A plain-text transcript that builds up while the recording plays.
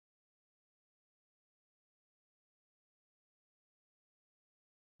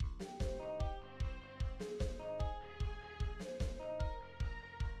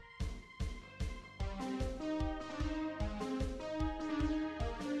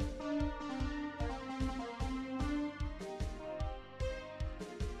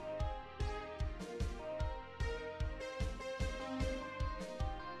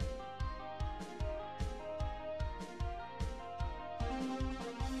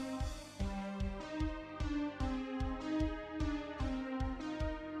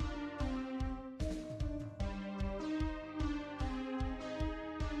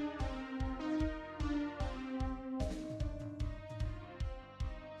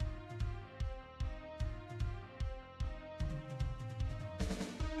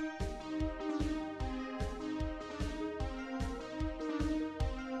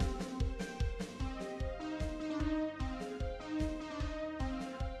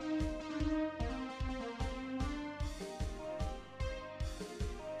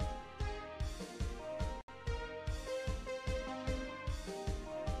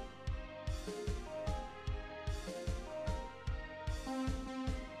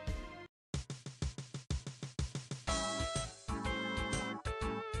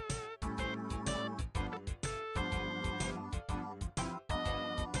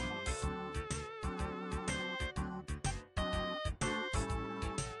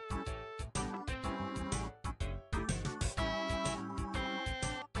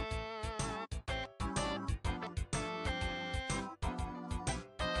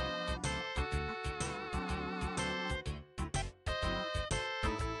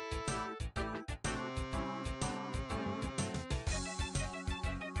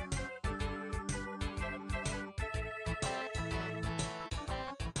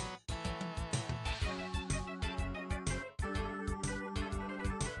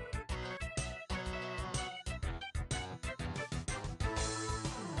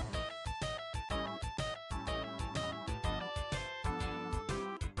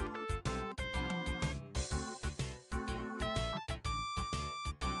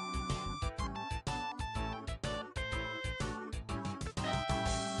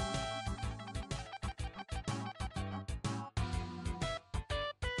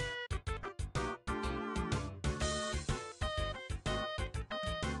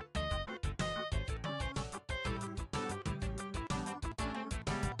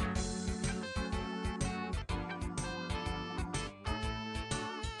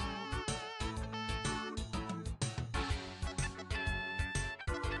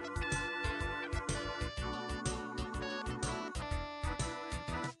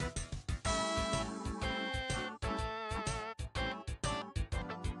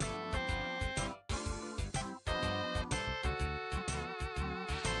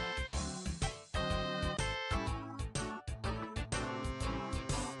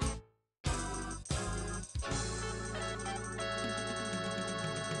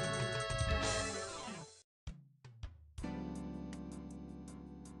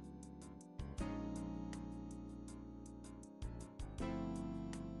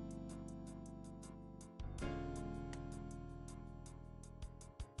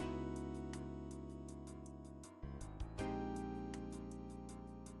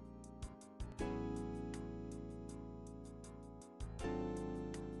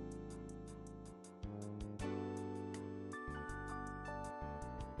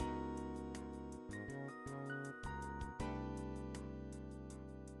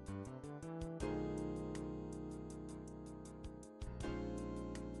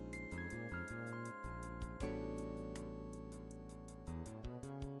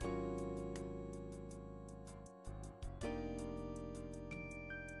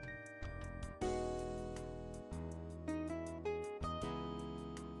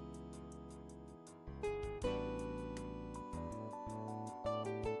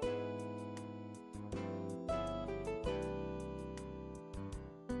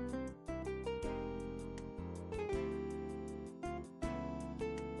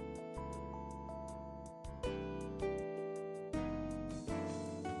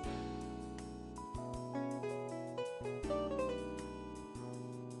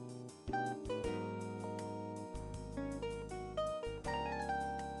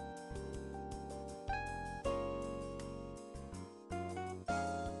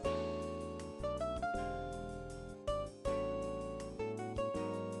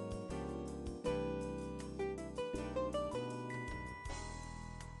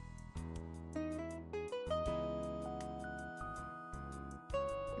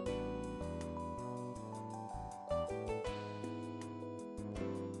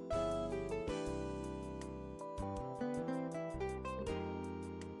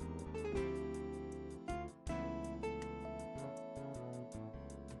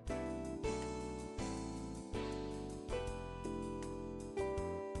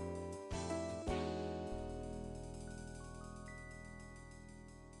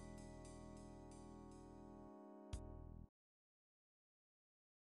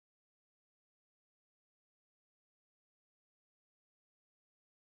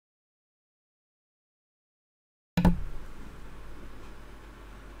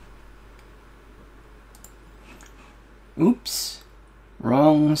Oops,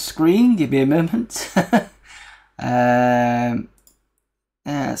 wrong screen. Give me a moment.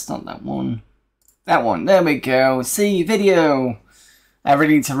 It's not that one. That one. There we go. See video. I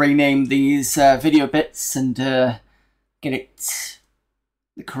really need to rename these video bits and get it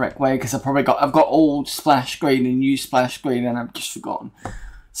the correct way, because I've got old splash screen and new splash screen, and I've just forgotten.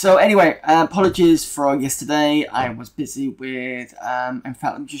 So anyway, apologies for yesterday. I was busy with. In fact,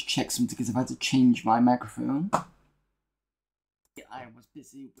 let me just check something because I've had to change my microphone. I was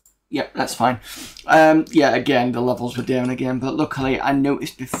busy. Yep, that's fine. Yeah, again, the levels were down again, but luckily I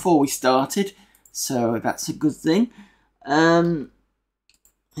noticed before we started, so that's a good thing.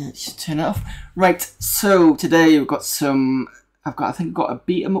 Let's just turn it off. Right, so today we've got some. I think I've got a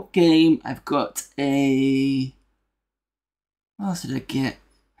beat 'em up game. I've got a. What else did I get?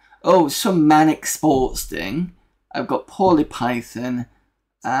 Oh, some Manic Sports thing. I've got Poorly Python,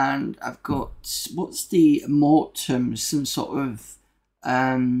 and I've got, what's the Mortem? Some sort of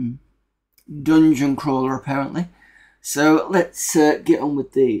dungeon crawler apparently. So let's get on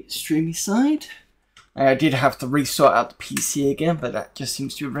with the streamy side. I did have to resort out the PC again, but that just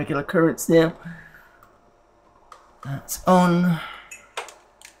seems to be a regular occurrence now. That's on.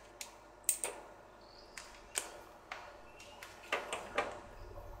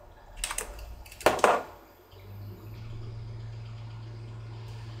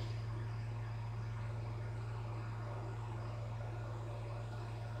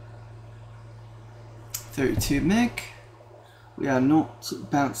 .32 meg. We are not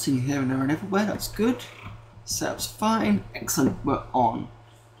bouncing here and there and everywhere. That's good. Setup's fine. Excellent. We're on.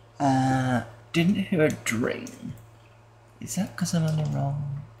 Didn't hear a dring. Is that because I'm on the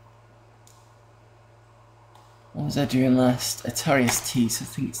wrong? What was I doing last? Atari ST, so I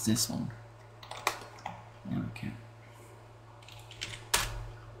think it's this one. Okay.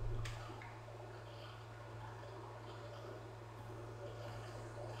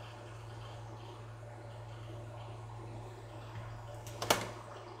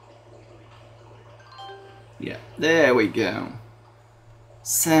 Yeah, there we go.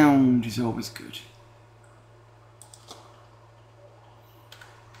 Sound is always good.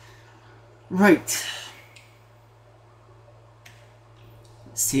 Right.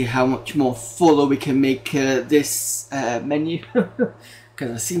 Let's see how much more fuller we can make this menu.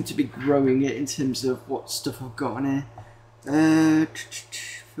 Because I seem to be growing it in terms of what stuff I've got on here.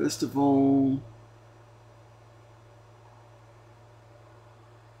 First of all...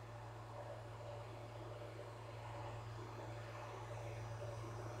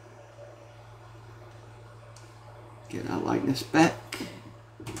 Get that lightness back.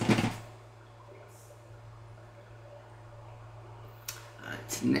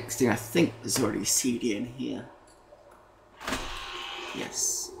 Right, next thing, I think there's already a CD in here.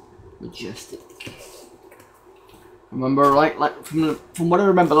 Yes, Majestic. Remember, right? Like from what I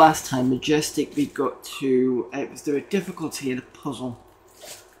remember last time, Majestic, we got to was there a difficulty in a puzzle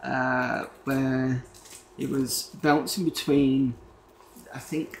where it was bouncing between, I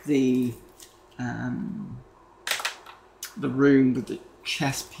think the room with the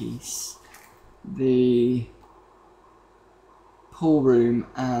chess piece, the pool room,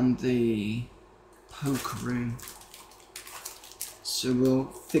 and the poker room. So we'll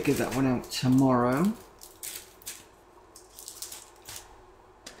figure that one out tomorrow.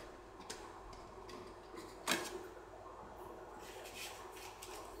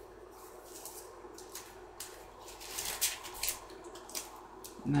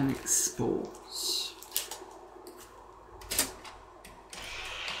 Manic Sports.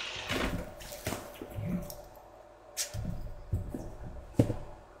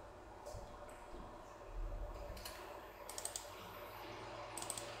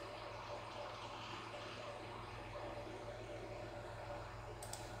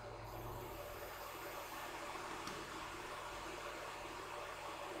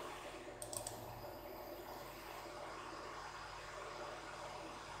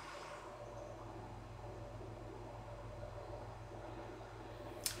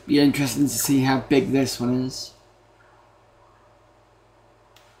 Be interesting to see how big this one is.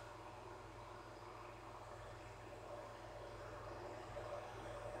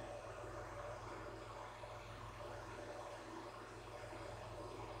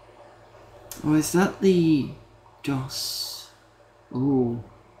 Oh, is that the DOS? Oh,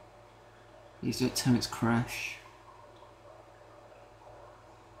 please don't tell me it's Crash.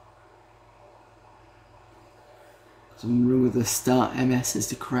 Some rule with the Start MS is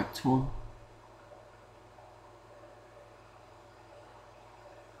the correct one.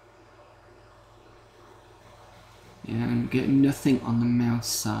 Yeah, I'm getting nothing on the mouse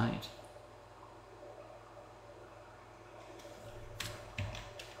side.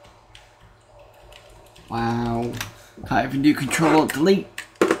 Wow. Can't even do Control Alt Delete.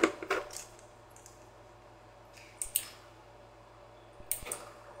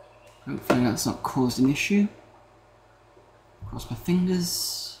 Hopefully that's not caused an issue. Cross my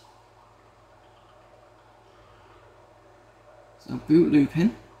fingers. So boot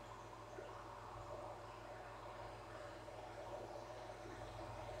looping.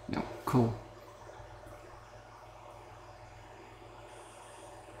 No, cool.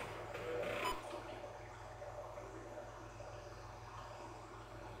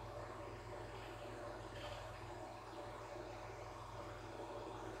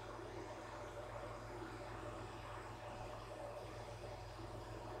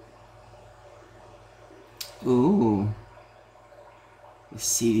 Ooh. The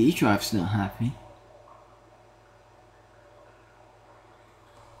CD drive's not happy.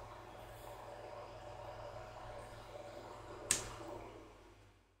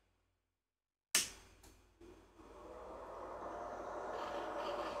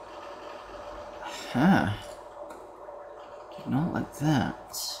 Huh. Not like that.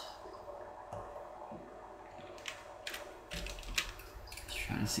 Let's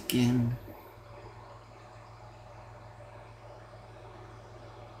try this again.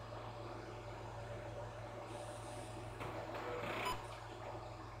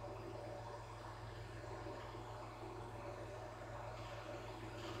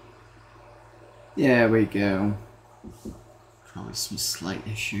 There we go. Probably some slight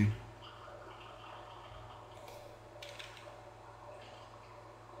issue.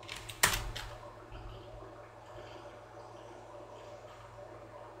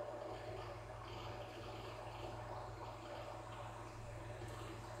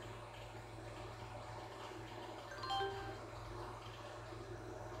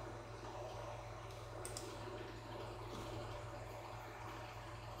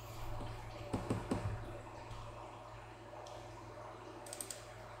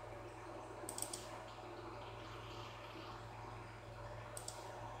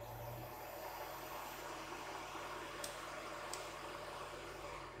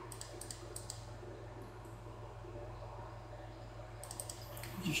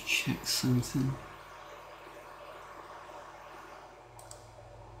 Just check something.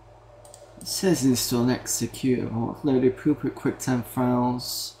 It says install and execute or upload appropriate QuickTime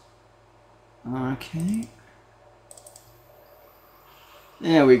files. Okay.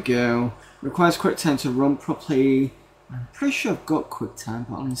 There we go. Requires QuickTime to run properly. I'm pretty sure I've got QuickTime,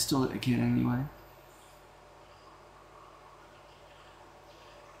 but I'll install it again anyway.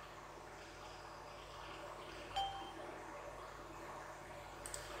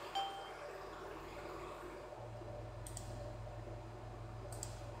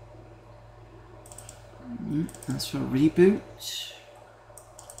 That's for a reboot.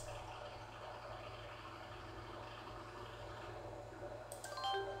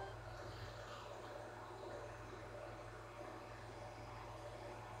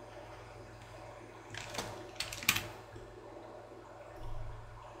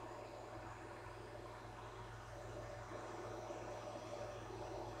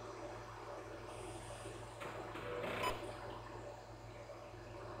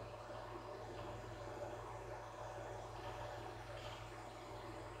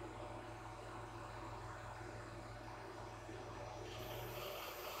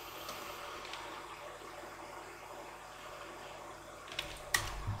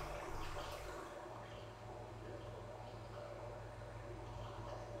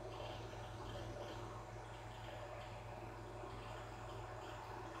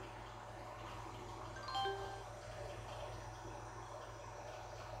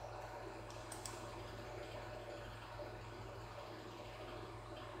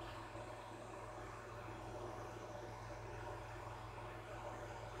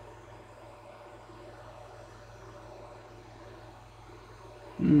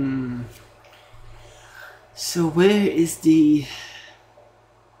 So where is the...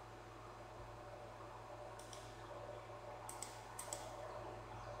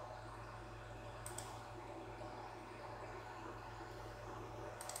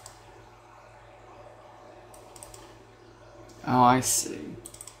 Oh, I see.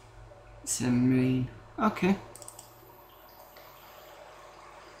 It's in main. Okay.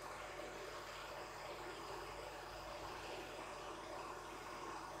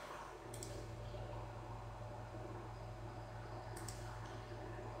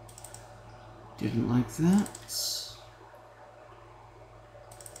 Didn't like that.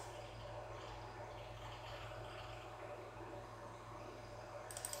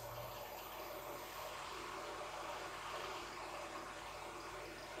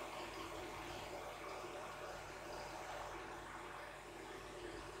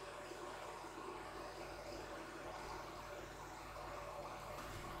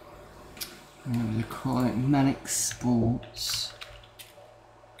 They call it Manic Sports.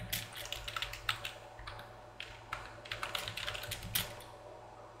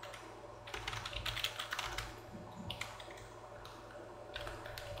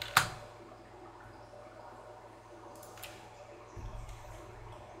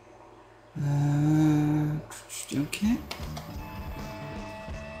 Okay.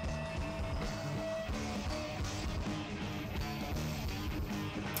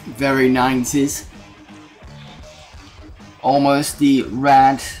 Very 90s. Almost the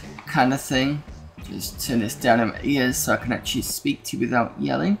rad kind of thing. Just turn this down in my ears so I can actually speak to you without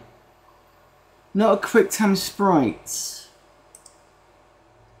yelling. Not a QuickTime sprite.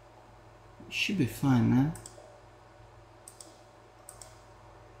 Should be fine now.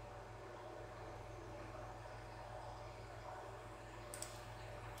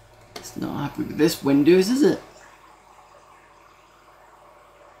 It's not happy with this Windows, is it?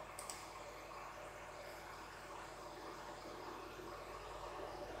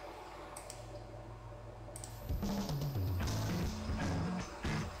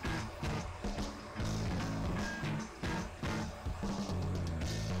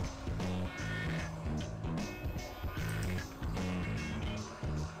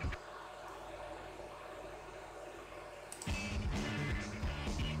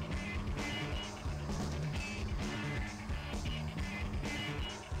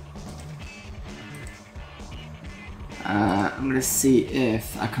 I'm gonna see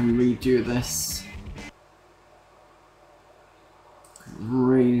if I can redo this.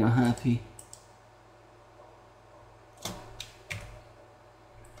 Really not happy.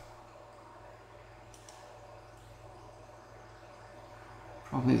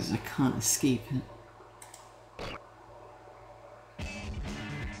 Problem is I can't escape it.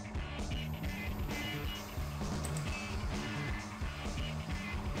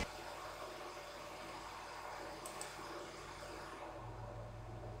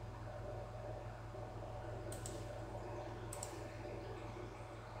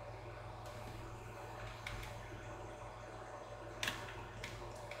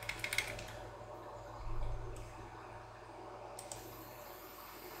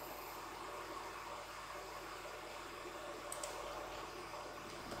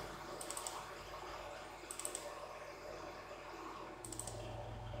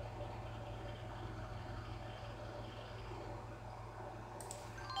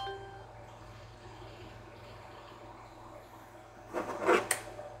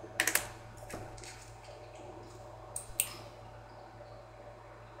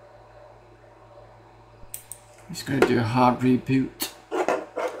 I'm just going to do a hard reboot.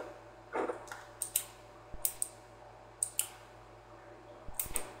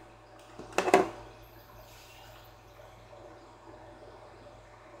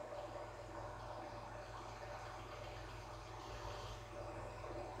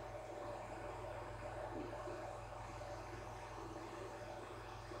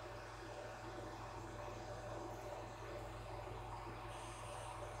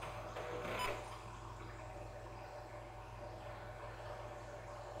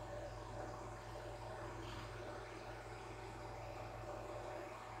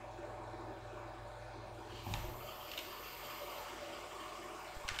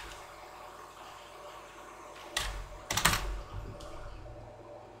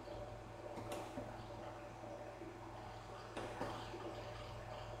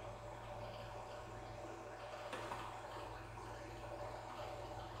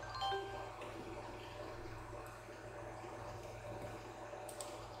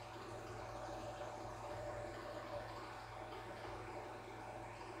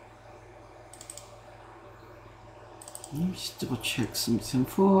 Let me just double check something.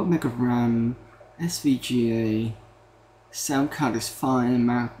 4 meg of RAM, SVGA, sound card is fine,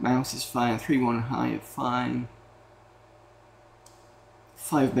 mouse is fine, 3.1 high fine,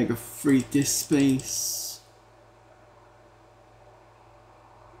 5 meg of free disk space.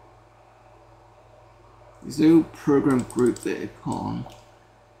 There's no program group that I put on.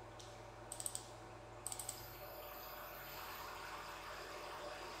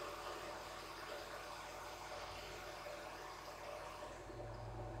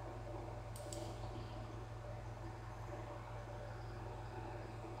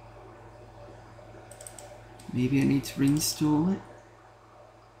 Maybe I need to reinstall it.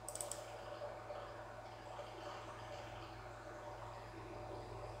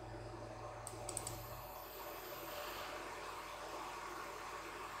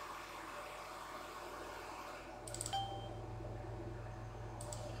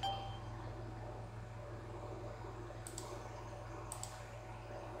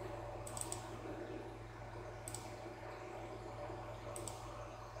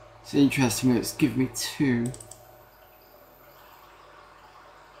 It's interesting, it's given me 2.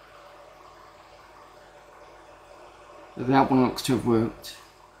 But that one looks to have worked.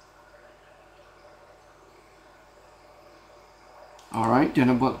 Alright, don't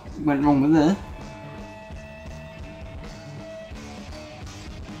know what went wrong with there.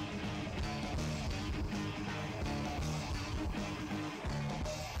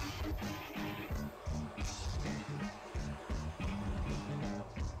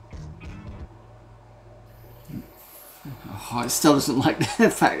 Oh, it still doesn't like the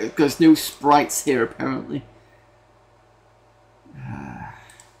fact that there's no sprites here, apparently.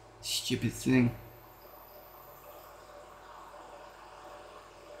 Stupid thing.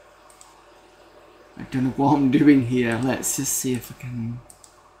 I don't know what I'm doing here. Let's just see if I can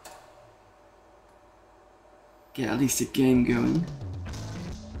get at least a game going.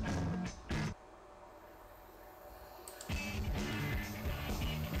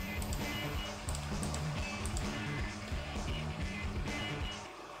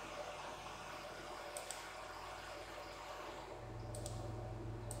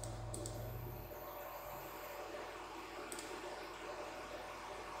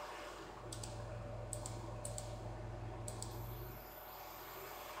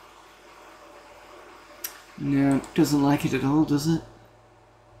 No, it doesn't like it at all, does it?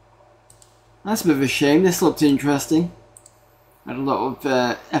 That's a bit of a shame. This looked interesting. Had a lot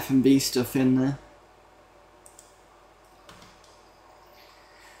of F&B stuff in there.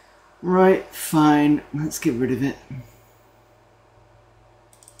 Right, fine. Let's get rid of it.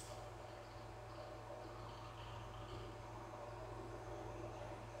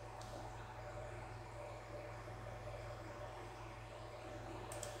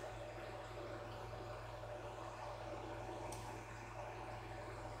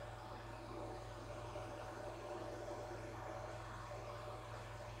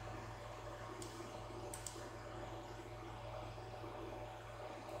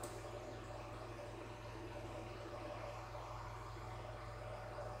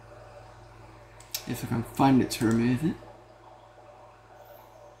 If I can find it to remove it.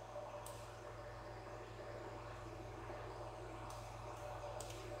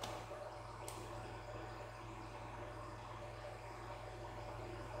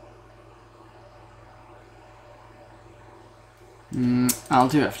 I'll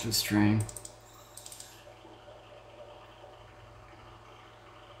do it after the stream.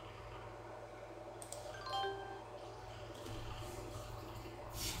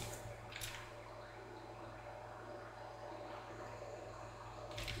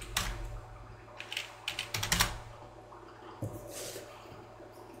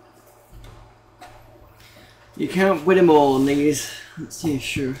 You can't win them all on these. Let's see,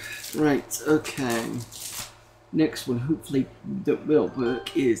 sure. Right, okay. Next one, hopefully that will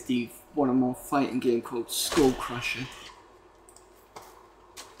work, is the one or more fighting game called Skull Crusher.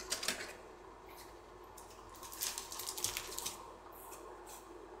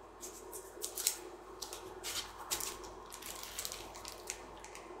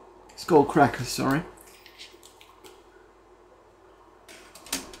 Skull Cracker, sorry.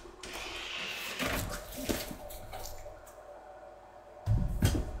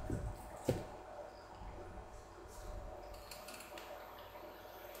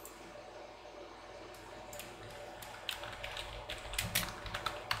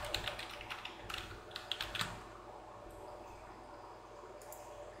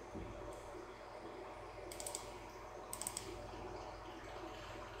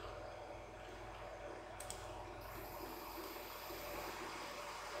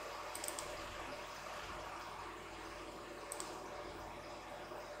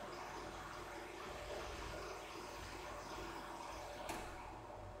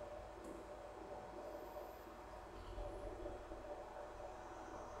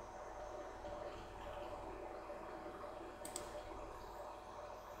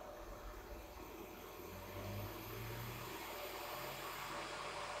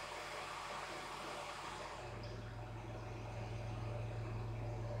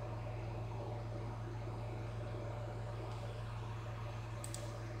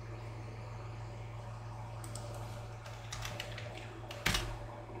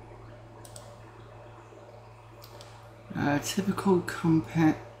 Typical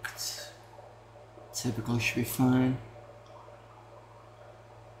compact. Typical should be fine.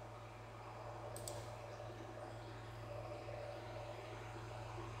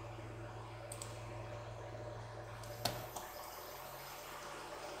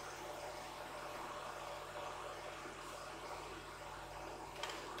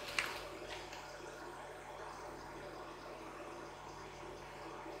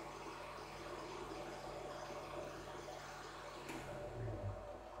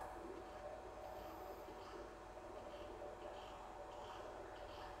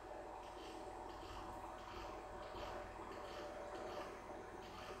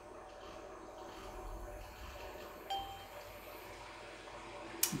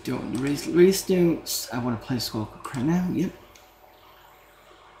 Don't want to release notes. I want to play Squawk right now. Yep.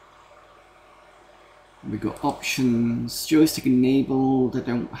 We got options. Joystick enabled. I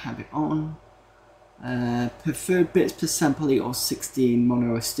don't have it on. Preferred bits per sample or 16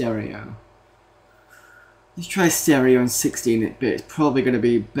 mono or stereo. Let's try stereo and 16 bit. It's probably going to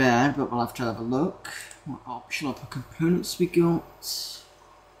be bad, but we'll have to have a look. What optional components we got?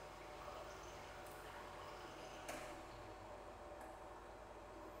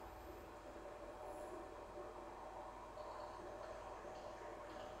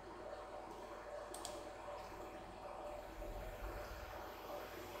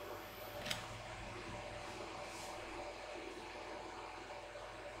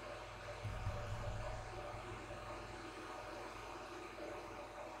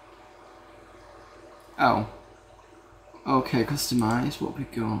 Oh. Okay, customize. What have we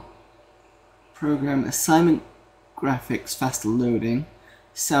got? Program, assignment, graphics, faster loading,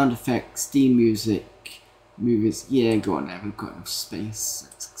 sound effects, Steam music, movies. Yeah, go on there. We've got enough space.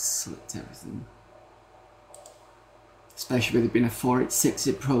 Let's select everything. Especially with it being a 486,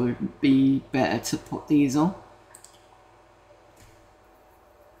 it'd probably be better to put these on.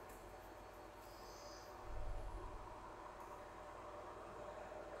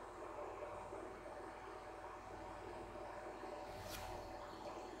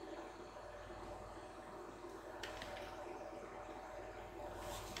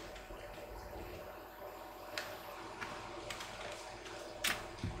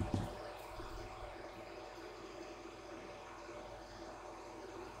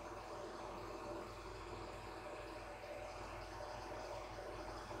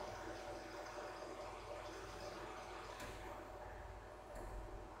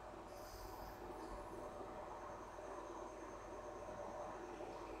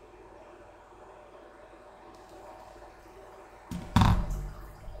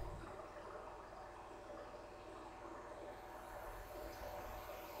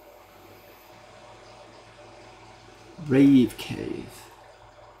 Rave Cave.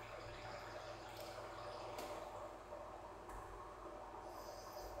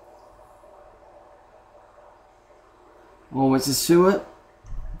 Always a sewer. I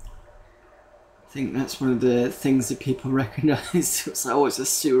think that's one of the things that people recognise. It's always a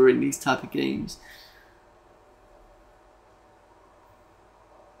sewer in these type of games.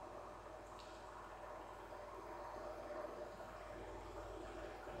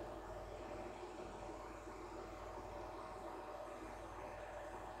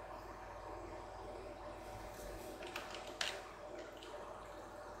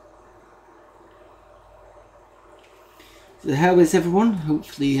 So how is everyone?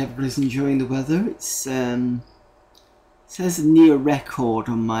 Hopefully everybody's enjoying the weather. It says near record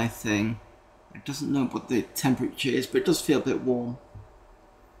on my thing. It doesn't know what the temperature is, but it does feel a bit warm.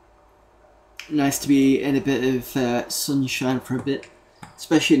 Nice to be in a bit of sunshine for a bit,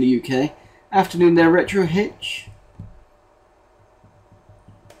 especially in the UK. Afternoon there, Retro Hitch.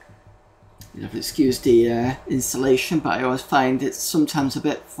 You have to excuse the installation, but I always find it's sometimes a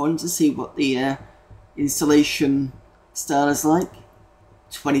bit fun to see what the installation style is like.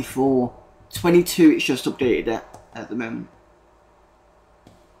 24, 22 it's just updated at the moment.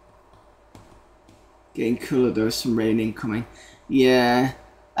 Getting cooler though, some rain incoming. Yeah,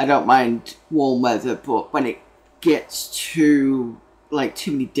 I don't mind warm weather, but when it gets to like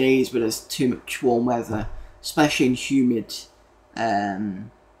too many days where there's too much warm weather, especially in humid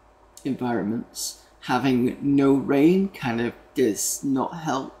environments, having no rain kind of does not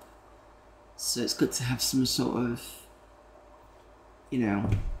help. So it's good to have some sort of, you know,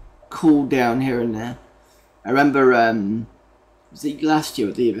 cool down here and there. I remember, was it last year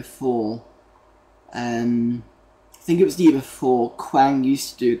or the year before? I think it was the year before. Quang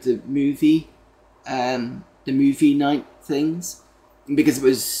used to do the movie night things, and because it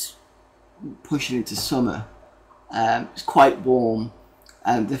was pushing into summer. It was quite warm,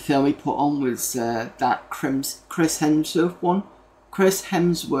 and the film he put on was that Chris Hemsworth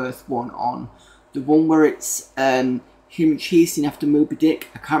one on the one where it's him chasing after Moby Dick.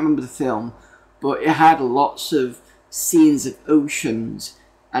 I can't remember the film, but it had lots of scenes of oceans,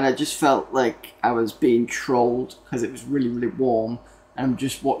 and I just felt like I was being trolled because it was really, really warm, and I'm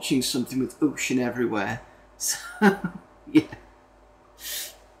just watching something with ocean everywhere. So, yeah.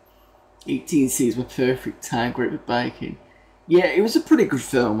 18Cs were perfect time, great for biking. Yeah, it was a pretty good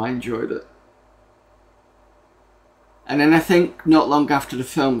film, I enjoyed it. And then I think not long after the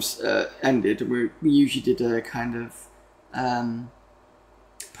films ended, we usually did a kind of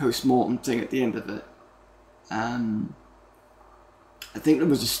post-mortem thing at the end of it. I think there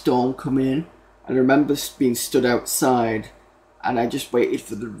was a storm coming in, and I remember being stood outside and I just waited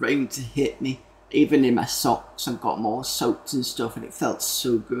for the rain to hit me. Even in my socks, I got more soaked and stuff, and it felt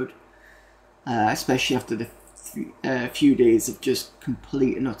so good. Especially after the few days of just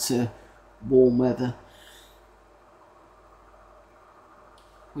complete and utter warm weather.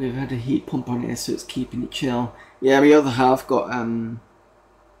 We've had a heat pump on here, so it's keeping it chill. Yeah, my other half got,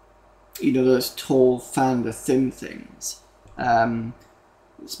 you know, those tall fan, the thin things.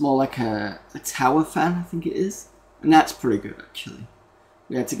 It's more like a tower fan, I think it is. And that's pretty good, actually.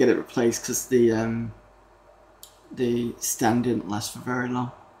 We had to get it replaced because the stand didn't last for very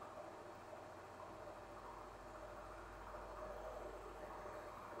long.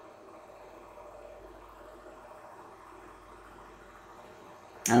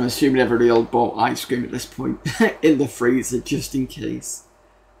 I'm assuming everybody all bought ice cream at this point in the freezer just in case.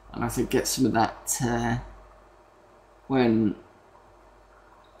 And I have to get some of that when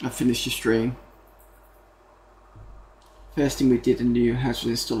I finish the stream. First thing we did in the new house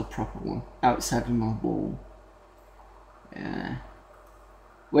was install a proper one outside of my wall. Yeah.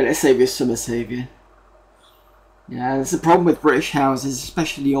 Winter saviour, summer saviour. Yeah, there's a problem with British houses,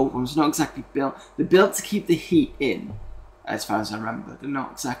 especially the old ones. Not exactly built. They're built to keep the heat in, as far as I remember. They're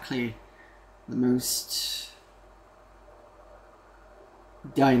not exactly the most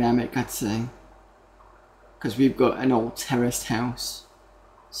dynamic, I'd say. Because we've got an old terraced house.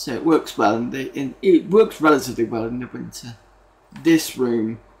 So it works well it works relatively well in the winter. This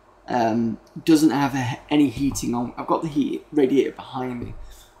room doesn't have any heating on. I've got the heat radiator behind me,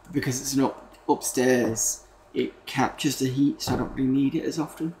 but because it's not upstairs, it captures the heat, so I don't really need it as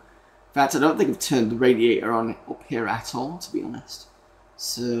often. In fact, I don't think I've turned the radiator on up here at all, to be honest.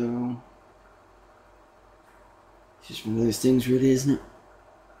 So it's just one of those things, really, isn't it?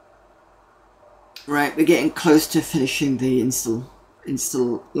 Right, we're getting close to finishing the installation.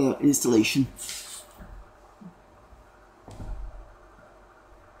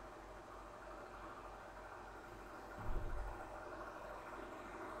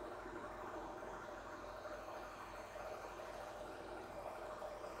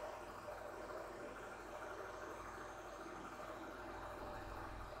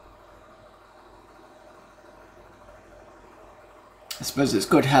 I suppose it's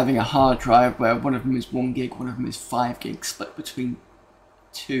good having a hard drive where one of them is 1 gig, one of them is 5 gig, split between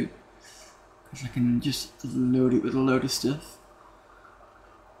 2. Because I can just load it with a load of stuff.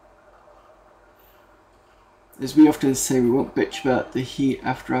 As we often say, we won't bitch about the heat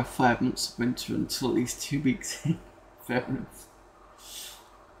after our 5 months of winter until at least 2 weeks in. Fair enough.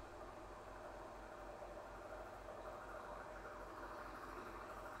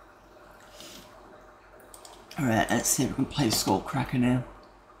 Alright, let's see if we can play Skullcracker now.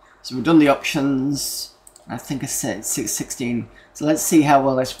 So we've done the options. I think I said 616. So let's see how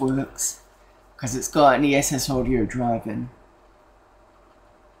well this works. Because it's got an ESS audio drive in.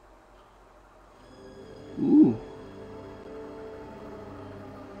 Ooh.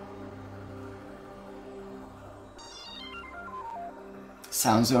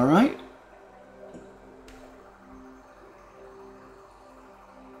 Sounds alright.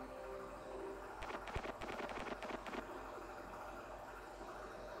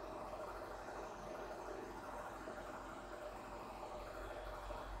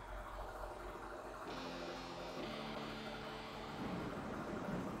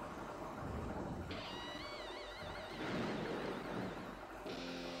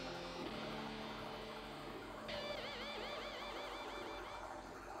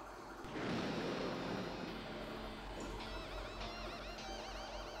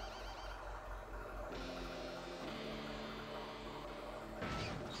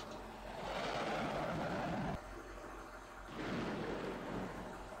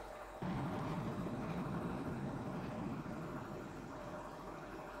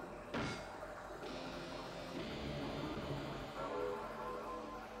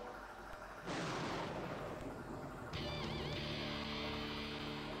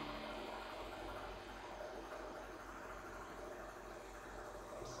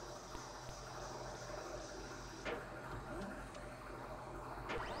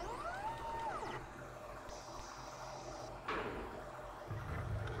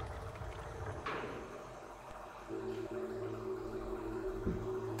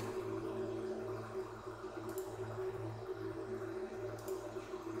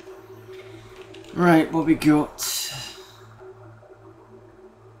 Right, what we got?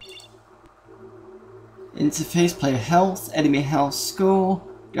 Interface, player health, enemy health score,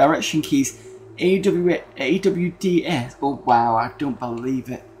 direction keys, AWDS. Oh wow, I don't believe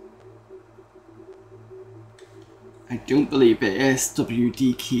it. I don't believe it.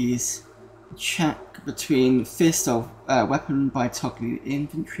 SWD keys. Chat between fist or weapon by toggling the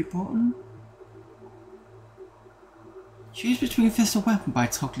inventory button. Choose between fist or weapon by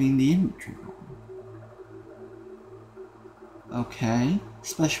toggling the inventory button. Okay.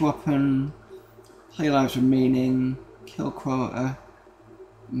 Special weapon. Play lives remaining. Kill quota.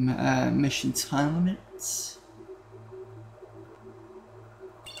 Mission time limits.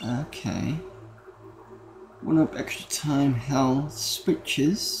 Okay. 1 up extra time, health,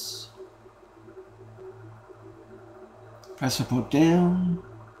 switches. Press up or down.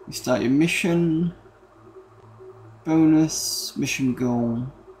 You start your mission. Bonus, mission goal.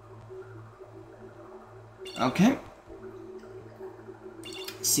 Okay.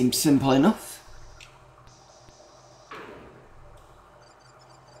 Seems simple enough.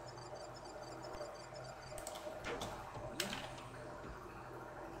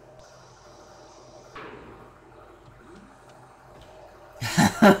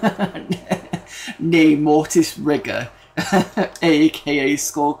 Nay, Mortis Rigger, aka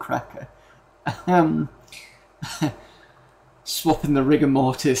Skullcracker. Swapping the rigor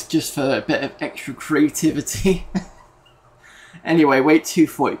mortis just for a bit of extra creativity. Anyway, weight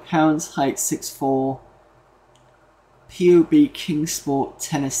 240 pounds, height 6'4", POB Kingsport,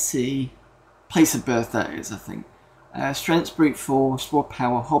 Tennessee. Place of birth, that is, I think. Strength, brute force, raw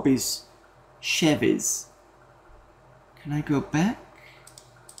power, hobbies, Chevys. Can I go back?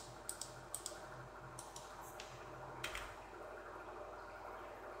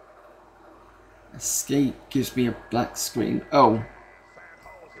 Escape gives me a black screen. Oh.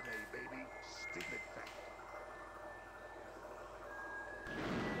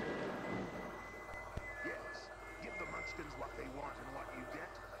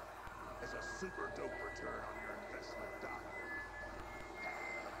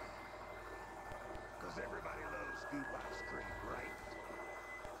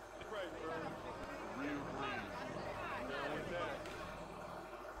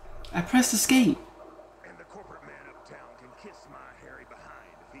 I pressed escape. And the corporate man uptown can kiss my hairy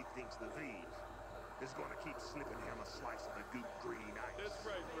behind if he thinks the V's is going to keep slipping him a slice of the goop green ice. That's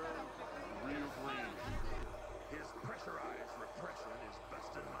right, bro. Real green. His pressurized repression is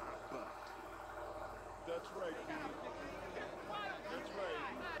busting my butt. That's right, B. That's right.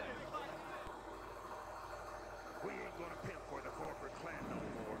 We ain't gonna pimp for the corporate clan no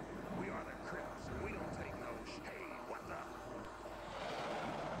more. We are the Crips, and we don't take no Hey, what the?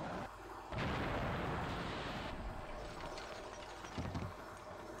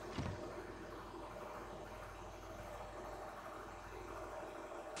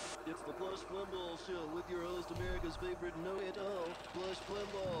 It's the Plush Flimble Show with your host, America's favorite know-it-all, Plush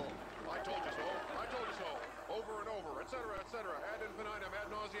Flimble. I told you so. I told you so. Over and over, etc., etc. Ad infinitum, ad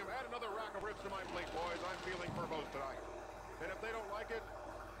nauseum. Add another rack of ribs to my plate, boys. I'm feeling verbose tonight. And if they don't like it,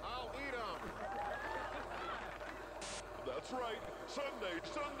 I'll eat them. That's right. Sunday,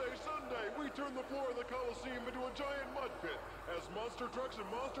 Sunday, Sunday. We turn the floor of the Coliseum into a giant mud pit as monster trucks and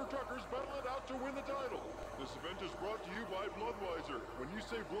monster truckers battle it out to win the title. This event is brought to you by Bloodweiser. When you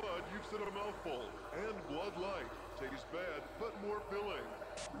say blood, you've said a mouthful. And Blood Light. Tastes bad, but more filling.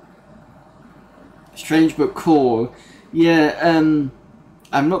 Strange but cool. Yeah,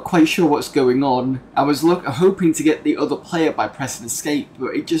 I'm not quite sure what's going on. I was hoping to get the other player by pressing escape,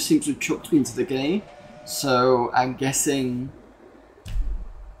 but it just seems to have chucked me into the game. So I'm guessing.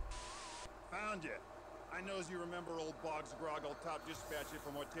 Found you. I knows you remember old Boggs Groggle, top dispatcher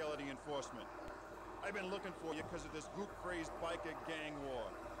for mortality enforcement. I've been looking for you because of this goop-crazed biker gang war.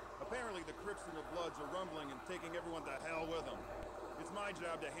 Apparently the Crips and the Bloods are rumbling and taking everyone to hell with them. It's my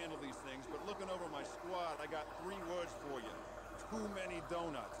job to handle these things, but looking over my squad, I got 3 words for you. Too many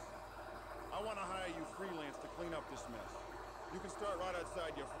donuts. I want to hire you freelance to clean up this mess. You can start right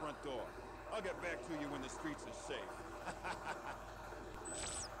outside your front door. I'll get back to you when the streets are safe.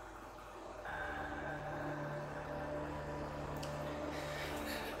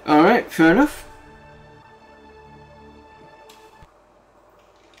 Alright, fair enough.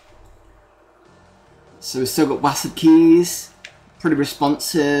 So we've still got WASD keys. Pretty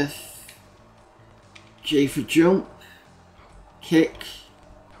responsive. J for jump. Kick.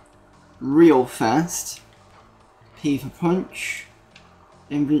 Real fast. P for punch.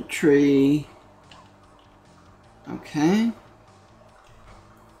 Inventory. Okay.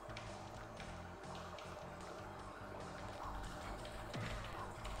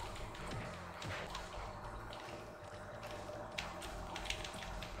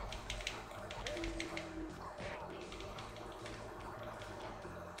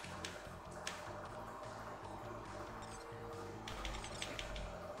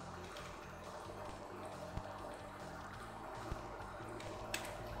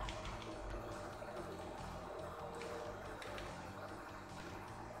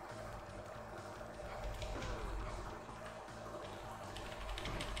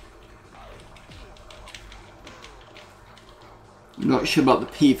 I'm not sure about the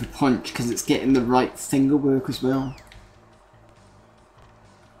P for punch because it's getting the right finger work as well.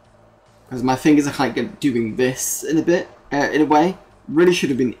 Because my fingers are kind of doing this in a way. Really should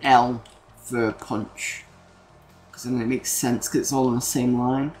have been L for punch. Because then it makes sense because it's all on the same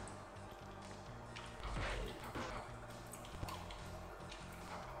line.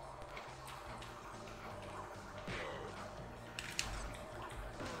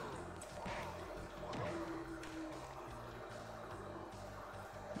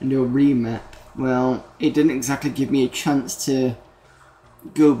 No remap. Well, it didn't exactly give me a chance to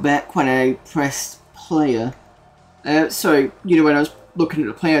go back when I pressed player. Sorry, you know, when I was looking at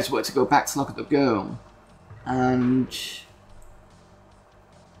the player, I just wanted to go back to look at the girl. And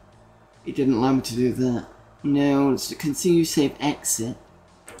it didn't allow me to do that. No, it's continue save exit.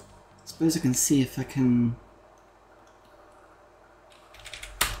 I suppose I can see if I can...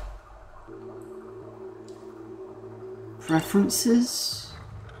 Preferences?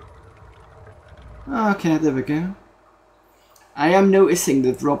 Okay, there we go. I am noticing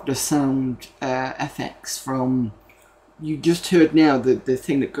they've dropped the sound FX from... You just heard now the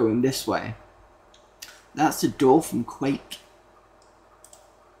thing that going this way. That's the door from Quake.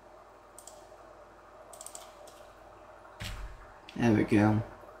 There we go.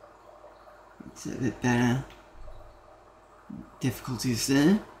 It's a bit better. Difficulties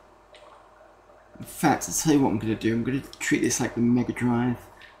there. In fact, I'll tell you what I'm going to do. I'm going to treat this like the Mega Drive.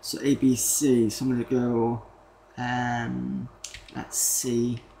 So ABC, so I'm going to go, that's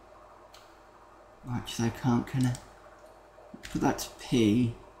C. Actually, I can't, can I? Put that to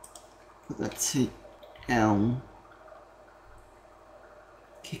P. Put that to L.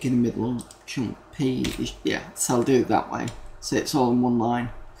 Kick in the middle, jump P. Yeah, so I'll do it that way. So it's all in one line.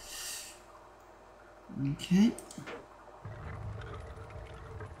 Okay.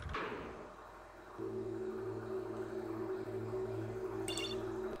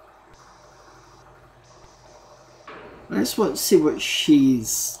 Let's see what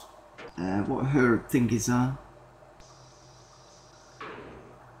she's, what her thingies are.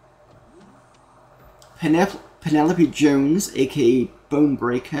 Penelope Jones, aka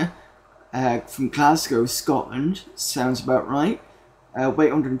Bonebreaker, from Glasgow, Scotland. Sounds about right.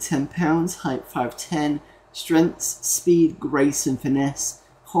 Weight 110 pounds, height 5'10", strengths, speed, grace, and finesse.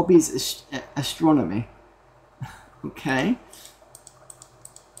 Hobbies, astronomy. Okay.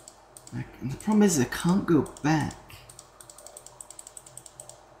 And the problem is I can't go back.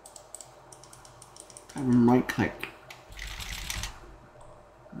 I right click.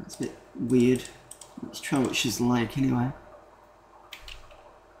 That's a bit weird. Let's try what she's like anyway.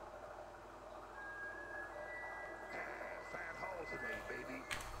 Fat hole today, baby.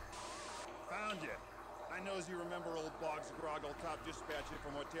 Found you. I knows you remember old Boggs Groggle, top dispatcher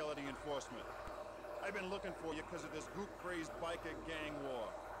for mortality enforcement. I've been looking for you because of this group-crazed biker gang war.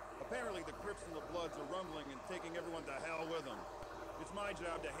 Apparently the Crips and the Bloods are rumbling and taking everyone to hell with them. It's my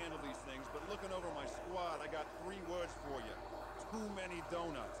job to handle these things, but looking over my squad, I got 3 words for you. Too many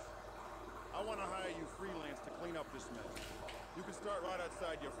donuts. I want to hire you freelance to clean up this mess. You can start right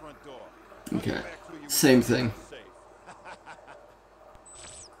outside your front door. Okay, same thing.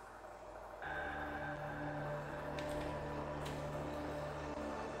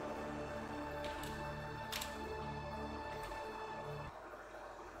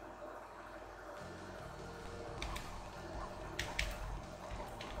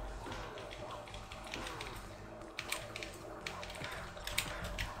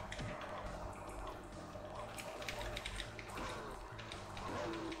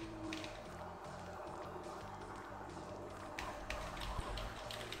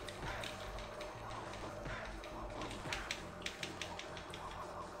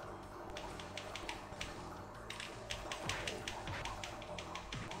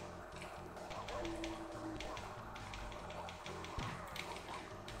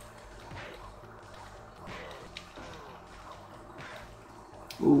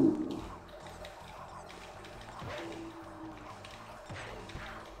 Ooh.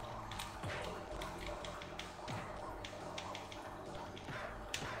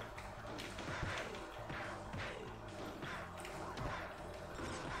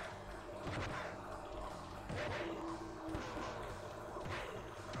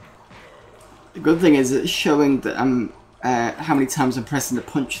 The good thing is it's showing that I'm how many times I'm pressing the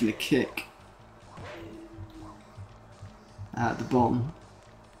punch and the kick at the bottom.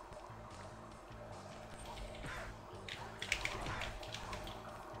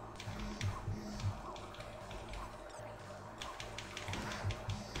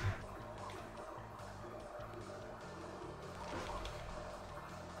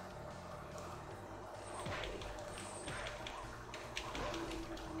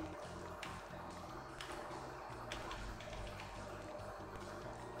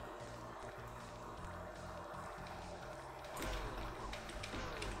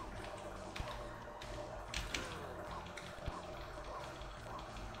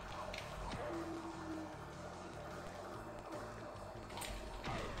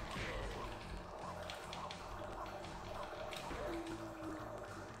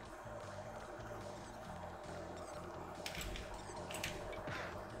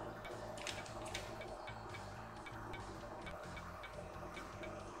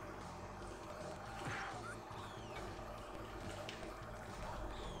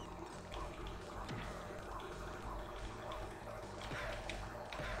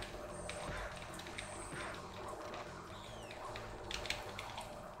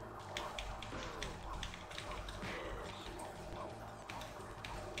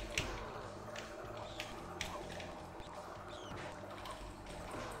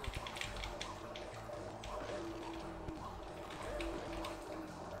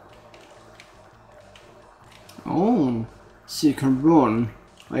 Oh, so you can run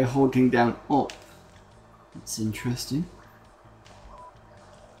by holding down up. That's interesting.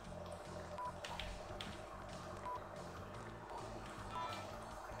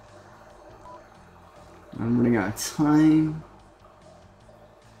 I'm running out of time.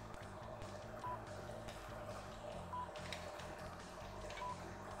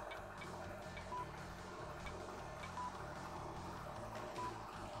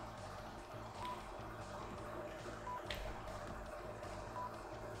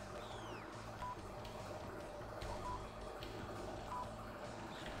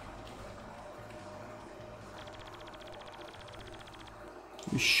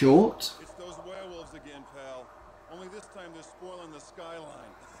 Short. It's those werewolves again, pal. Only this time they're spoiling the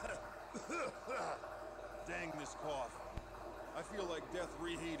skyline. Dang this cough. I feel like death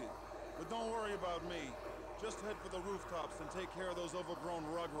reheated. But don't worry about me. Just head for the rooftops and take care of those overgrown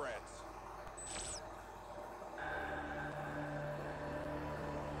rugrats.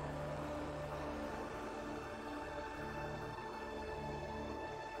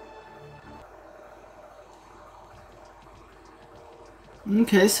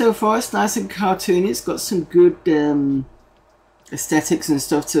 Okay, so far it's nice and cartoony. It's got some good aesthetics and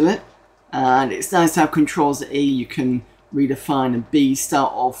stuff to it. And it's nice to have controls that A you can redefine and B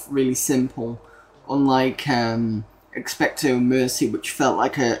start off really simple. Unlike Expecto Mercy, which felt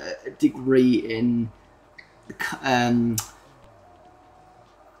like a degree in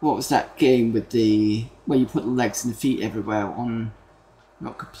what was that game with the where you put the legs and the feet everywhere on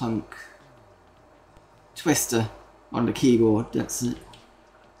not Kaplunk Twister on the keyboard. That's it.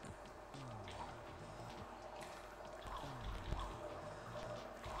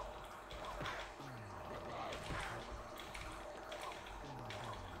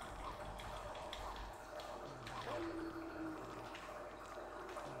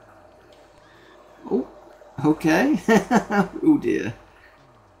 Oh, okay. Oh dear.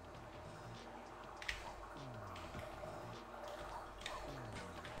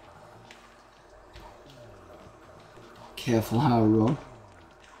 Careful how I run.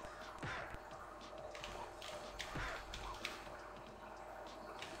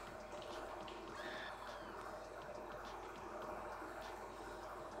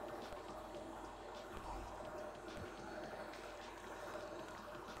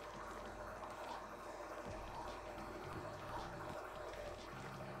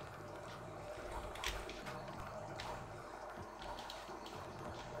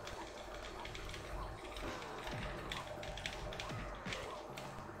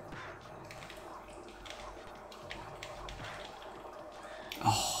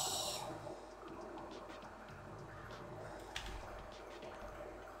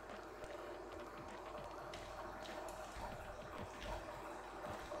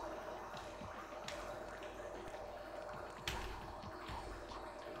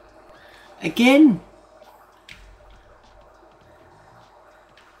 Again.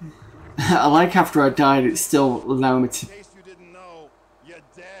 I like after I died, it's still allowing me to. In case you didn't know, you're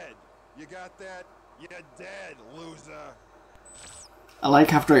dead. You got that? You're dead, loser. I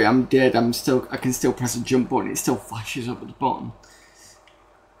like after I'm dead, I can still press a jump button. It still flashes up at the bottom.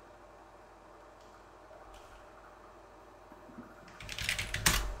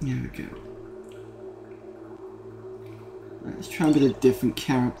 There we go. Let's try and be a different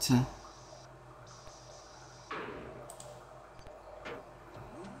character.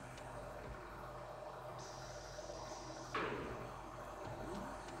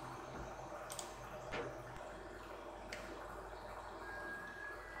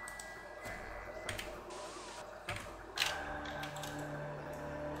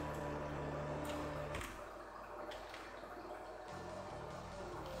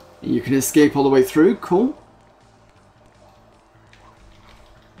 You can escape all the way through, cool.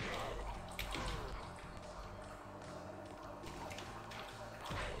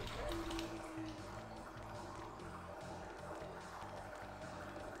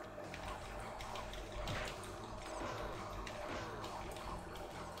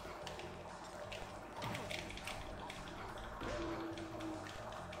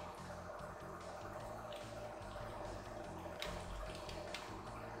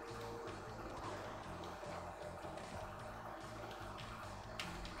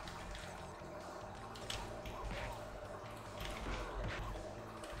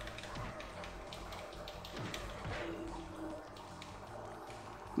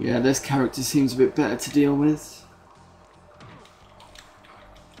 Yeah, this character seems a bit better to deal with.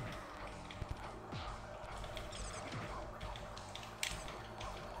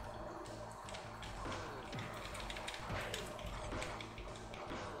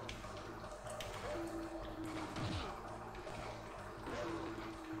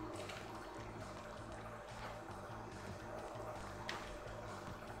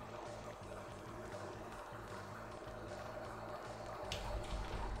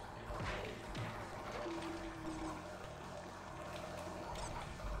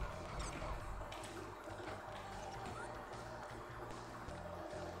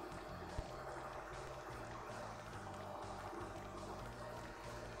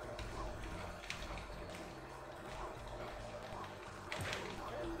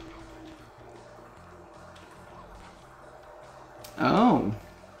 Oh.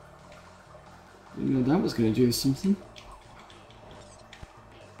 Didn't know that was going to do something.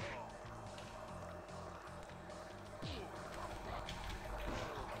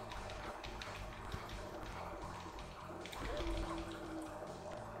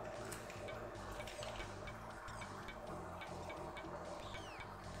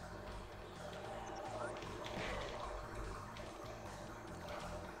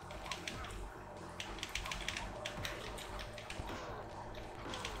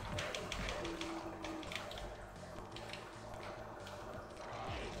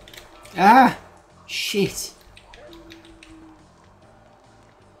 Ah! Shit!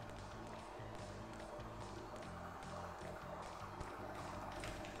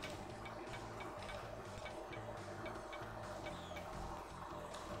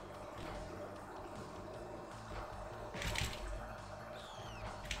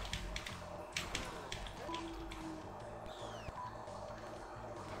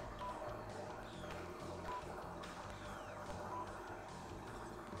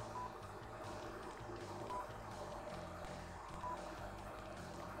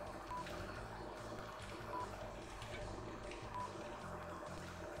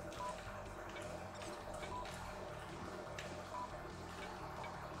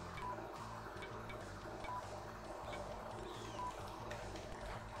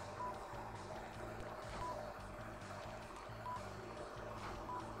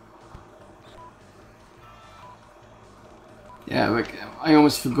 Yeah, like, I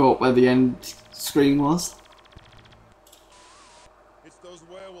almost forgot where the end screen was. It's those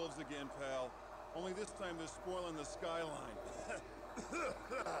werewolves again, pal. Only this time they're spoiling the skyline.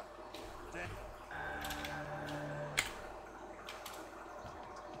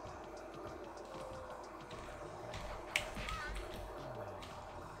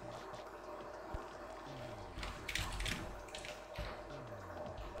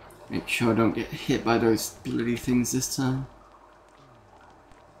 Make sure I don't get hit by those bloody things this time.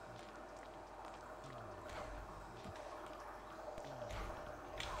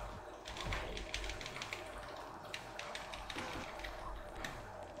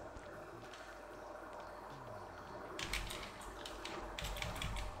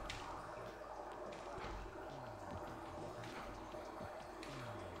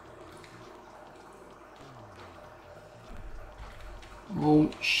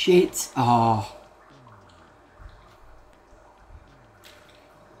 Oh shit! Oh.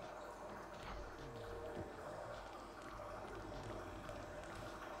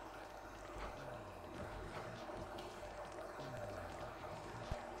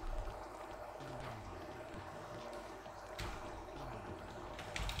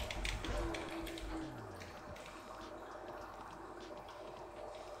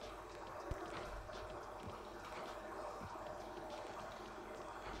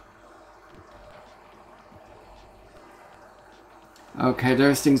 Okay,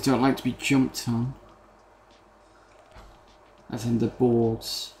 those things don't like to be jumped on. As in the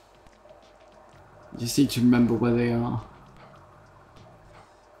boards. You just need to remember where they are.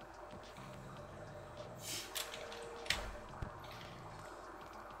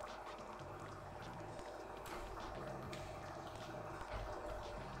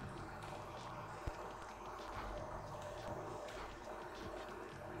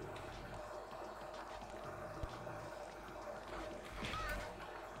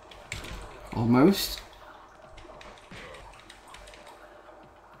 Almost.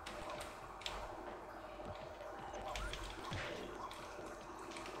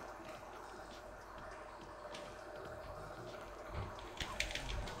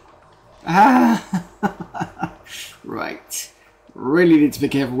 Ah! Right. Really need to be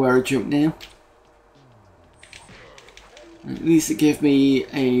careful where I jump now. At least it gave me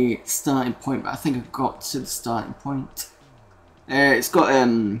a starting point, but I think I got to the starting point. It's got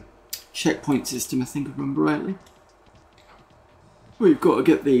checkpoint system, I think I remember rightly. We've got to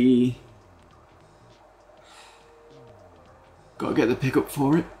get the pickup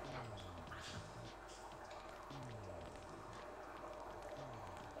for it.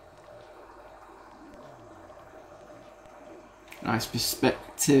 Nice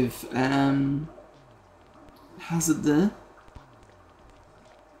perspective hazard there.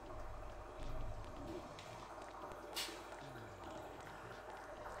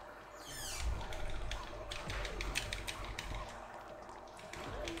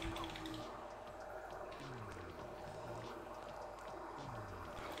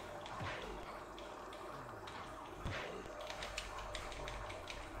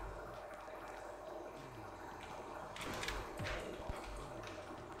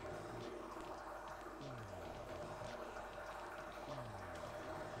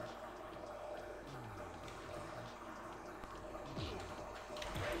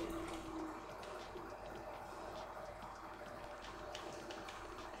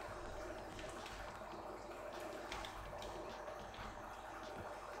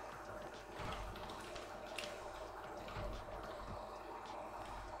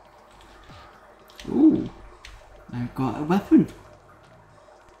 Ooh, I've got a weapon.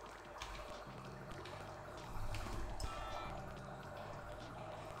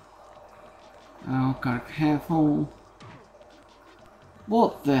 Oh, gotta be careful.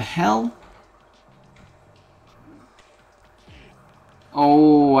 What the hell?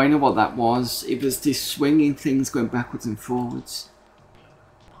 Oh, I know what that was. It was the swinging things going backwards and forwards.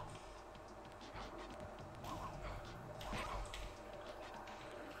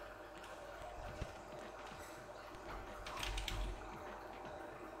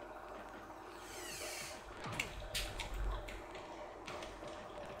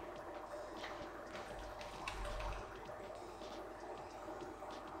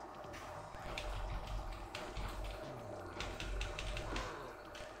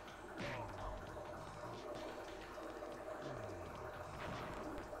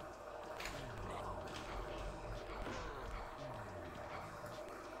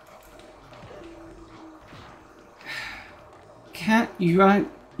 Cat, you right?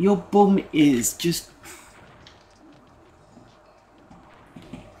 Your bum is just...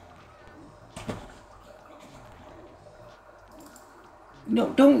 No,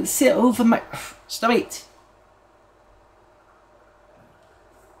 don't sit over my... Stop it!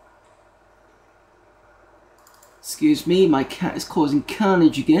 Excuse me, my cat is causing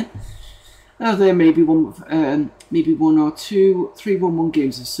carnage again. Oh, there may be one or two 3-1-1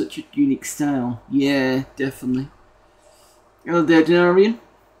 games of such a unique style. Yeah, definitely. Oh, there, Denarian.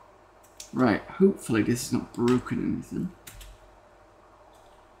 Right, hopefully this is not broken or anything.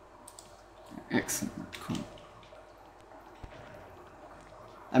 Excellent, cool.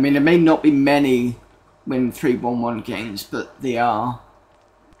 I mean, there may not be many win 3-1-1 games, but they are.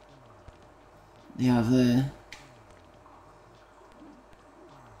 They are there.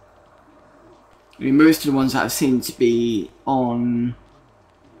 I mean, most of the ones that I've seen to be on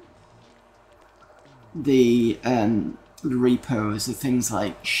the repos are things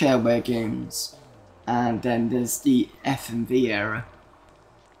like shareware games, and then there's the FMV era.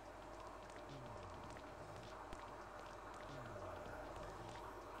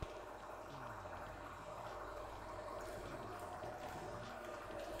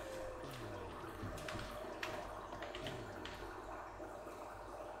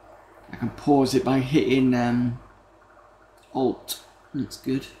 I can pause it by hitting Alt. That's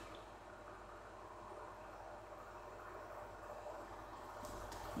good.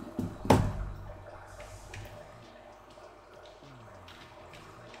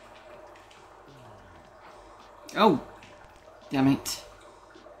 Oh, damn it.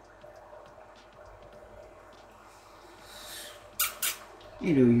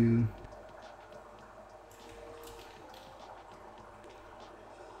 Hello, you.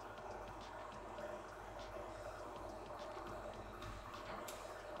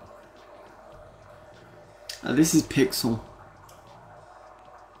 This is Pixel.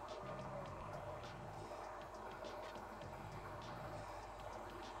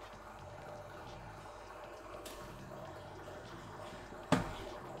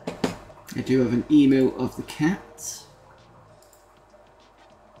 I do have an email of the cat.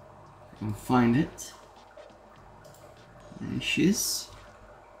 I can find it. There she is.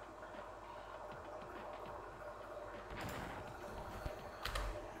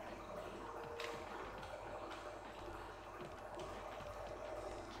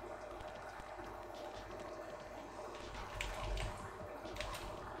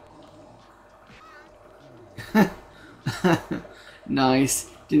 Nice.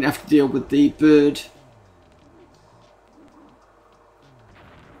 Didn't have to deal with the bird.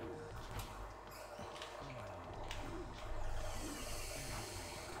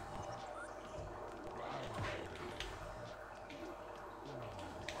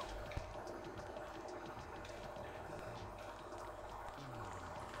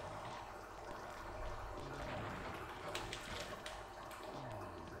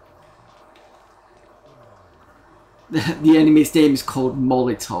 The enemy's name is called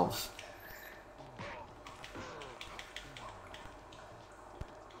Molotov.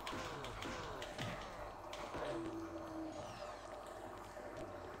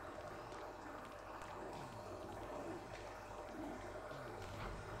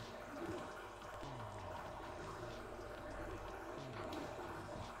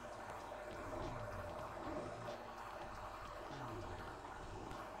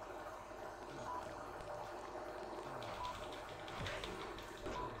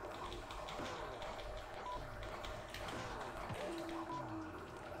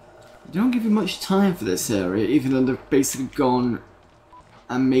 They don't give you much time for this area, even though they've basically gone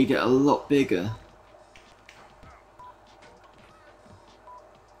and made it a lot bigger.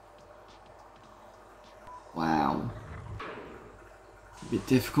 bit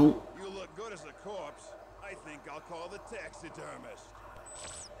difficult. You look good as a corpse. I think I'll call the taxidermist.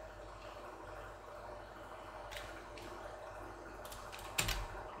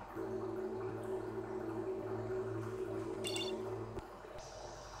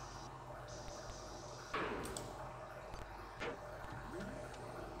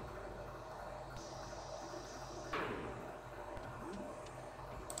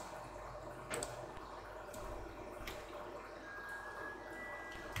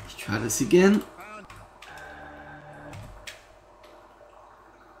 Let's try this again.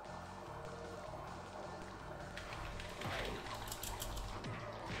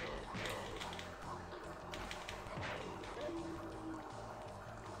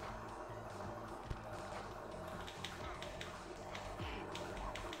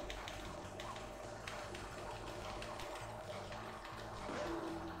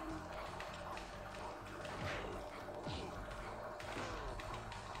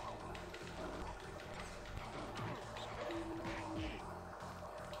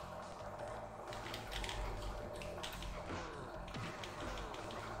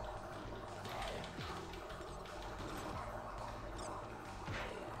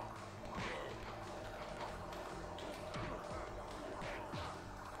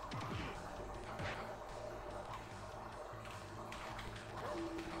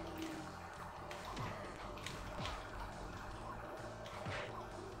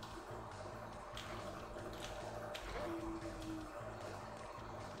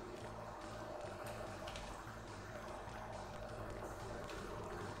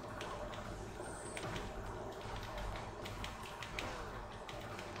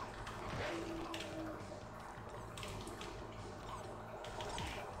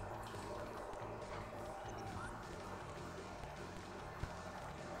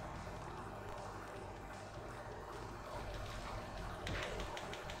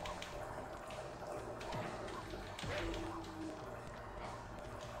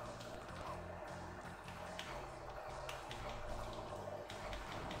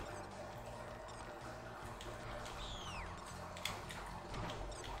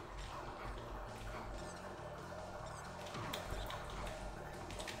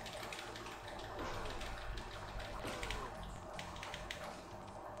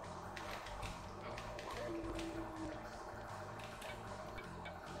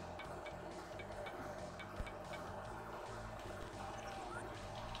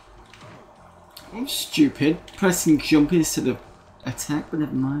 I'm stupid. Pressing jump instead of attack, but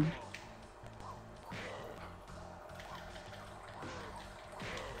never mind.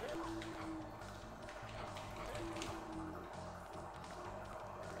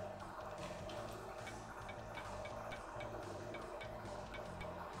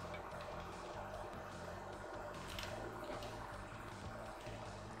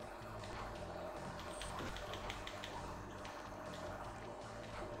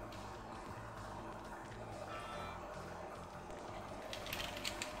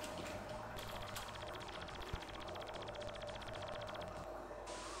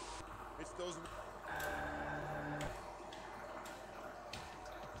 It's those...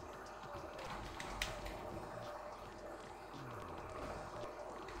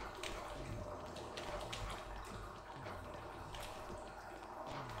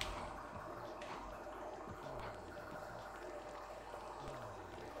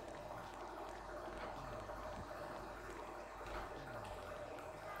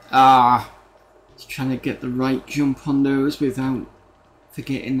 Just trying to get the right jump on those without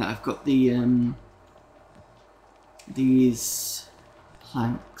forgetting that I've got the these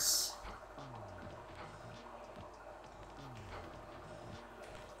planks.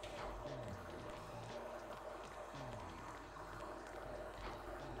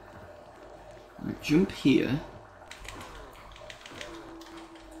 I jump here.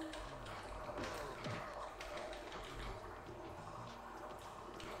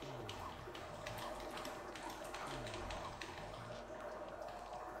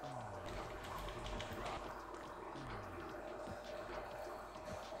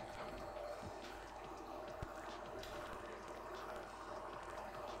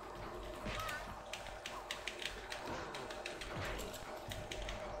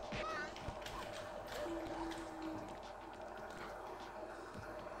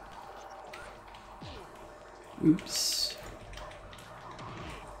 Oops.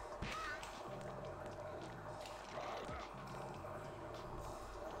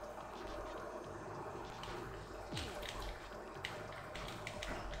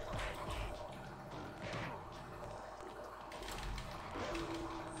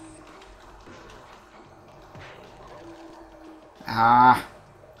 Ah.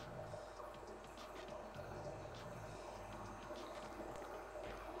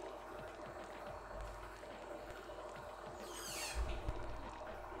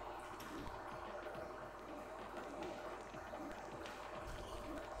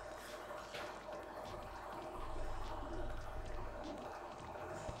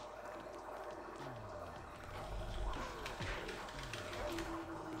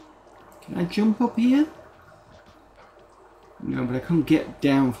 Can I jump up here? No, but I can't get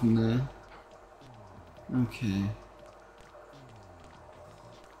down from there. Okay.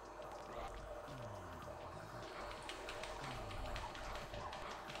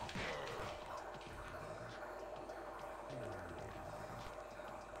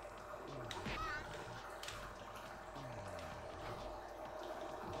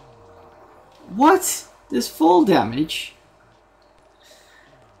 What? There's fall damage?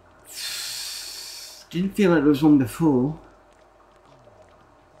 Didn't feel like there was one before.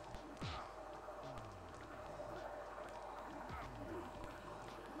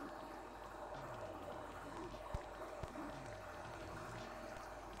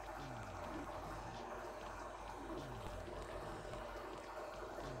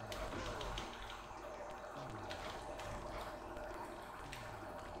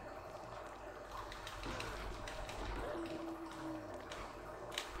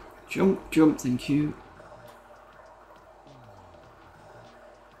 Jump, jump, thank you.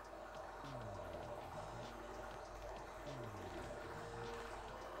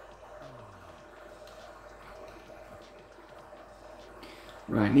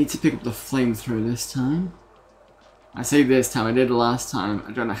 Right, need to pick up the flamethrower this time. I say this time, I did it last time.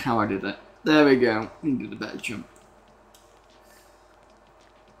 I don't know how I did it. There we go. Needed a better jump.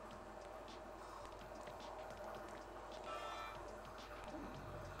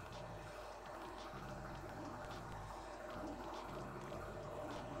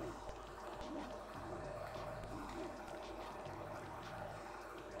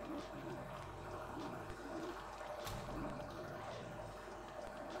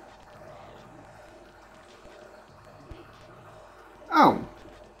 Oh.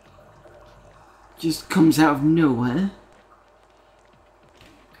 Just comes out of nowhere.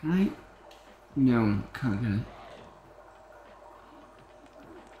 Can I? No, can't get it.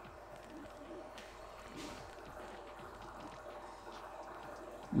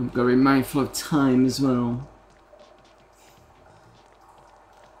 I've got to be mindful of time as well.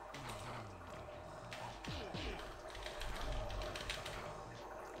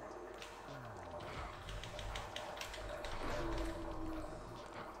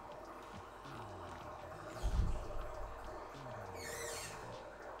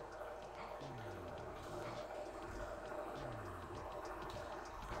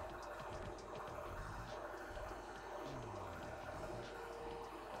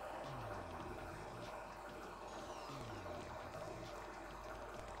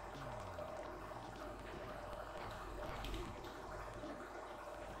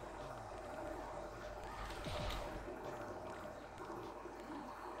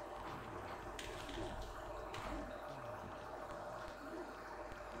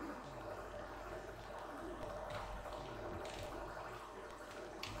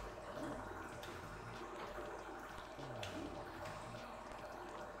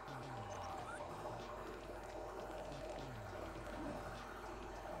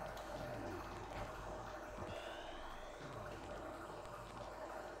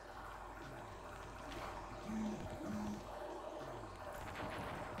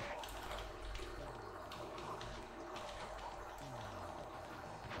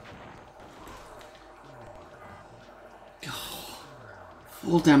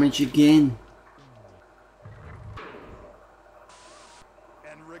 Full damage again.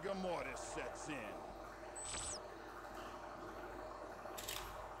 And rigor mortis sets in.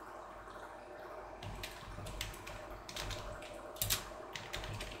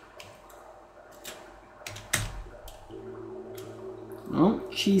 Oh,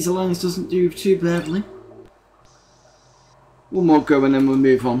 Cheese Alliance doesn't do too badly. One more go and then we'll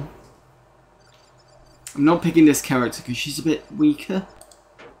move on. I'm not picking this character because she's a bit weaker.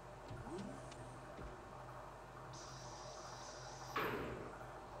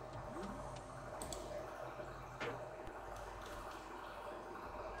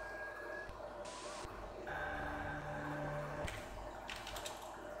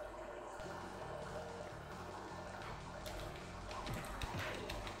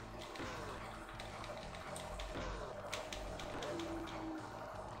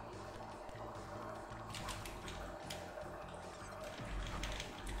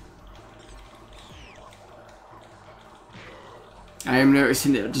 I am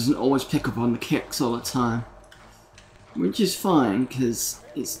noticing that it doesn't always pick up on the kicks all the time, which is fine because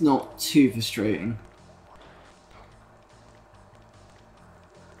it's not too frustrating.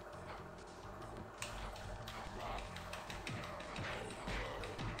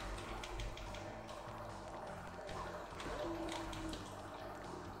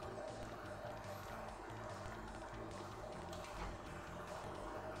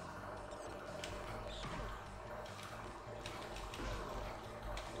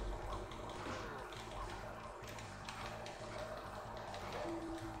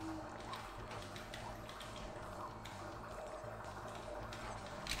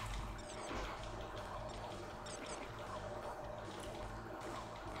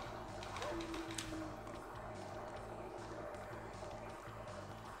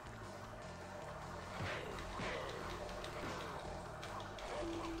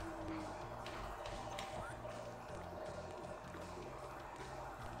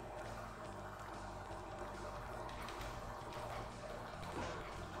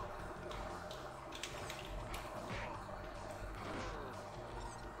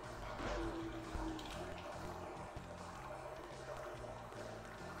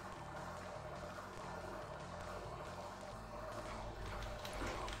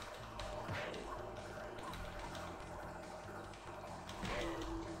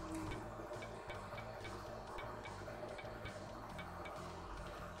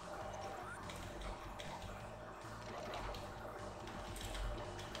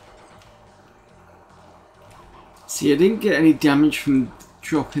 See, I didn't get any damage from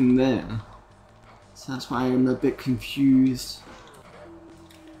dropping there, so that's why I'm a bit confused.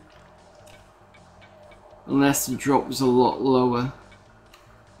 Unless the drop was a lot lower.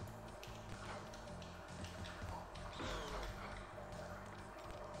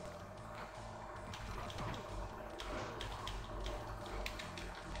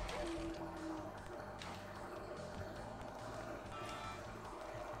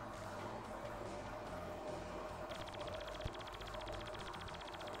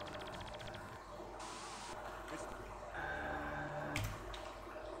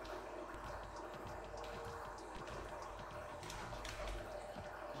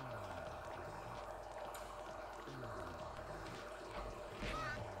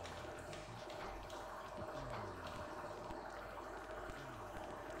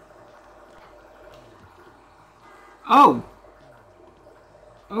 Oh!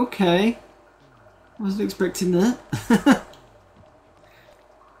 Okay. Wasn't expecting that. I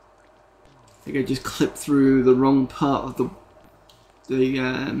think I just clipped through the wrong part of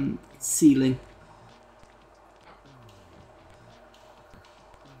the ceiling.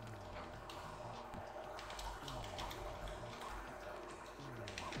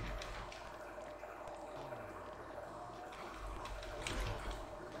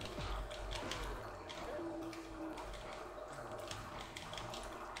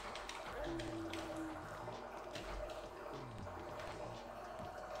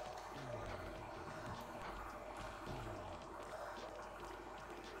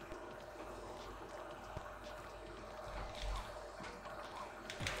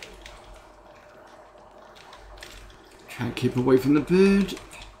 Try and keep away from the bird.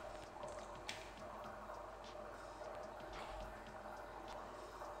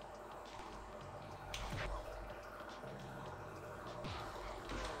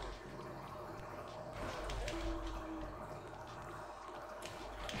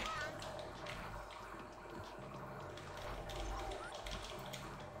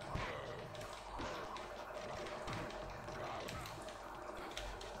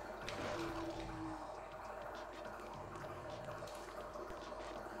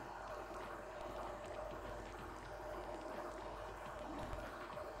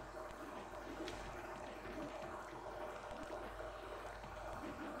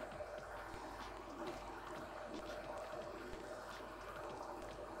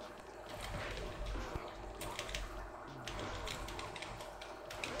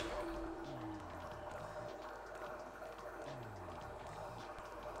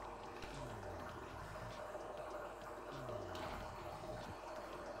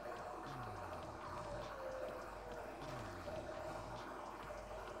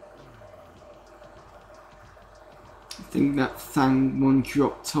 I think that Fang one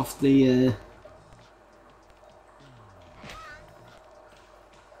dropped off the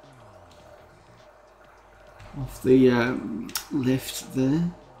lift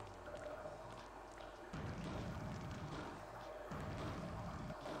there.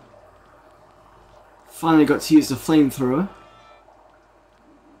 Finally got to use the flamethrower.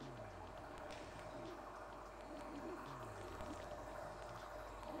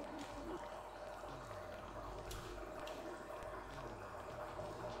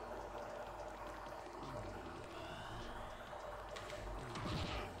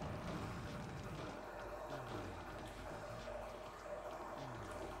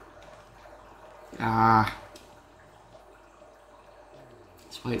 Ah.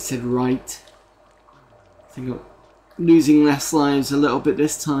 That's why it said right. I think I'm losing less lives a little bit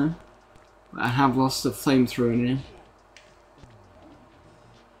this time. But I have lost a flamethrower now.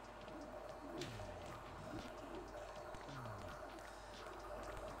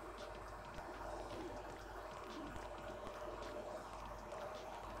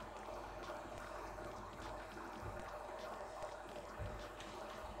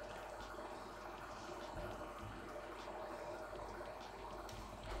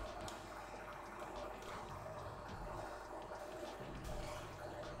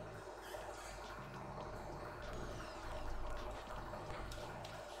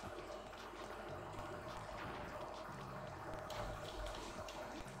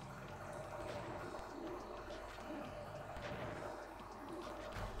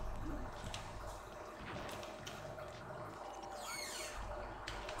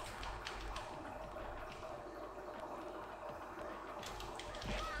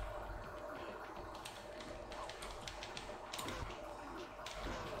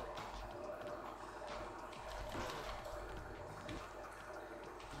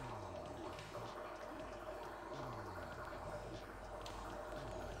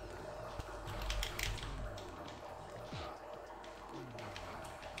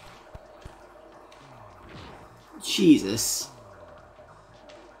 Jesus.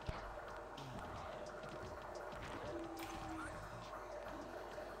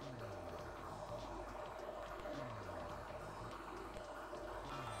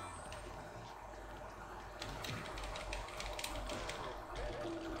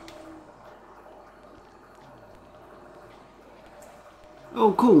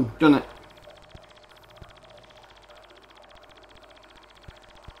 Oh, cool. Done it.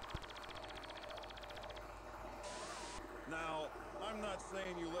 Now, I'm not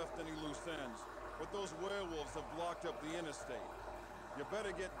saying you left any loose ends, but those werewolves have blocked up the interstate. You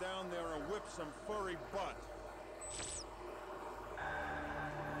better get down there and whip some furry butt.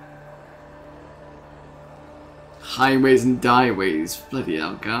 Highways and dieways. Bloody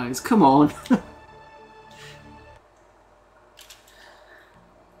hell, guys. Come on.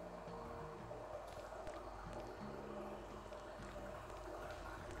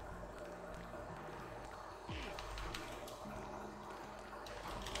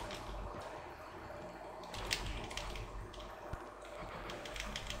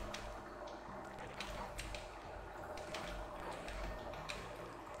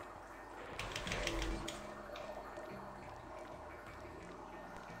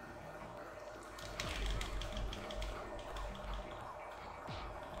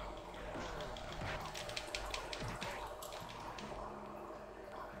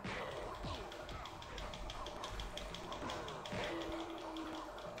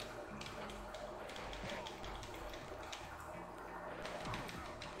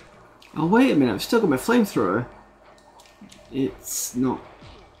 Oh, wait a minute. I've still got my flamethrower. It's not...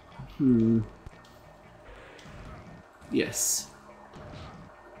 Yes.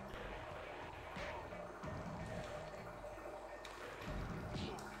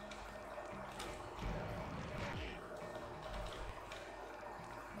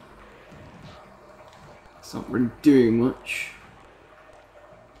 It's not really doing much.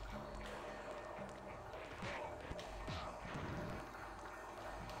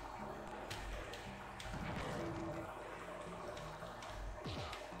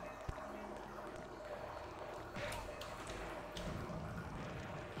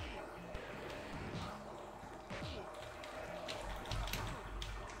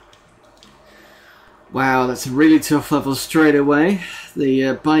 Wow, that's a really tough level straight away.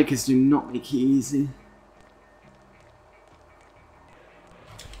 The bikers do not make it easy.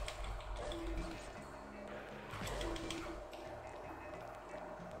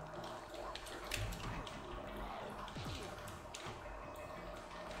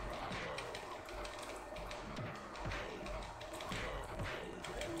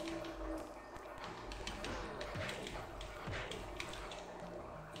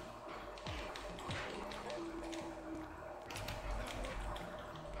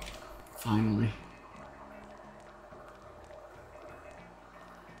 Finally.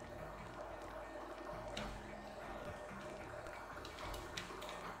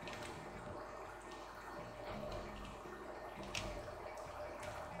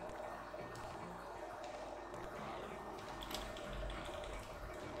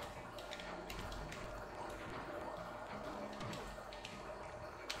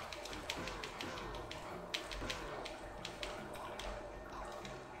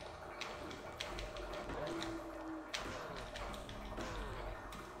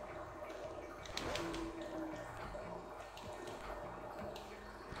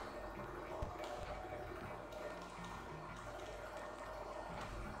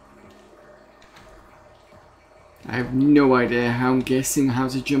 I have no idea how. I'm guessing how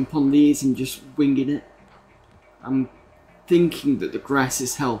to jump on these and just winging it. I'm thinking that the grass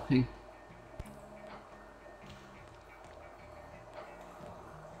is helping.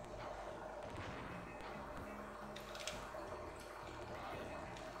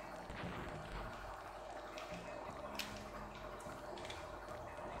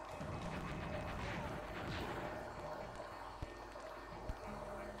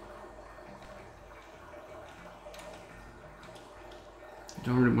 I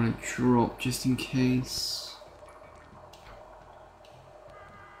don't really want to drop just in case.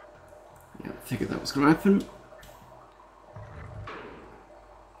 Yeah, I figured that was going to happen.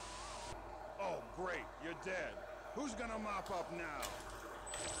 Oh, great, you're dead. Who's gonna mop up now?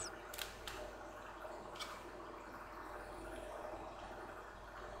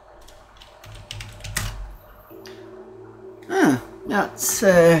 Ah, that's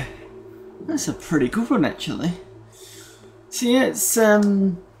a pretty good one actually. So yeah, it's I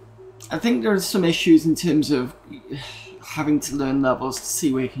think there are some issues in terms of having to learn levels to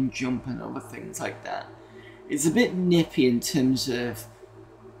see where you can jump and other things like that. It's a bit nippy in terms of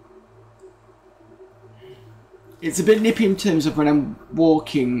when I'm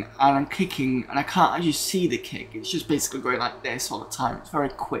walking and I'm kicking and I can't actually see the kick. It's just basically going like this all the time. It's very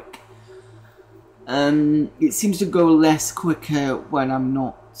quick. It seems to go less quicker when I'm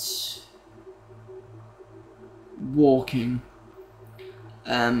not walking.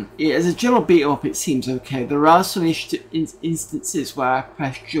 As a general beat up, it seems okay. There are some instances where I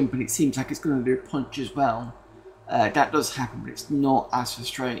press jump and it seems like it's going to do a punch as well. That does happen, but it's not as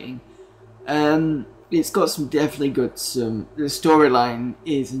frustrating. It's got some definitely good. The storyline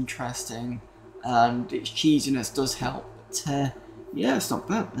is interesting, and its cheesiness does help. But yeah, it's not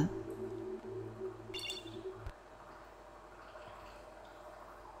bad, man.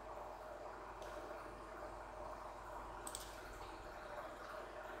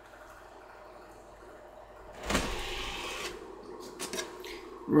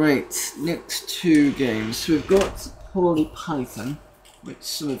 Right, next two games. So we've got Holy Python, which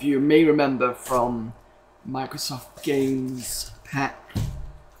some of you may remember from Microsoft Games Pack.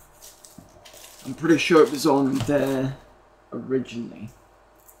 I'm pretty sure it was on there originally.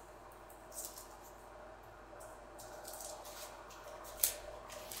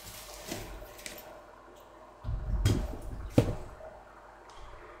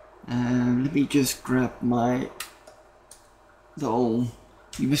 Let me just grab my little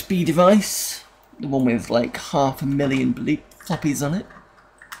USB device, the one with like 500,000 floppies on it.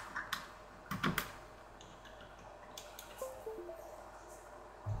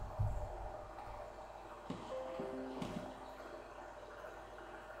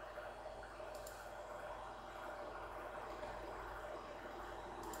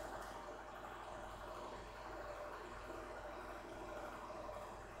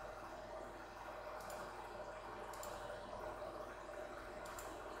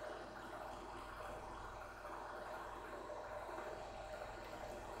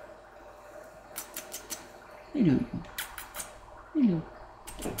 Hello. Hello.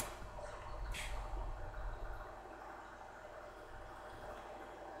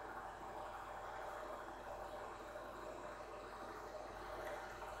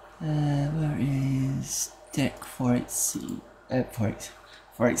 Where is deck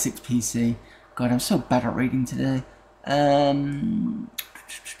 486 PC? God, I'm so bad at reading today.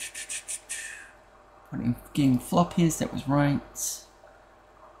 Putting game floppies, that was right.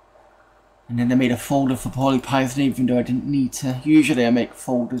 And then I made a folder for PolyPython even though I didn't need to. Usually I make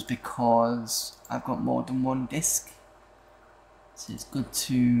folders because I've got more than one disk. So it's good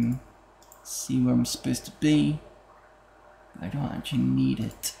to see where I'm supposed to be. But I don't actually need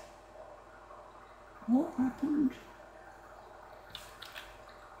it. What happened?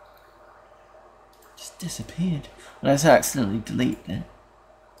 Just disappeared. Unless I accidentally deleted it.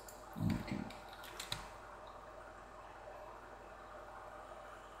 Oh my God.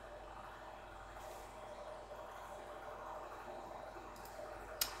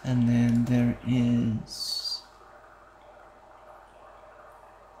 And then there is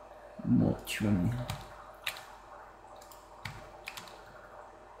Mortuum.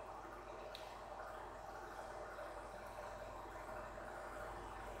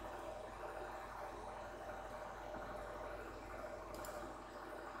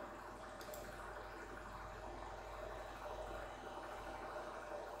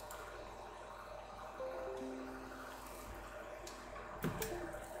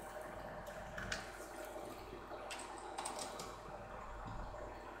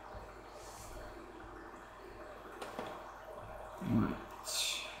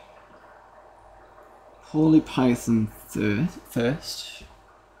 Poorly Python first.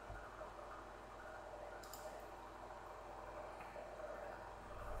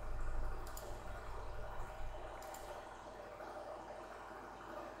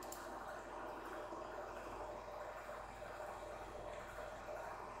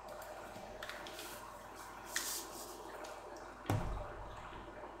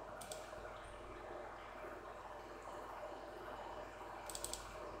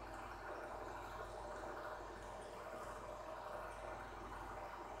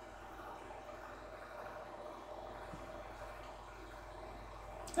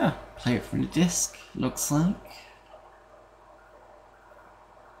 Ah, play it from the disc, looks like.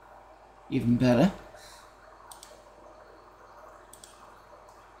 Even better.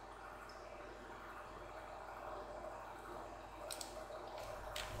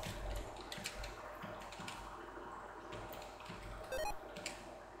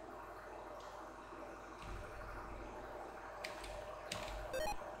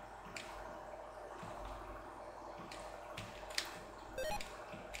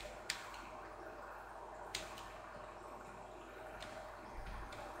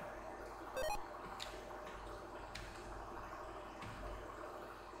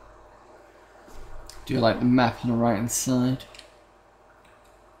 Do you like the map on the right hand side?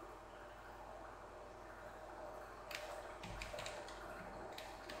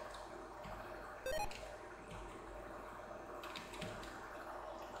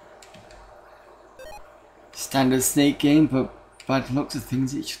 Standard snake game, but by the looks of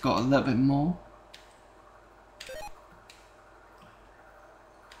things it's got a little bit more.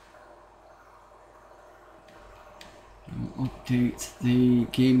 I'll update the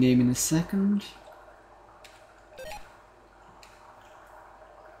game name in a second.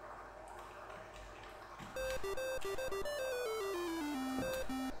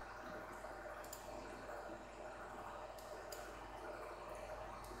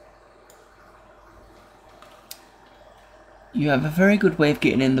 You have a very good way of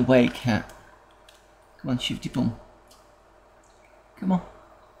getting in the way, cat. Come on, shifty bum. Come on.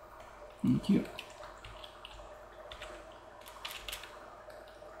 Thank you.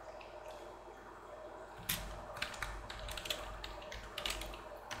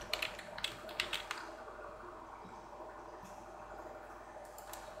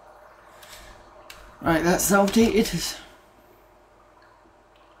 Right, that's outdated.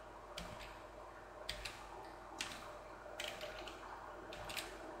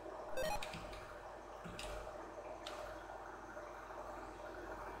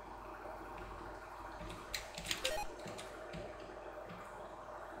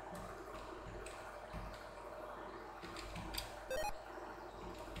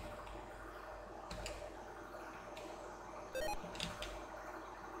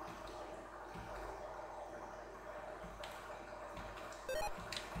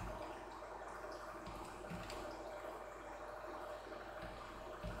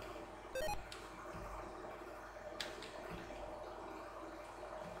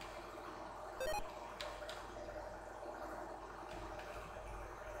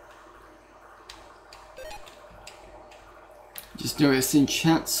 Just noticed in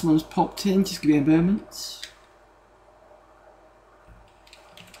chat someone's popped in, just give me a moment.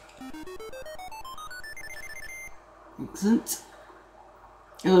 Excellent.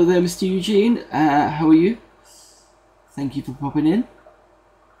 Hello there, Mr. Eugene. How are you? Thank you for popping in.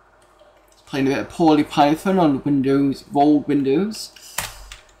 Playing a bit of Poorly Python on Windows, old Windows.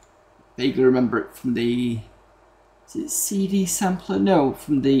 Vaguely remember it from the... Is it CD sampler? No,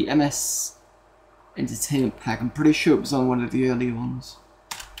 from the MS Entertainment Pack. I'm pretty sure it was on one of the earlier ones.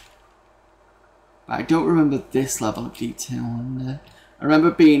 But I don't remember this level of detail on there. I remember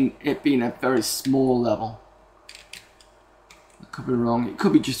it being a very small level. I could be wrong. It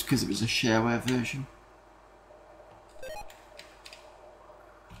could be just because it was a shareware version.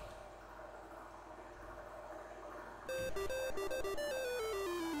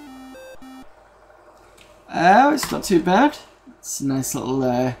 Oh, it's not too bad. It's a nice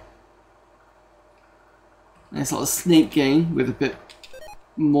little snake game with a bit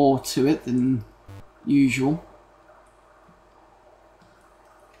more to it than usual.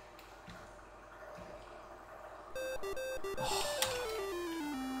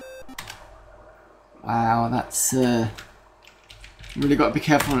 Wow, that's really got to be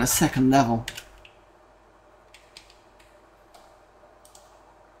careful on the second level.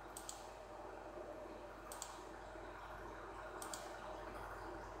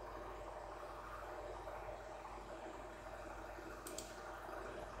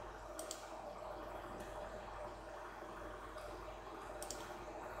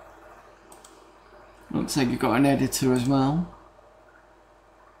 Looks like you've got an editor as well.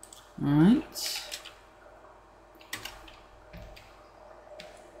 Alright.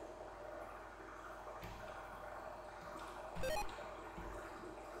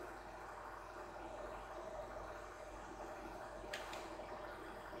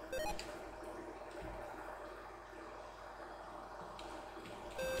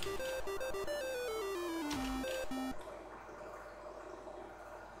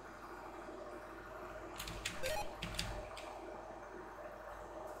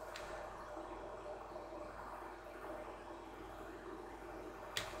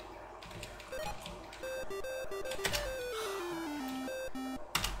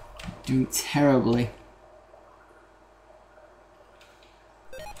 Doing terribly.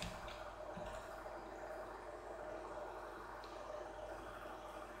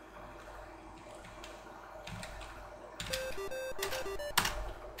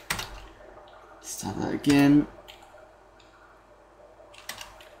 Start that again.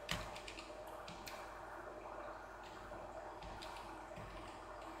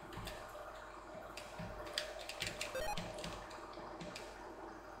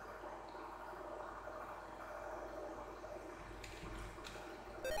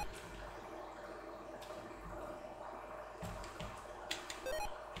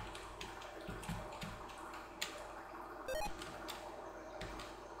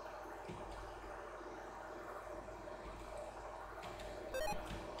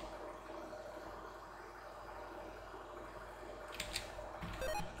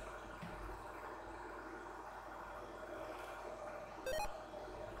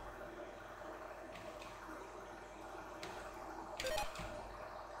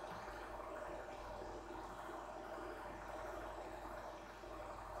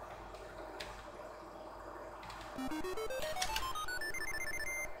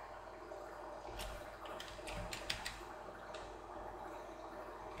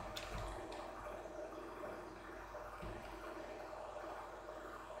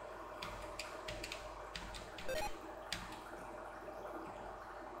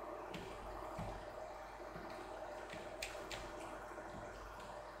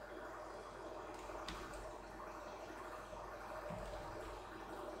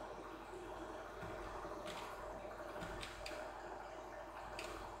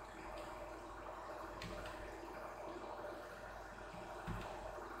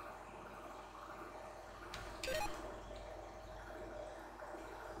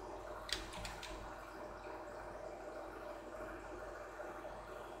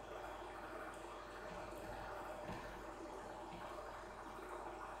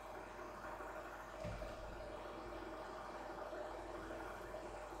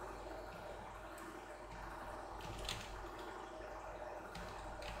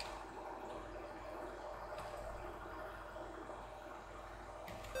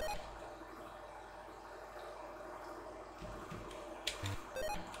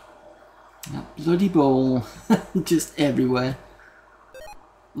 That bloody ball just everywhere.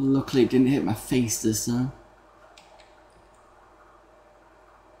 Luckily it didn't hit my face this time.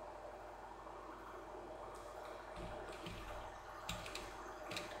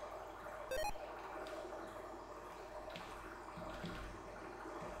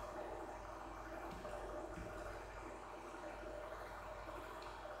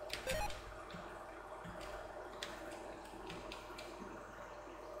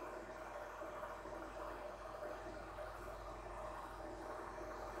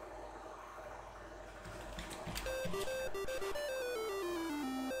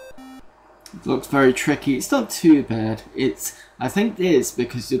 It looks very tricky. It's not too bad. I think it is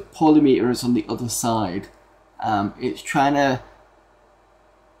because the polymeter is on the other side. It's trying to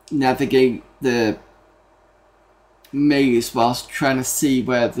navigate the maze whilst trying to see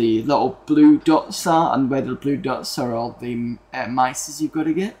where the little blue dots are, and where the blue dots are all the mices you've got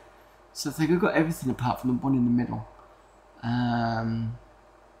to get. So I think I've got everything apart from the one in the middle. I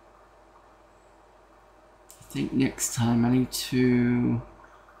think next time I need to...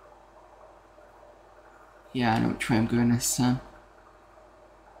 Yeah, I know which way I'm going this time.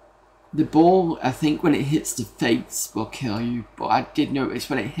 The ball, I think when it hits the face will kill you, but I did notice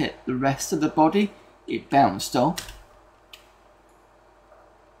when it hit the rest of the body, it bounced off.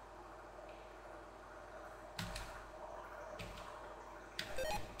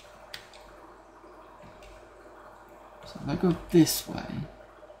 So if I go this way...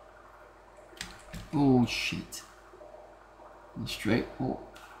 Oh shit. And straight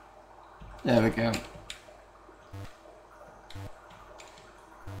up. There we go.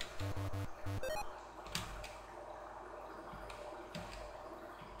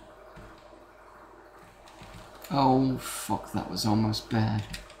 Oh, fuck, that was almost bad.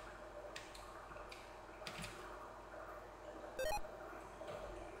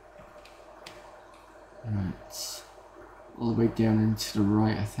 Right. All the way down into the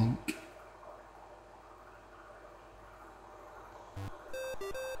right, I think.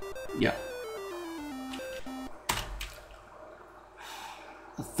 Yeah.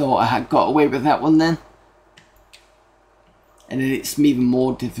 I thought I had got away with that one then. And then it's even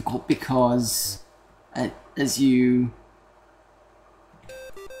more difficult because as you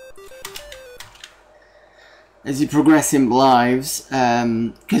progress in lives,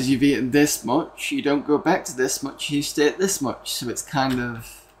 because you've eaten this much, you don't go back to this much, you stay at this much. So it's kind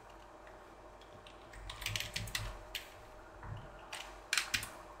of...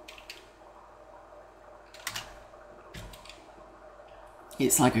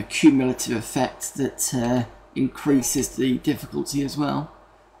 It's like a cumulative effect that increases the difficulty as well.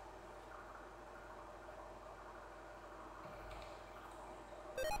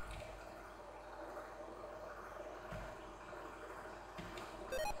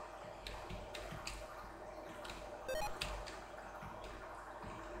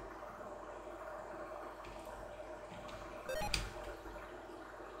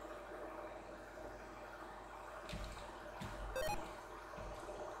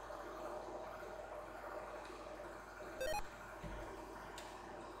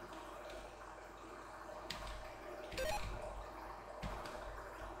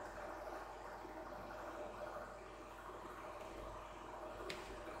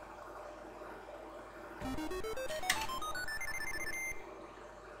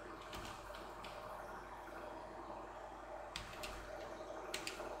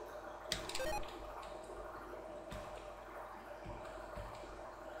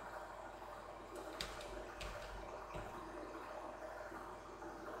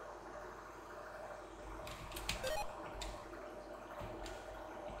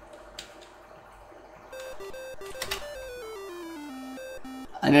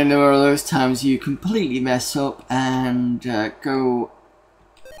 And then there are those times you completely mess up and go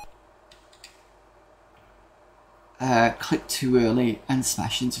click too early and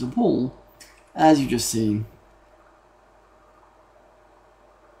smash into the wall, as you've just seen.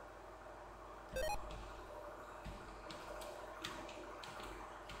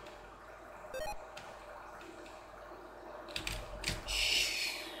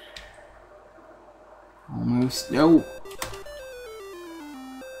 Almost. No.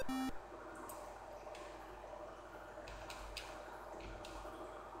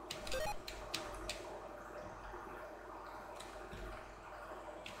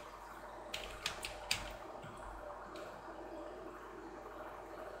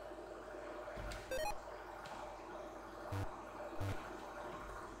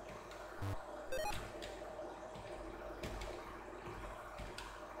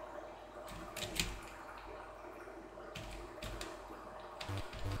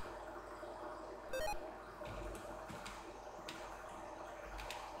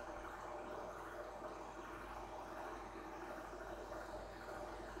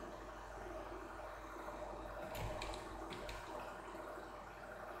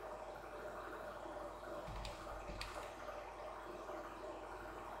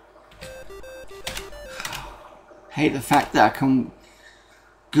 Hate the fact that I can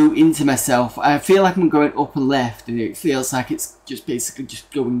go into myself. I feel like I'm going up and left, and it feels like it's just basically just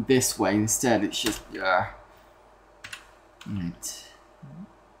going this way instead. It's just right.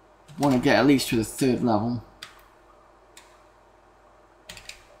 Want to get at least to the 3rd level.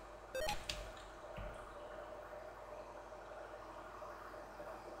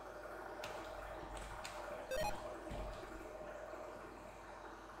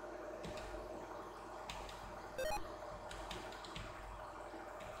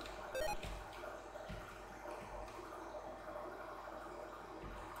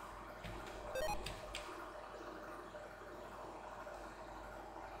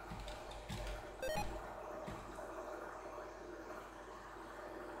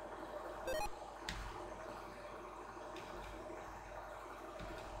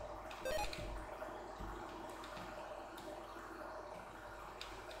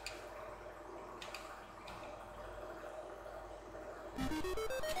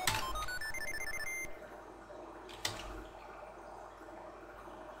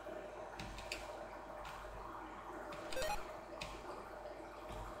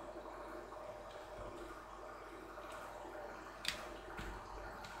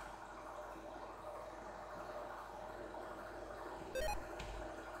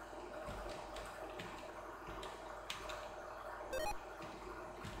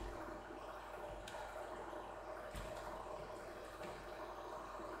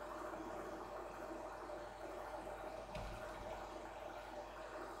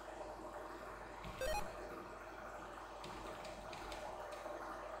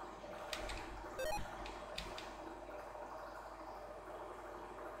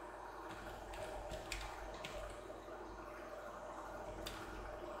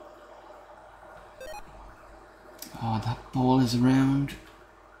 ball is around.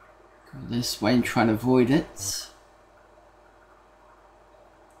 Go this way and try and avoid it.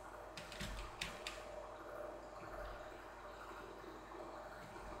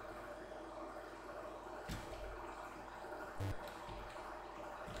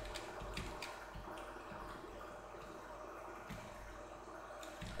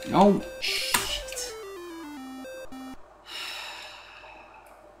 Oh, shit.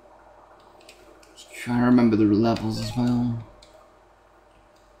 Just trying to remember the levels as well.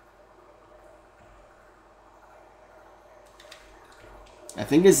 I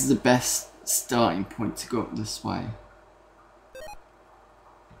think this is the best starting point to go up this way.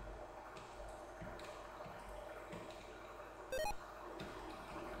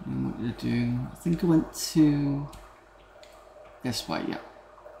 And what did I do? I think I went to this way, yeah.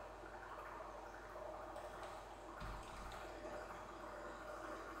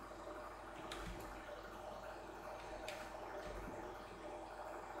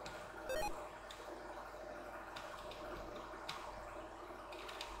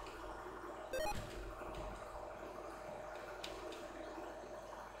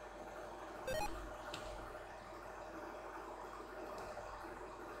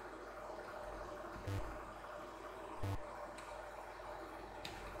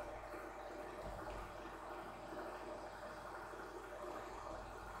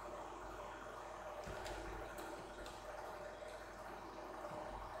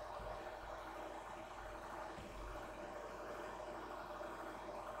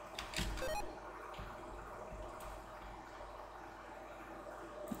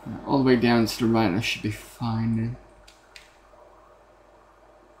 All the way down to the right, I should be fine then.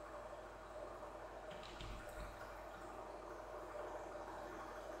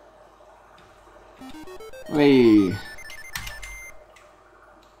 Wait.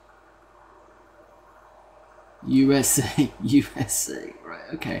 USA, USA, right,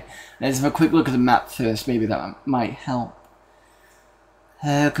 okay. Let's have a quick look at the map first, maybe that might help.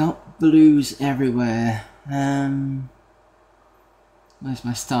 Got blues everywhere. Where's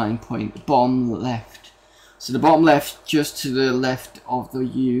my starting point? The bottom left. So the bottom left, just to the left of the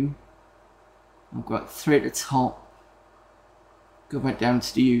U. I've got 3 at the top. Go back down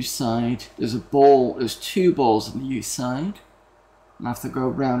to the U side. There's a ball, there's 2 balls on the U side. I have to go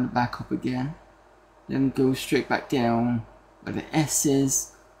around and back up again. Then go straight back down where the S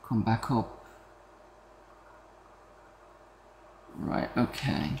is. Come back up. Right,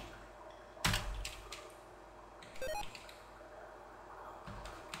 okay.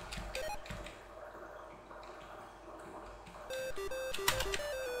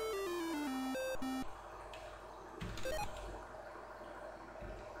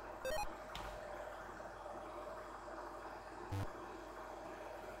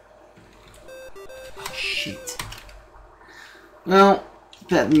 Shit. Well,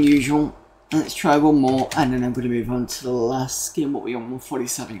 better than usual. Let's try one more and then I'm going to move on to the last game. What are we on?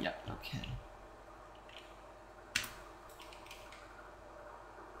 147? Yep, okay.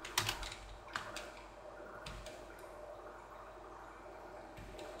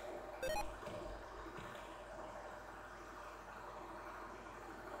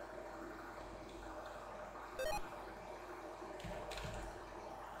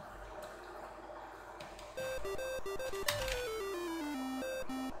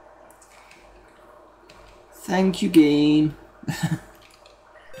 Thank you, game. I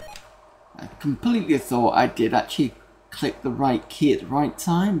completely thought I did actually click the right key at the right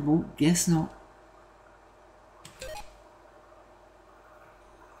time, but guess not.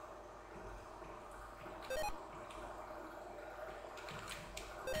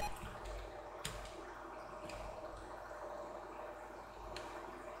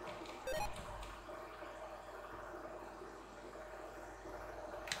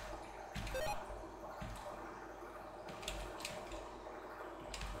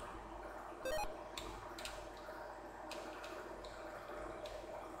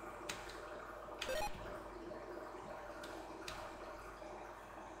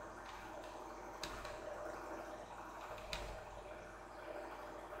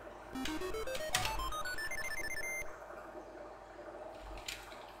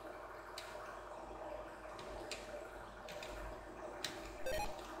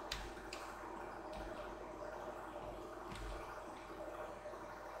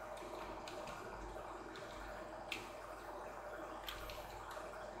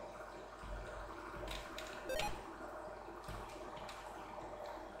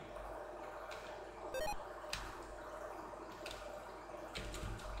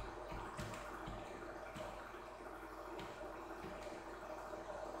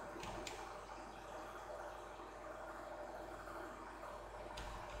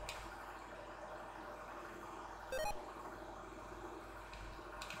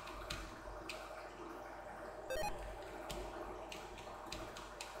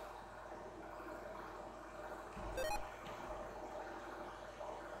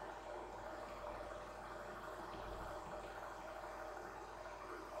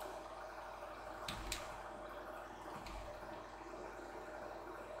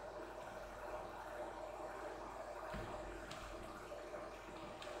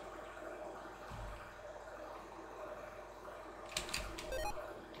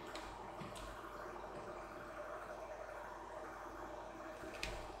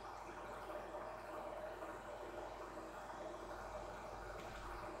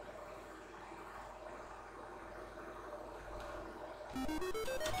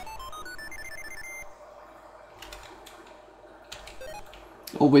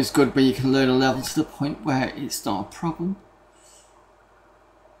 Always good when you can learn a level to the point where it's not a problem.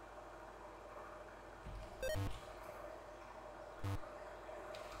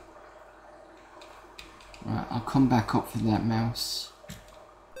 Right, I'll come back up for that mouse.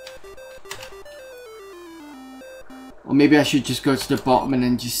 Or maybe I should just go to the bottom and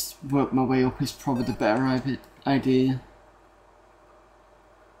then just work my way up is probably the better idea.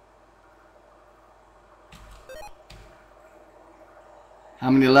 How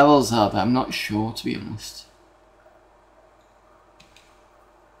many levels are there? I'm not sure, to be honest.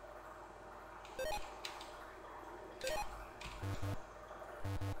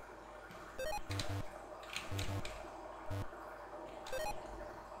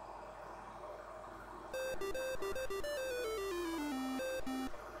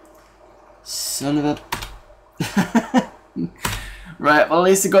 Son of a... Right, well at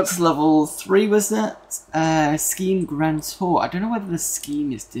least I got to level 3, was that? Scheme Grand Tour. I don't know whether the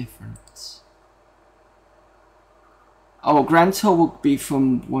scheme is different. Oh, Grand Tour will be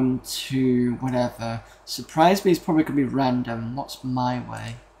from 1 to whatever. Surprise me is probably going to be random. What's my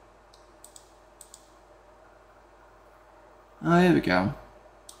way? Oh, here we go.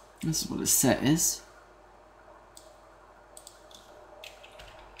 This is what the set is.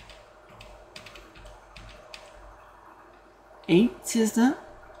 Eight, is that?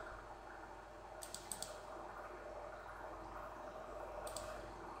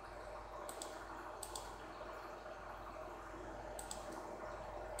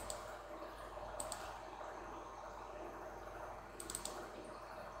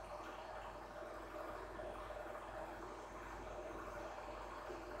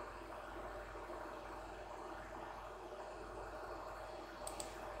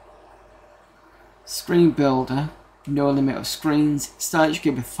 Screen builder. No limit of screens. Start each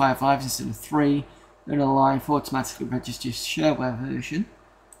game with 5 lives instead of 3. Earn a life automatically registers shareware version.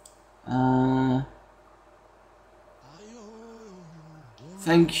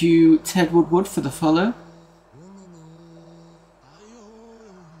 Thank you, Ted Woodward, for the follow.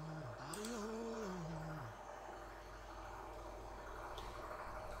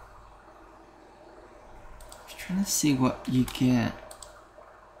 Just trying to see what you get.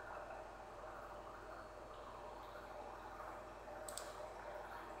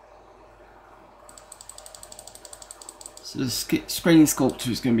 So the screen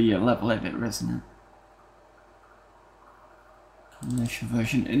sculpture is going to be a level editor, isn't it? Commercial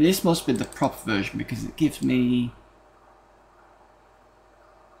version. And this must be the proper version because it gives me...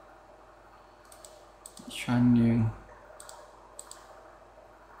 Let's try new.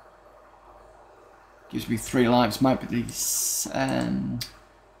 Gives me 3 lives. Might be the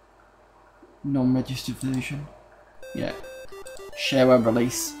non-registered version. Yeah. Shareware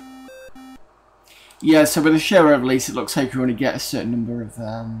release. Yeah, so with a shareware release, it looks like you only get a certain number of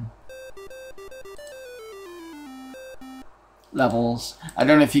levels. I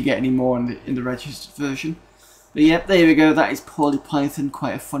don't know if you get any more in the registered version. But yep, there we go. That is Poorly Python.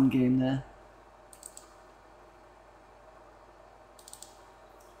 Quite a fun game there.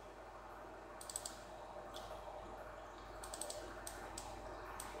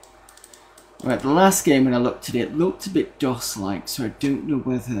 Right, the last game when I looked at it looked a bit DOS-like, so I don't know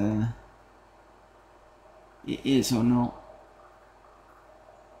whether it is or not.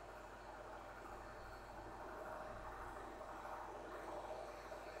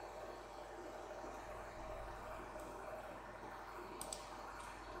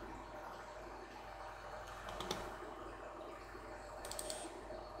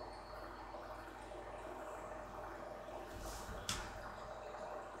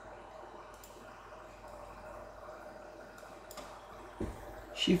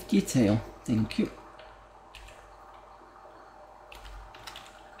 Shift your tail, thank you.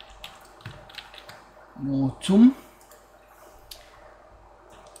 Mortum.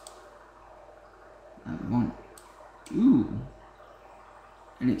 That one. Ooh.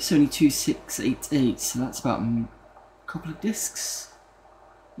 And it's only 2688, so that's about a couple of discs.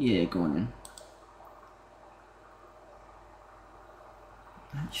 Yeah, go on in.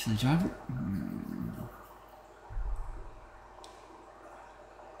 Actually, drive it.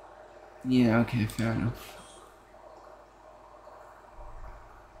 Yeah, okay, fair enough.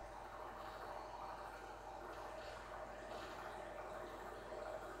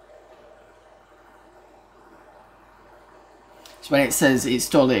 So when it says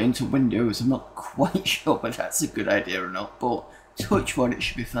install it into Windows, I'm not quite sure whether that's a good idea or not, but touch wood, it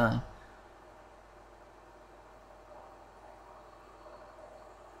should be fine.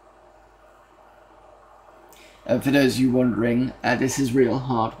 For those of you wondering, this is real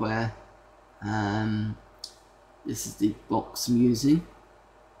hardware. This is the box I'm using.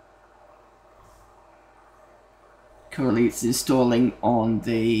 Currently it's installing on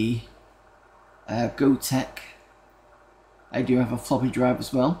the GoTech. I do have a floppy drive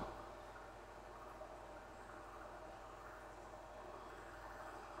as well.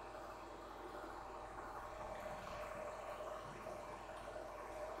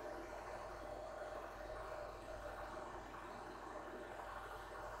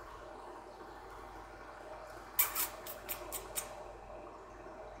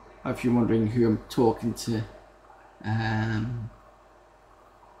 If you're wondering who I'm talking to,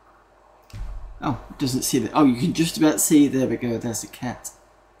 oh, it doesn't see that. Oh, you can just about see. There we go. There's a cat.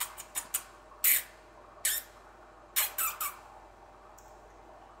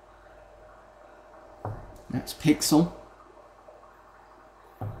 That's Pixel.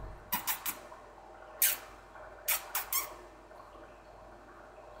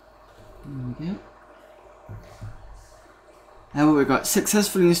 There we go. Now we've got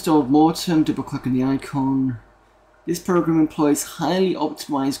successfully installed Mortem. Double click on the icon. This program employs highly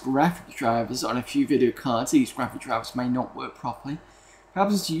optimized graphic drivers on a few video cards. These graphic drivers may not work properly.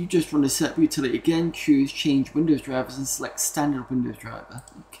 Perhaps you just run the setup utility again, choose change Windows drivers and select standard Windows driver.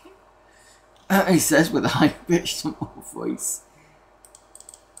 Okay. It says with a high pitched voice.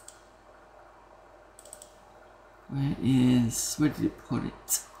 Where did it put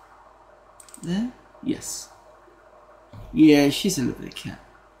it? There? Yes. Yeah, she's a lovely cat.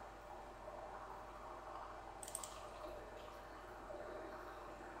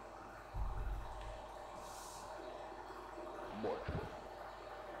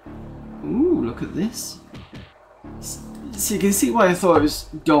 Ooh, look at this. So you can see why I thought it was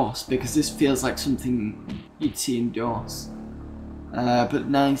DOS, because this feels like something you'd see in DOS. But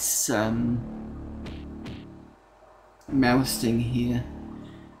nice mouse thing here.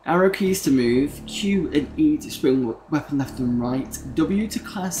 Arrow keys to move, Q and E to swing weapon left and right, W to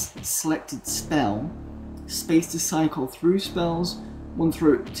cast selected spell, space to cycle through spells, 1,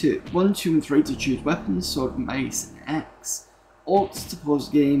 2 and 3 to choose weapons, sword, mace, and axe, Alt to pause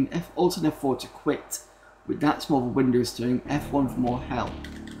game, Alt and F4 to quit, with that small window turning, F1 for more help.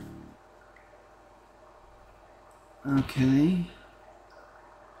 Okay.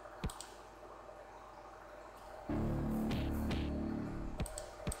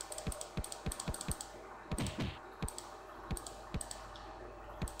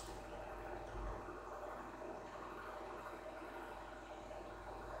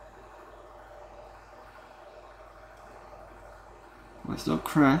 Let's not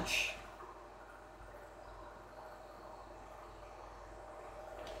crash.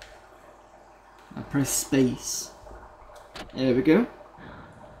 I press space. There we go.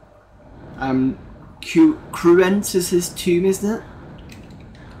 Crew enters his tomb, isn't it?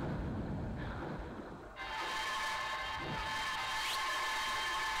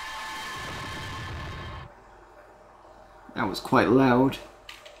 That was quite loud.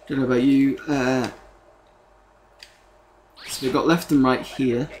 Don't know about you. So we've got left and right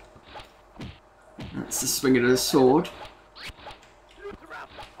here. That's the swing of the sword.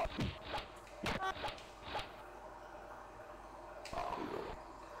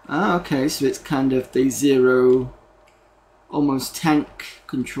 Ah, okay, so it's kind of the zero, almost tank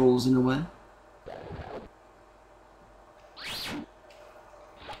controls in a way.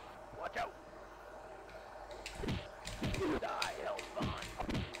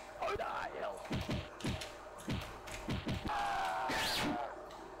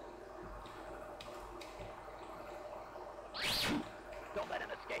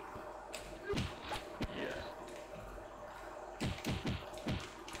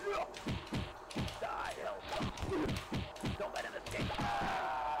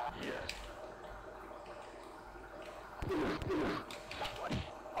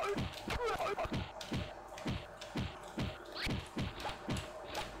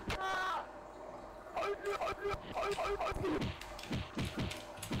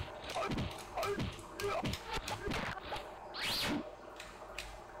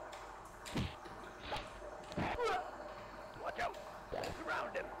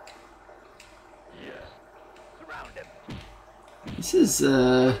 This is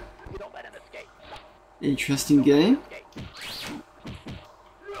an interesting game.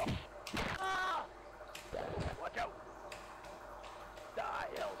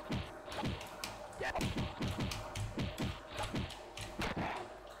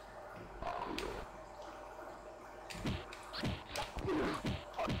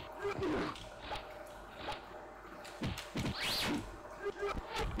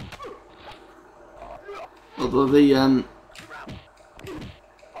 Although the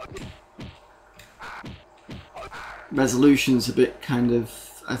resolution's a bit kind of,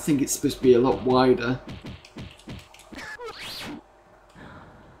 I think it's supposed to be a lot wider.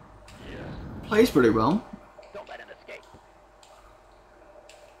 Plays pretty well. Don't let him escape.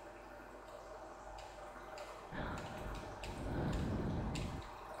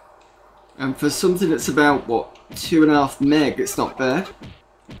 And for something that's about, what, 2.5 meg, it's not bad.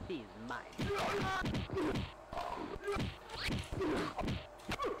 He's mine.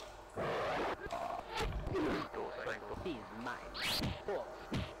 He's mine. Forward.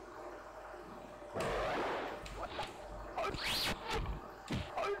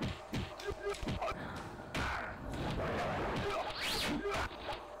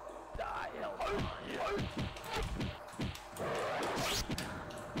 Die, Hellspawn.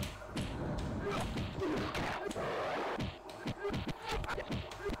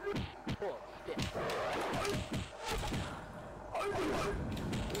 Hold still.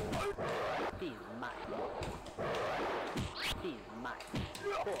 He's mine. He's mine.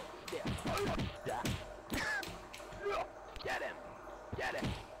 Hold still. Get him. Get him.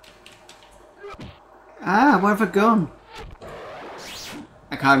 Ah, where have I gone?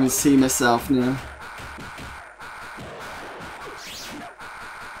 I can't even see myself now.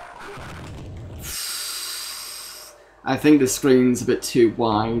 I think the screen's a bit too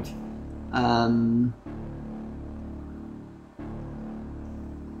wide.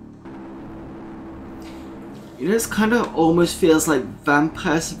 You know, it kind of almost feels like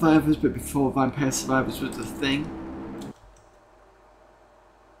Vampire Survivors, but before Vampire Survivors was the thing.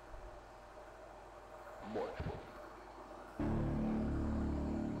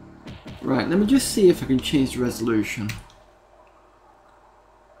 Right, let me just see if I can change the resolution.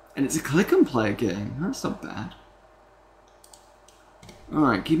 And it's a click and play game, that's not bad.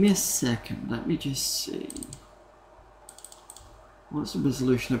 Alright, give me a second, let me just see. What's the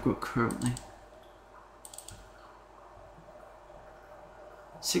resolution I've got currently?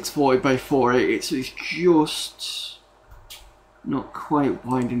 640 by 480, so it's just not quite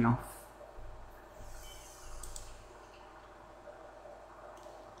wide enough.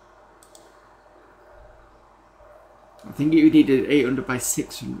 I think you needed 800 by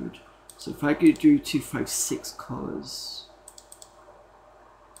 600. So if I could do 256 colors.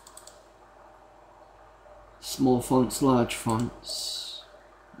 Small fonts, large fonts.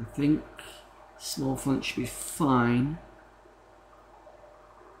 I think small fonts should be fine.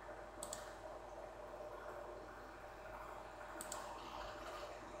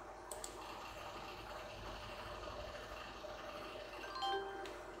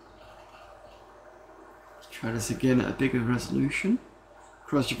 Try this again at a bigger resolution.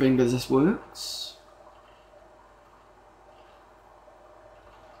 Cross your fingers this works.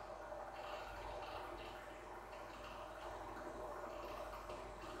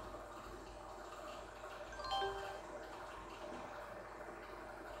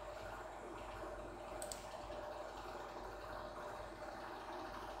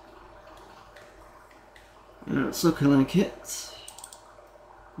 Yeah, it's looking like it.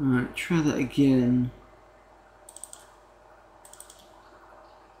 Alright, try that again.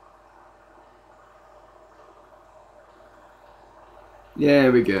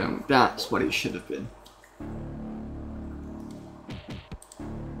 There we go, that's what it should have been.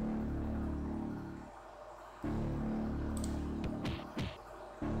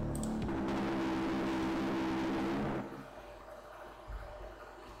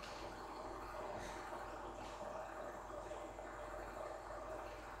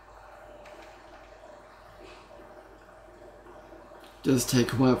 Does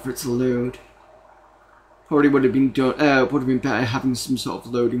take a while for it to load. Probably would have been done. Would have been better having some sort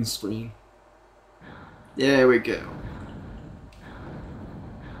of loading screen. There we go.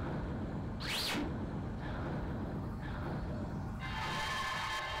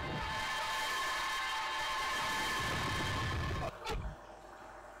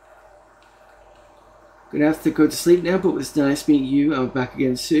 Gonna have to go to sleep now, but it was nice meeting you. I'm back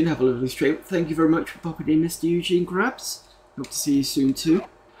again soon. Have a lovely stream. Thank you very much for popping in, Mr. Eugene Krabs. Hope to see you soon too.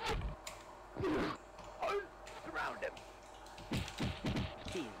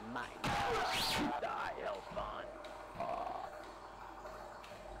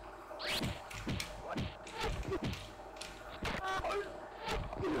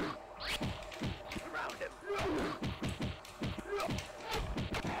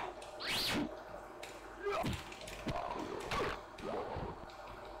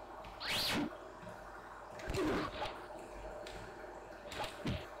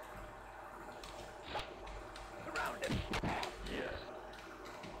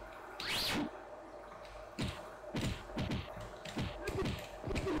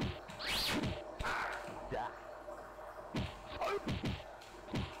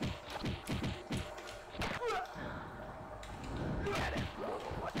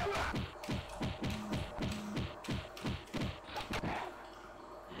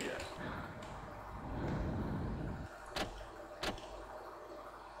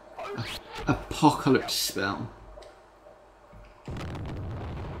 Apocalypse spell.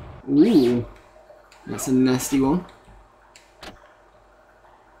 Ooh, that's a nasty one.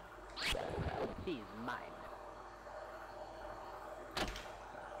 He's mine.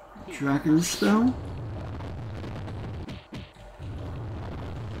 Dragon spell.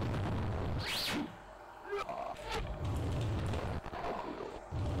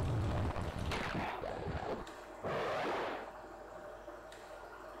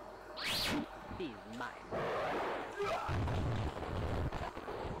 He's mine.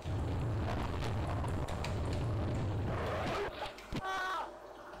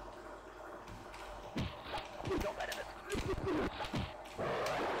 Don't let him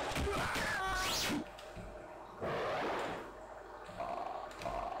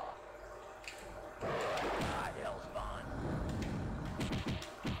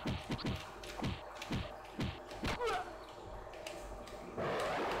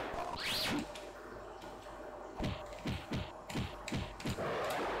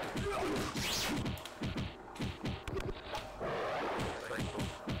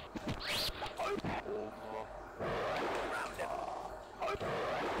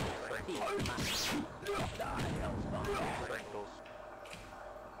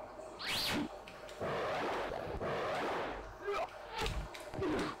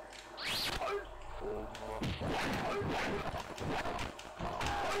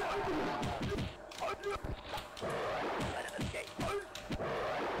escape.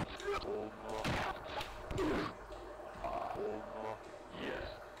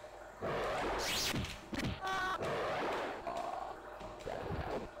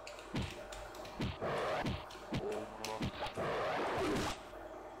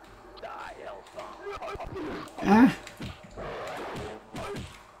 Hell's fun. Ah.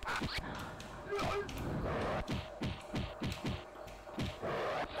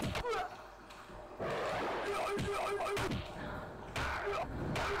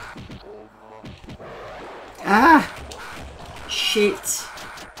 Ah! Shit.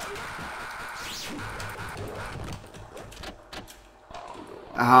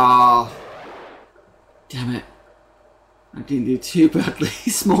 Oh. Damn it. I didn't do too badly.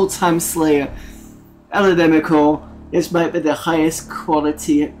 Small time slayer. Alchemical. This might be the highest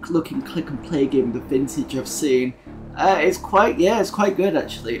quality looking click and play game of the vintage I've seen. It's quite good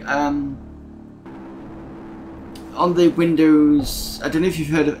actually. On the Windows, I don't know if you've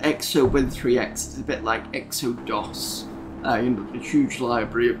heard of Exo Win3X. It's a bit like Exo DOS. You know, the huge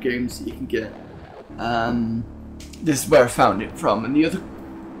library of games that you can get. This is where I found it from. And the other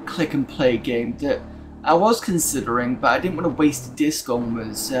click and play game that I was considering, but I didn't want to waste a disc on,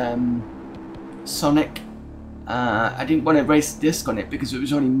 was Sonic. I didn't want to waste a disc on it because it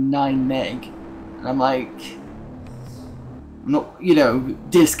was only 9 meg, and I'm like, I'm not, you know,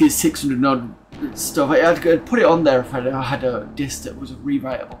 disc is 600 odd stuff. I had to put it on there if I had a disc that was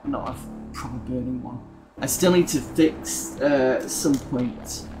rewritable, but not a proper burning one. I still need to fix at some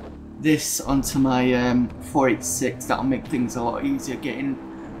point this onto my 486. That'll make things a lot easier, getting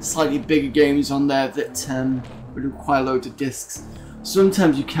slightly bigger games on there that would require loads of discs.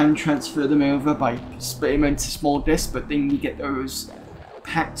 Sometimes you can transfer them over by splitting them into small discs, but then you get those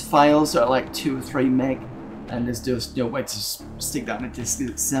packed files that are like 2 or 3 meg, and there's just no way to stick that on a disc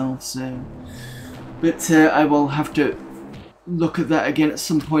itself. So, but I will have to look at that again at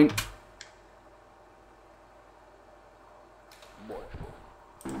some point.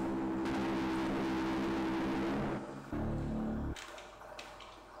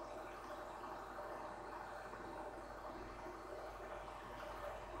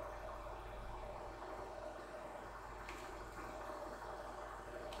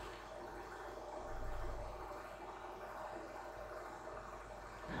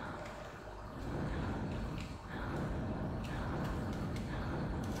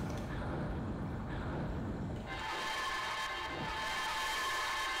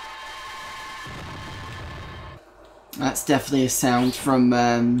 That's definitely a sound from,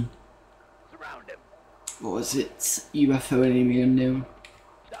 what was it? UFO Enemy Unknown.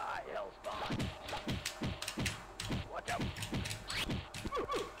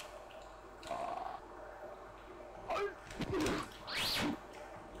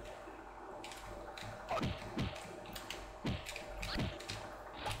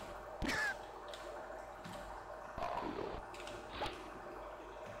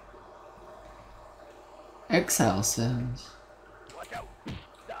 Exhale sounds. Watch out.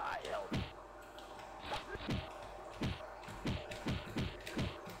 Die, hell.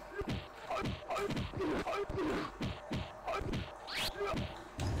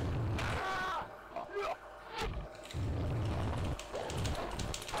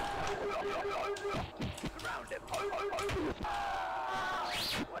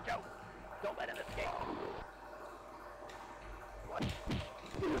 Don't let him escape.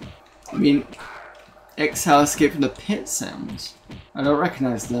 I mean, Exile Escape from the Pit sounds. I don't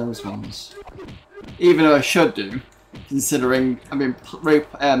recognise those ones. Even though I should do, considering I've been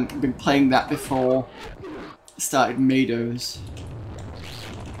playing that before I started Maydows.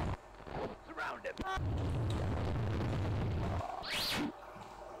 Surround him.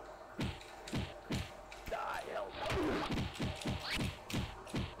 Die, Hellspawn.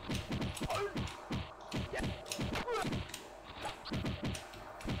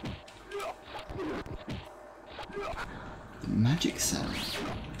 The magic sound.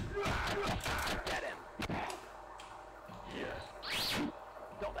 Get him.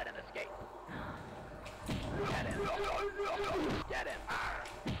 Don't let him escape. Get him. Get him.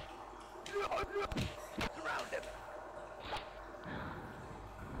 Surround him.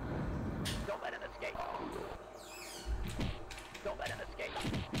 Don't let him escape. Don't let him escape.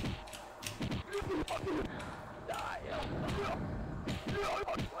 Die, Hellspawn.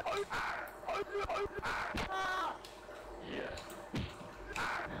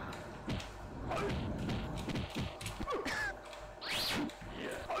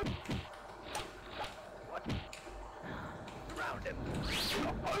 Surround him.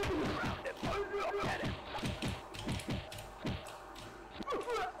 Surround him. Get him.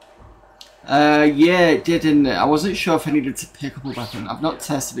 Yeah, it did, didn't it? I wasn't sure if I needed to pick up a weapon. I've not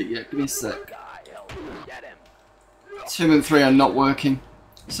tested it yet. Give me a sec. Die, Hellspawn. Get him. 2 and 3 are not working,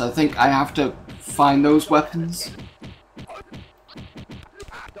 so I think I have to find those weapons.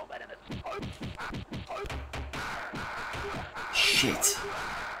 Don't let him escape. Shit.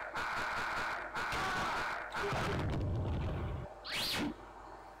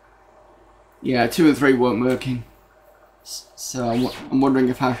 Yeah, 2 and 3 weren't working. So I'm wondering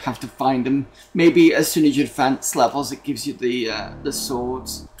if I have to find them. Maybe as soon as you advance levels, it gives you the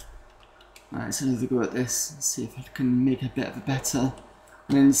swords. Alright, let's have another go at this and see if I can make a bit of a better.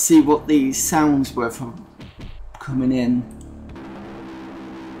 And then see what the sounds were from coming in.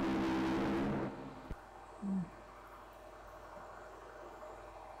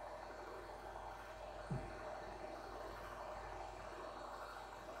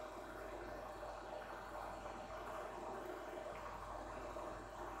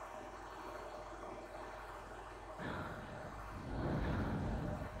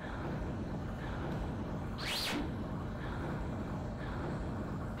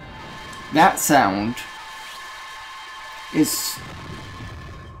 That sound is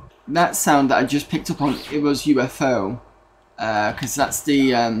that sound that I just picked up on. It was UFO, because that's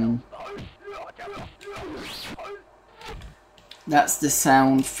the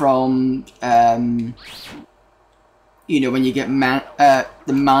sound from you know, when you get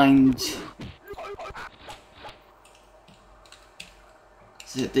the mind.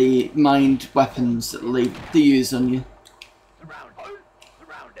 Is it the mind weapons that they use on you?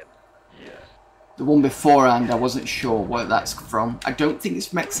 The one beforehand, I wasn't sure where that's from. I don't think it's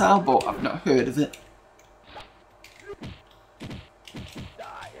from Exile, but I've not heard of it.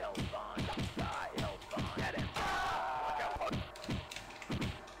 Die, Hellspawn. Die, Hellspawn. Get him. Watch out.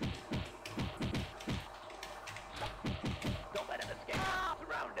 Don't let him escape.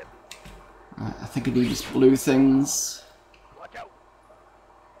 Surround him. Right, I think I need these blue things. Watch out.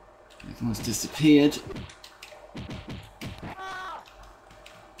 Everyone's disappeared.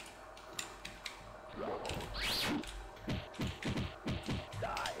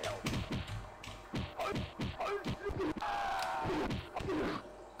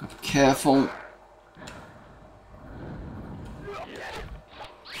 Careful.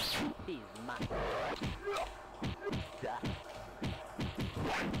 He's mine.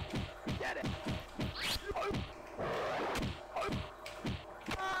 Get him.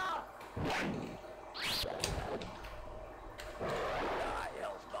 Die,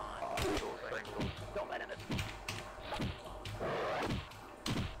 Hellspawn. Don't let him escape.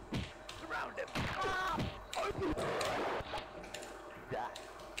 Surround him. Die.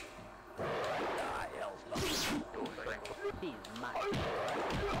 Die, Hellspawn. He's mine.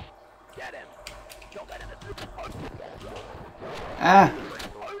 Get him. Don't let him escape. Ah,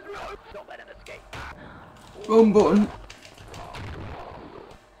 Don't let him escape. wrong button.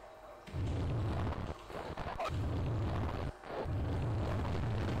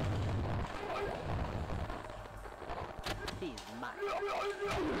 He's mine.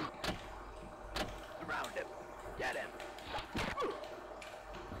 Surround him. Get him.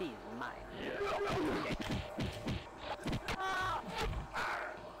 He's mine. Don't let him escape.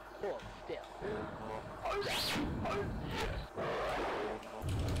 Hold still.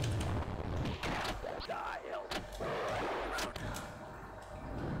 Die, Hellspawn.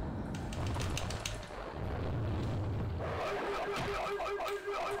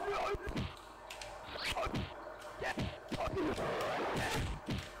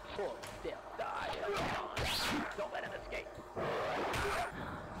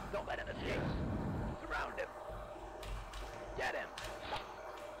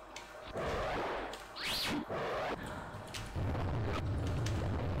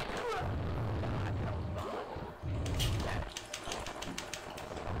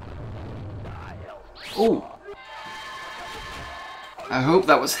 Oh. I hope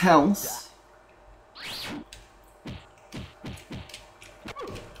that was health.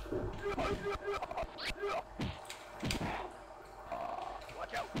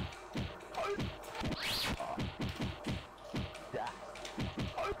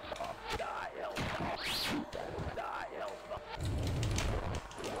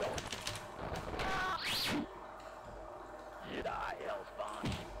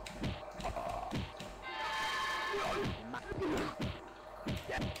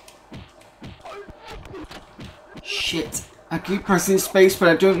 Shit. I keep pressing space, but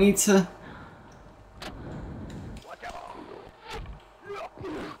I don't need to.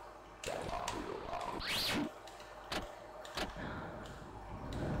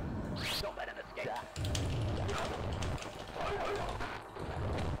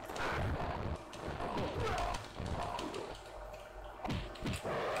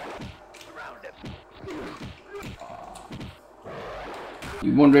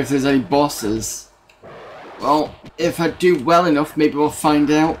 You wonder if there's any bosses. Well, if I do well enough, maybe we'll find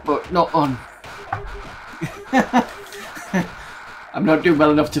out, but not on. I'm not doing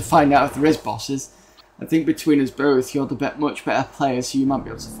well enough to find out if there is bosses. I think between us both, you're the much better player, so you might be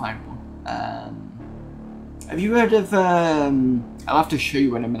able to find one. Have you heard of, I'll have to show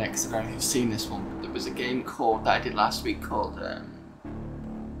you in a minute because I don't know if you've seen this one. There was a game called, that I did last week called, not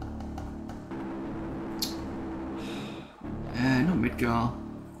Midgar.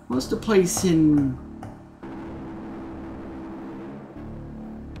 What's the place in...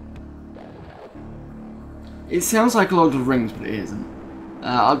 It sounds like Lord of the Rings, but it isn't.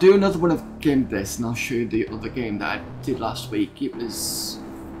 I'll do another one of game this, and I'll show you the other game that I did last week. It was...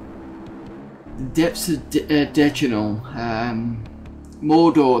 The Depths of Degenol.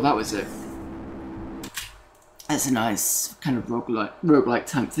 Mordor, that was it. That's a nice kind of roguelike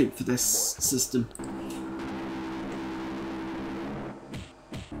type thing for this system.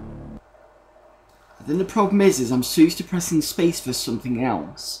 Then the problem is I'm so used to pressing space for something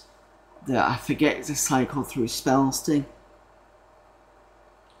else that I forget to cycle through spell sting.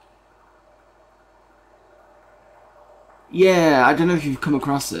 Yeah, I don't know if you've come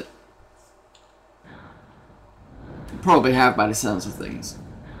across it. You probably have by the sounds of things.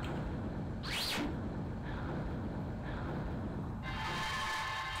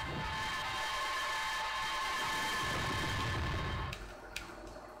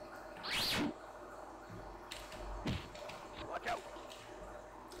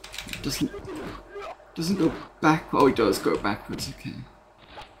 Doesn't go back. Oh, it does go backwards. Okay.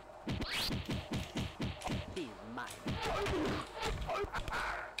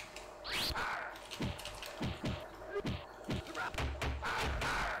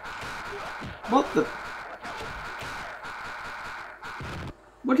 What the?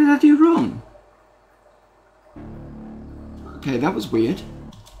 What did I do wrong? Okay, that was weird.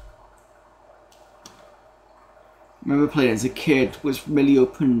 Remember playing as a kid was really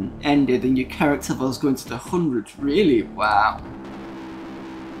open-ended and your character was going to the hundreds. Really? Wow.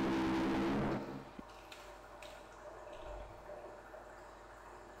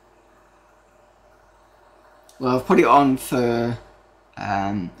 Well, I've put it on for...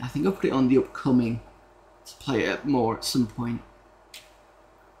 I think I'll put it on the upcoming to play it more at some point.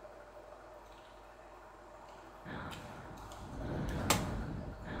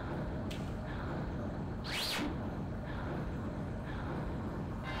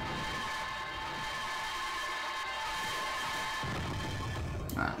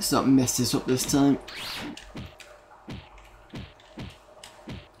 Let's not mess this up this time.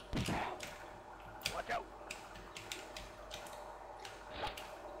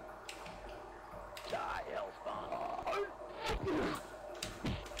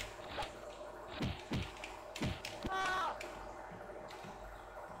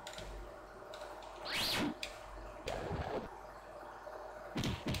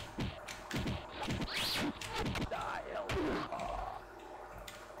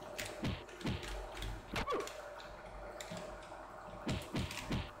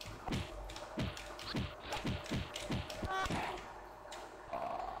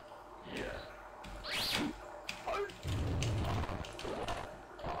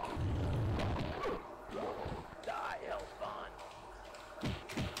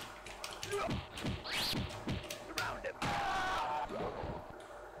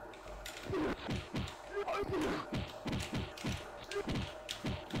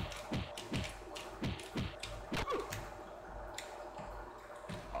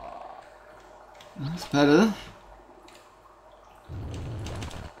 That's better.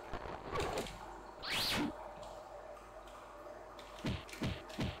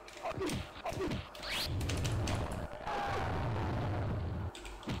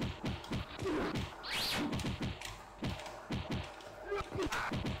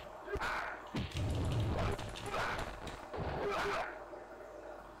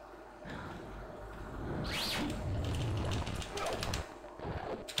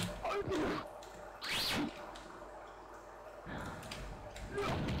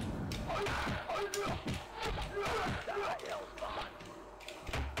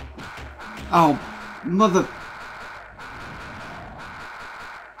 Oh, mother...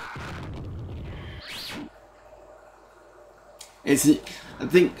 I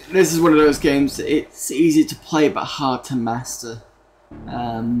think this is one of those games that it's easy to play but hard to master.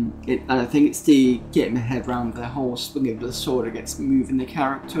 And I think it's the getting my head around the whole swinging of the sword against moving the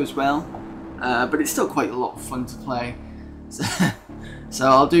character as well. But it's still quite a lot of fun to play. So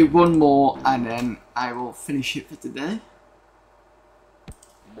I'll do one more and then I will finish it for today.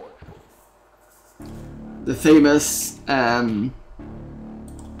 The famous one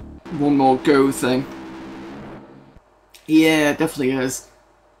more go thing. Yeah, it definitely is.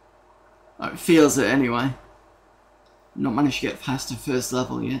 It feels it anyway. Not managed to get past the first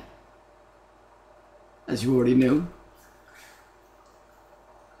level yet, as you already know.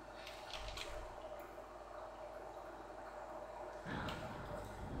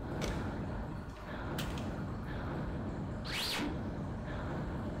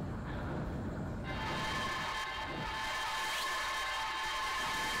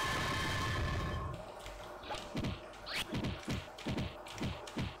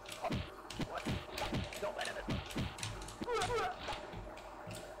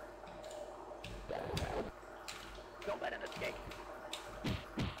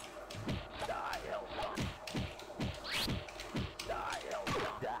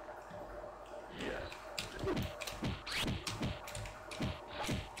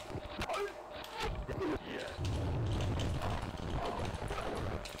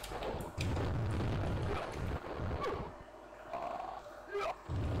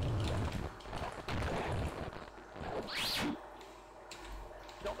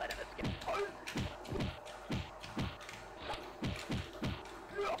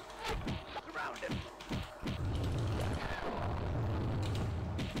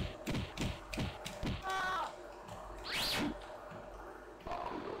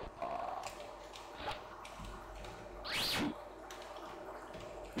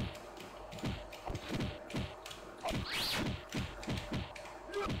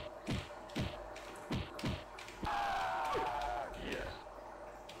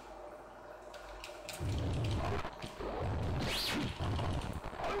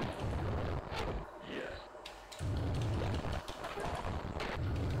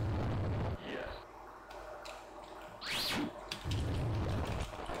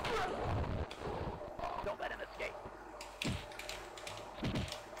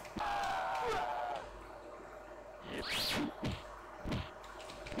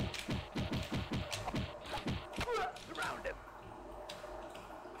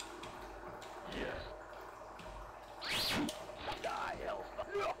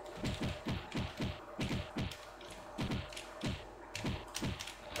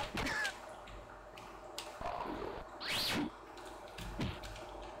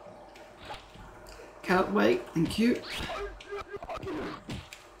 Can't wait, thank you.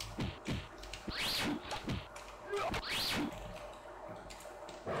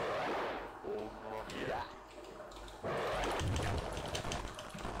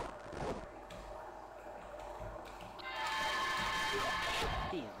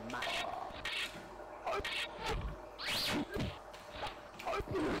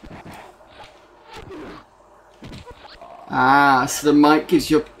 Ah, so the mic gives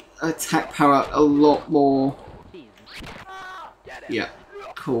your attack power a lot more. Yeah,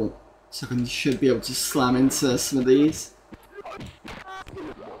 cool. So I should be able to slam into some of these.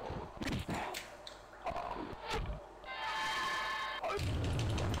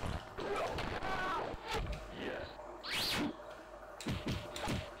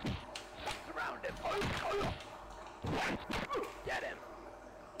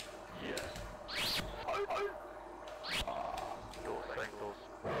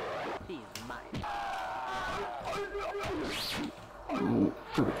 Oh,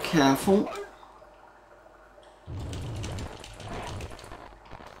 gotta be careful.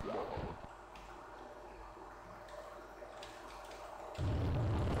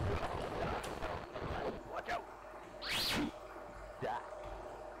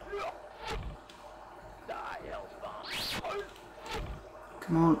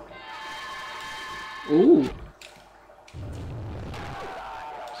 Come on. Ooh.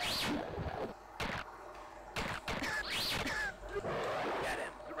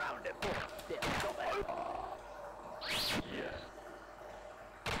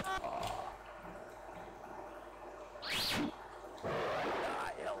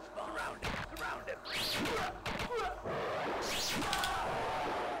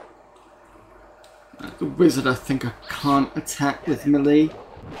 The wizard, I think I can't attack with melee.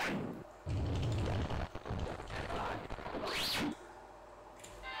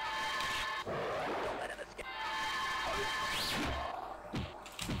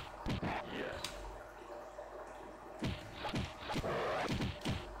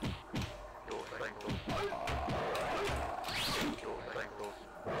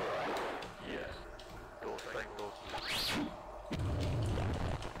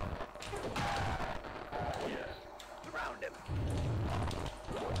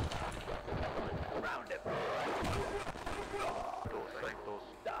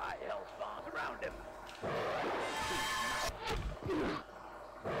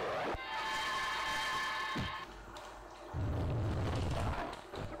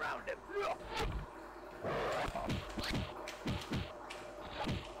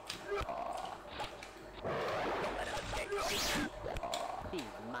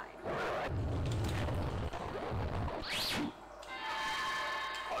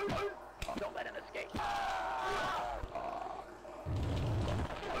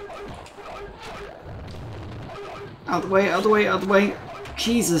 Out the way, out the way, out the way.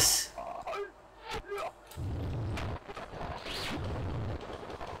 Jesus.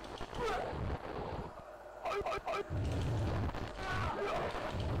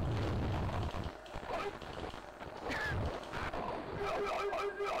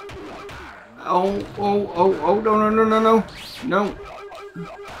 Oh, oh, oh, oh, no, no, no, no, no. No.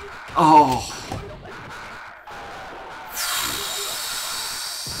 Oh.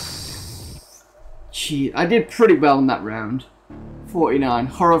 Gee, I did pretty well in that round. 49.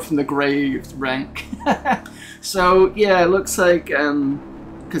 Horror from the grave rank. So, yeah, it looks like,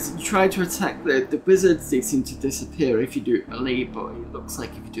 because you try to attack the wizards, they seem to disappear if you do it melee, but it looks like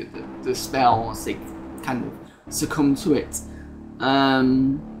if you do the spells, they kind of succumb to it.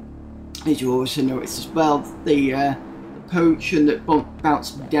 As you also notice as well, the potion that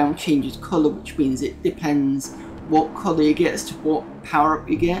bounces down changes colour, which means it depends what colour you get as to what power up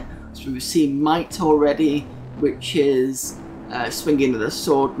you get. So we've seen Might already, which is swinging with a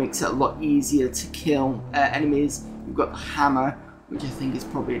sword, makes it a lot easier to kill enemies. We've got the Hammer, which I think is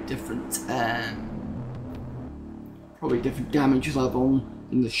probably a different damage level,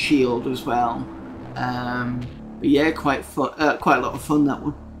 and the Shield as well. But yeah, quite a lot of fun, that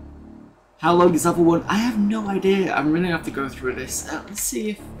one. How long is level 1? I have no idea. I'm really gonna have to go through this. Let's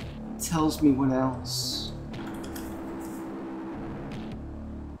see if it tells me what else.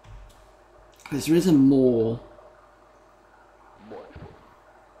 Because there isn't more.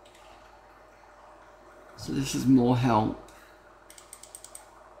 So this is more help.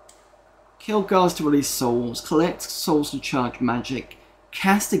 Kill guards to release souls. Collect souls to charge magic.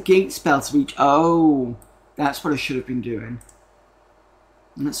 Cast a gate spell to reach. Oh, that's what I should have been doing.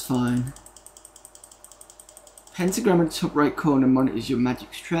 And that's fine. Pentagram in the top right corner monitors your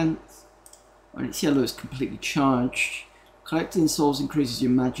magic strength. When it's yellow, it's completely charged. Collecting souls increases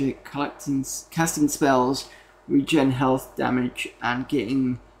your magic. Casting spells regen health damage, and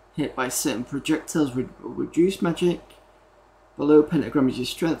getting hit by certain projectiles will reduce magic. Below pentagram is your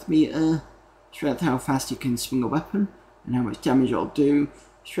strength meter. Strength, how fast you can swing a weapon and how much damage it'll do.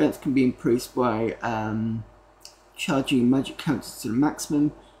 Strength can be increased by charging magic counters to the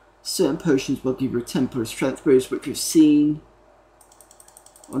maximum. Certain potions will give you a temporary strength boost, which we've seen.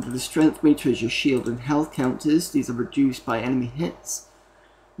 Under the strength meter is your shield and health counters. These are reduced by enemy hits.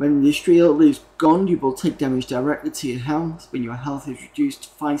 When the shield is gone, you will take damage directly to your health. When your health is reduced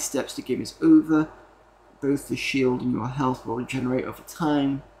 5 steps, the game is over. Both the shield and your health will regenerate over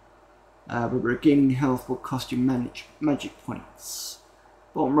time. But regaining health will cost you magic points.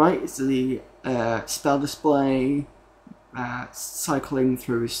 Bottom right is the spell display. Cycling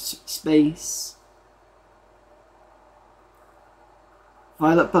through space.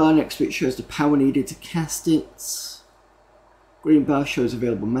 Violet bar next to it shows the power needed to cast it. Green bar shows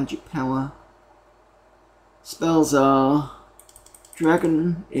available magic power. Spells are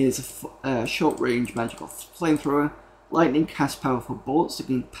Dragon is a short range magical flamethrower. Lightning casts powerful bolts that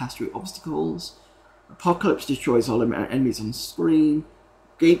can pass through obstacles. Apocalypse destroys all enemies on screen.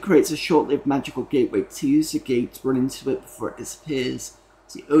 Gate creates a short-lived magical gateway. To use the gate, run into it before it disappears.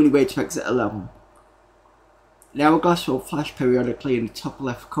 It's the only way to exit a level. An hourglass will flash periodically in the top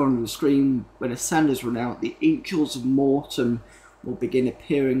left corner of the screen. When a sand is run out, the Angels of Mortem will begin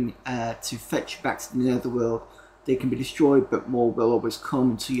appearing to fetch you back to the netherworld. They can be destroyed, but more will always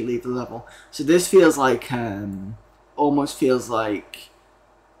come until you leave the level. So this feels like, almost feels like,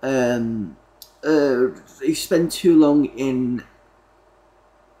 you spend too long in...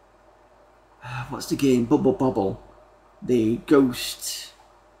 what's the game? Bubble. The ghost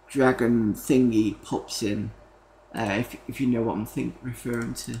dragon thingy pops in. If you know what I'm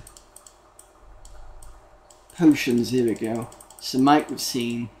referring to. Potions, here we go. So Might we've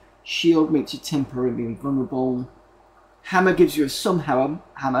seen. Shield makes you temporarily invulnerable. Hammer gives you a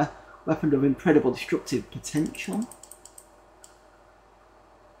hammer, weapon of incredible destructive potential.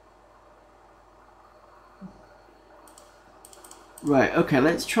 Right, okay,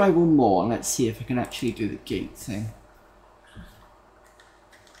 let's try one more and let's see if I can actually do the gate thing.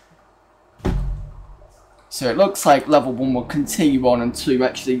 So it looks like level 1 will continue on until you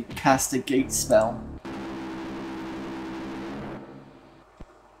actually cast a gate spell.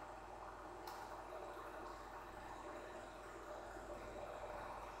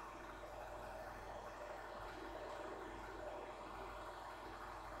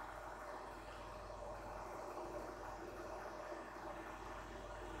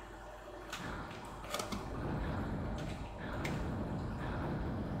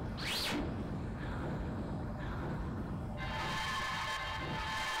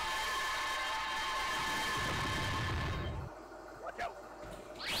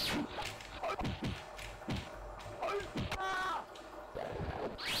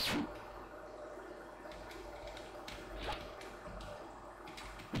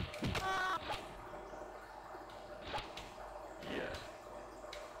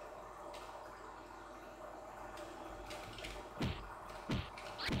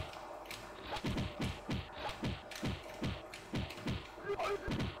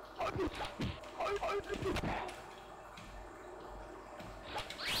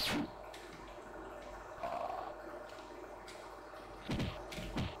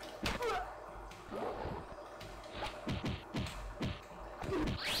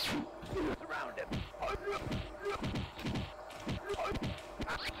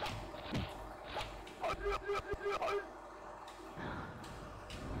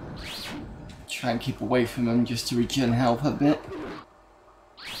 Try and keep away from him just to regen health a bit.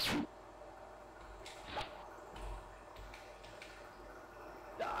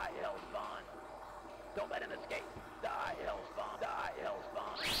 Die, Hellspawn. Don't let him escape. Die, Hellspawn. Die,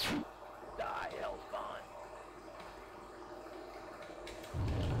 Hellspawn. Die, Hellspawn.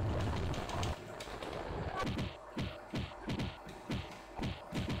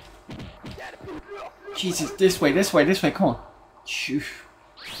 Jesus, this way, this way, this way, come on. Phew.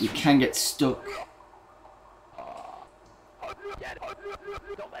 You can get stuck.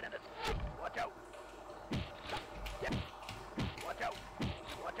 Don't let him escape. Watch out. Yeah. Watch out.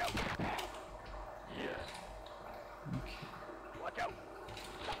 Watch out. Watch out.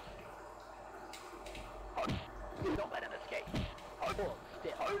 Don't let him escape. Hold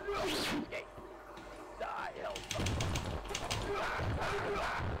still. Don't let him escape. Die, Hellspawn.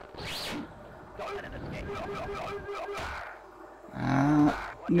 Don't let him escape.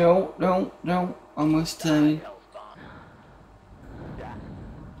 No, no, no. Almost died. Don't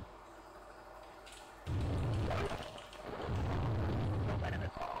let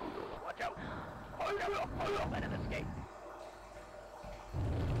him escape.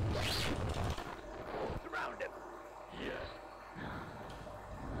 Surround him.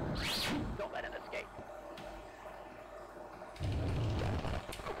 Don't let him escape. Don't let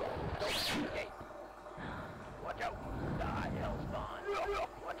him escape. Watch out. Die, Hellspawn.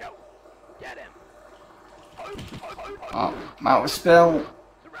 Watch out. Get him. Oh, I'm out of spell.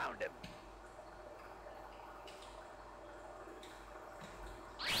 Surround him.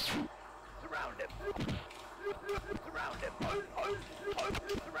 Surround him. Surround him.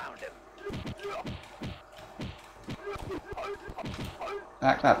 Surround him.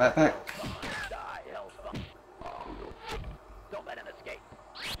 Back, back, back, back. Die, Hellspawn. Don't let him escape.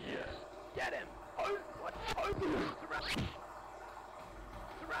 Get him. What?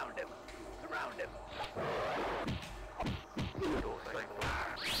 Surround him. Surround him.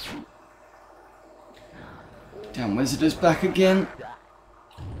 Damn, Wizard is back again.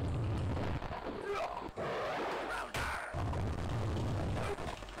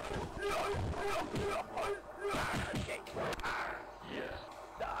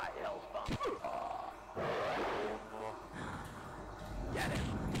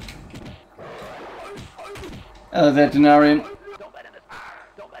 Hello there, Denarian.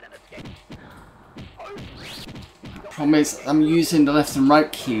 Problem is, I'm using the left and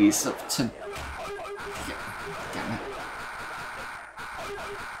right keys up to... Damn it.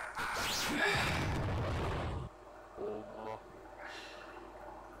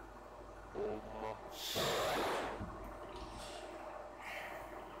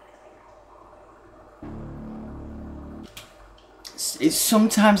 It's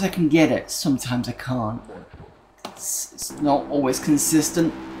sometimes I can get it, sometimes I can't. It's not always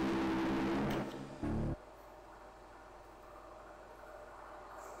consistent.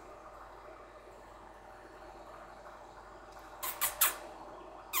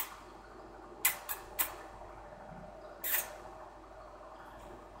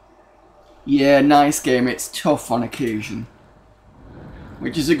 Yeah, nice game. It's tough on occasion,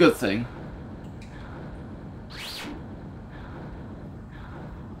 which is a good thing.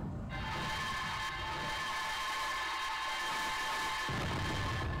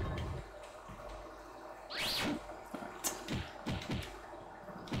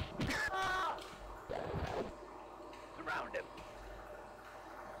 Surround him.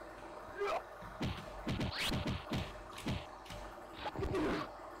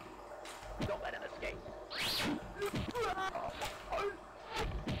 Don't let him escape.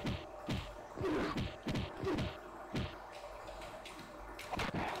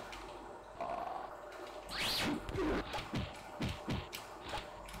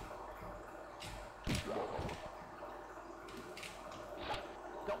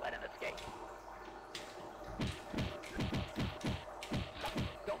 Don't let him escape.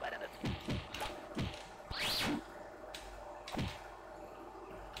 Don't let him escape.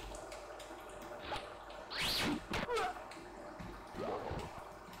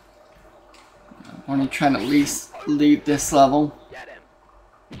 I want to try and at least leave this level. Get him.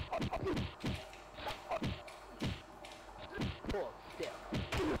 Hold still.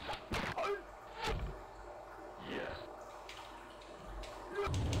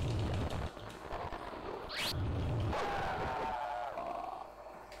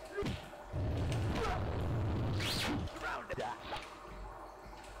 Surround him.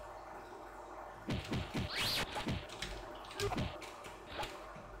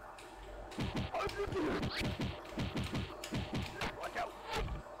 Watch out.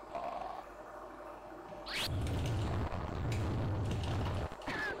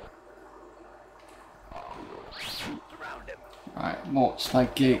 What's my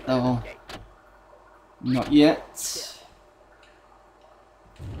gate level? Not yet.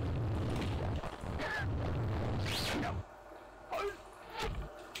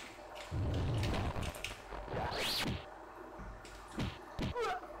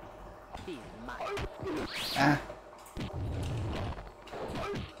 Ah.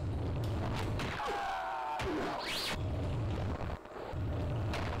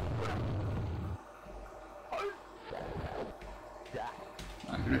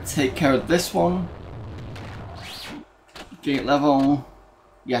 I'm gonna take care of this one. Gate level.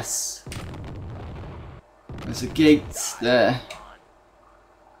 Yes. There's a gate there.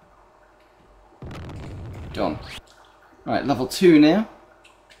 Done. Right, level 2 now.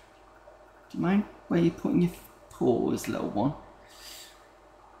 Do you mind where you're putting your paws, little one?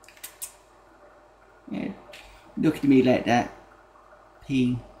 Yeah. Look at me like that.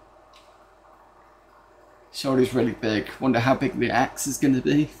 P. Shoulder's really big. Wonder how big the axe is going to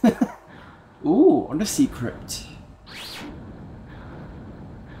be. Ooh, on a secret.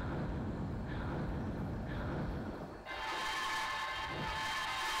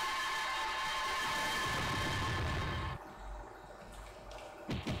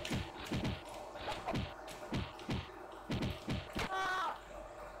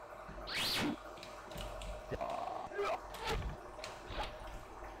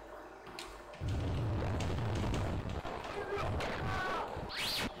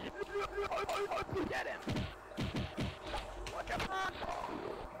 Get him! Watch out!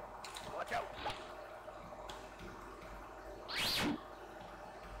 Watch out!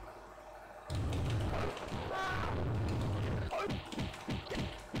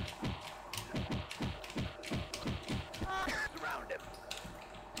 Surround him!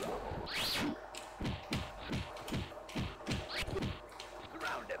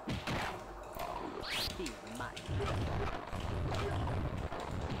 Surround him! He's mine.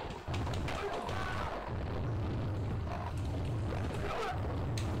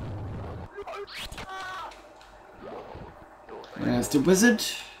 There's the wizard.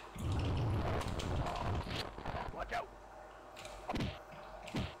 Watch out!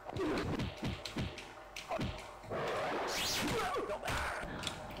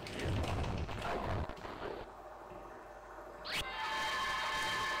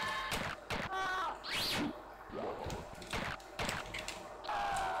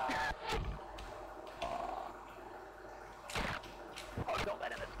 Don't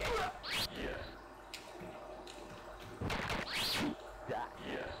let him escape.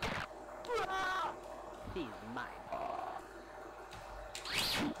 He's mine.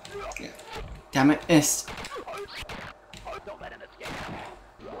 Yeah. Damn it, missed. Don't let him escape.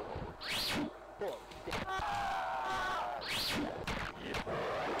 Full stick.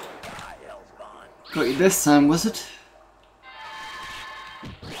 Got you this time, wizard.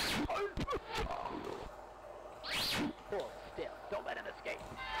 Full still. Don't let him escape.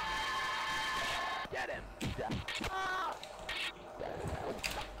 Get him.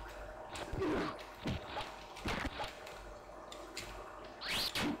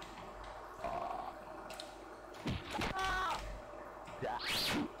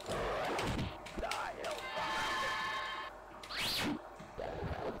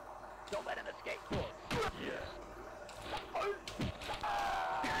 Don't let him escape. Full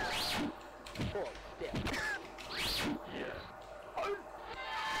still.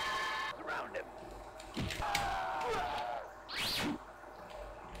 Surround him.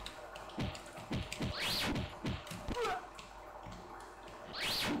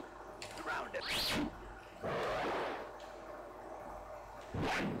 Surround him.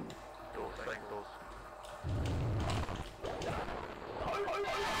 Dos Maydows.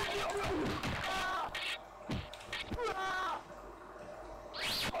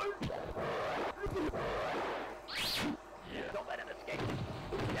 Don't let him escape.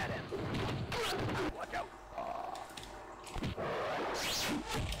 Get him. Watch out.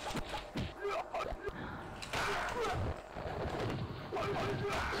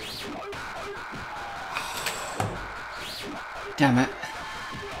 Damn it.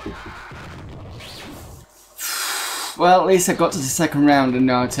 Well, at least I got to the second round and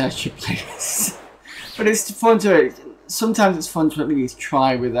now to actually play this. But it's fun to, sometimes it's fun to at least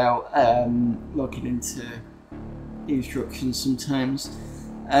try without looking into the instructions sometimes.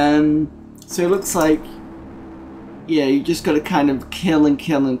 So it looks like, yeah, you just got to kind of kill and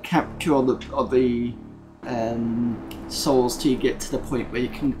capture all the souls till you get to the point where you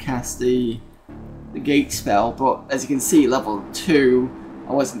can cast the gate spell. But as you can see, level 2,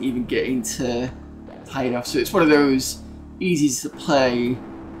 I wasn't even getting to high enough. So it's one of those easy to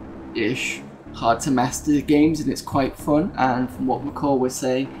play-ish hard to master the games, and it's quite fun. And from what McCall was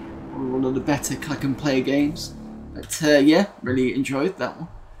saying, one of the better click and play games. But yeah, really enjoyed that one.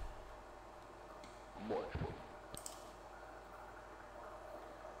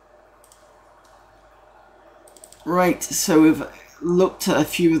 Right, so we've looked at a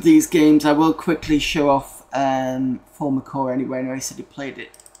few of these games. I will quickly show off for McCall anyway. I know he said he played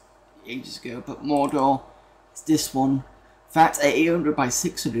it ages ago, but Mordor is this one. In fact, 800 by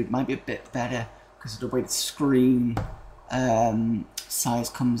 600 might be a bit better because of the way the screen size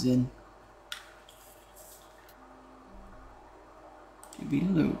comes in. Maybe a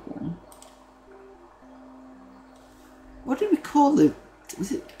low one. What did we call it?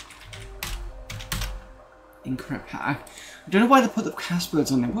 Was it incorrect? I don't know why they put the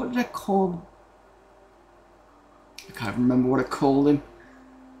passwords on there. What did I call? I can't remember what I called him.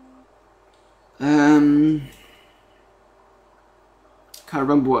 Can't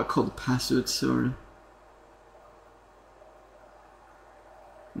remember what I called the password. Sorry.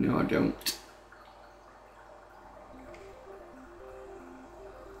 No, I don't.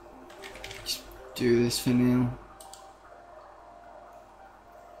 Just do this for now.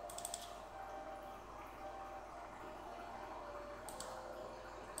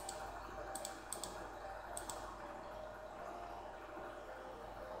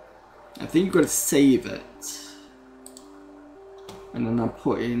 I think you've got to save it. And then I'll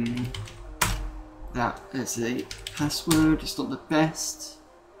put in that as a password. It's not the best.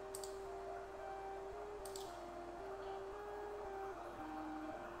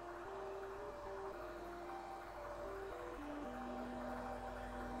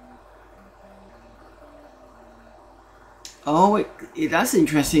 Oh, that's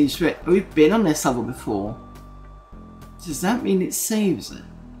interesting. We've been on this level before. Does that mean it saves it?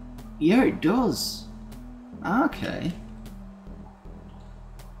 Yeah, it does. Okay.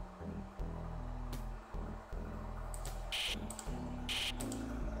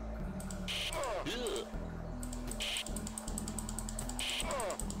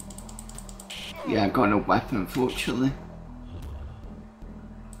 Yeah, I got no weapon, unfortunately.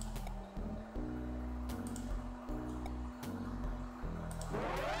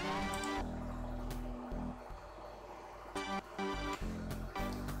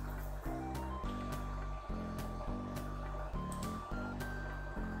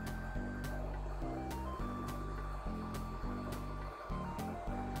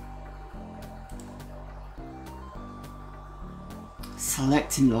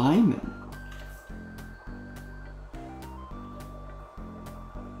 Selecting alignment.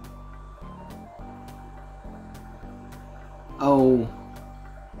 Oh,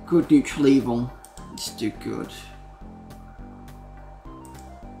 good, neutral, evil. Let's do good.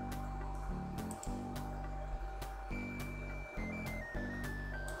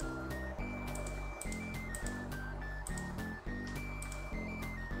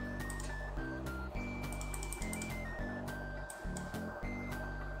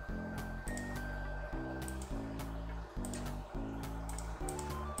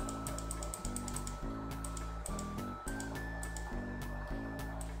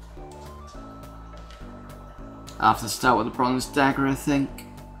 I have to start with a bronze dagger, I think.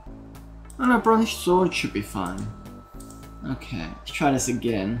 Oh no, bronze sword should be fine. Okay, let's try this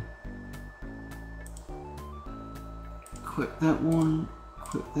again. Equip that one,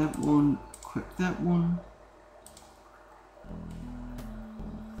 equip that one, equip that one.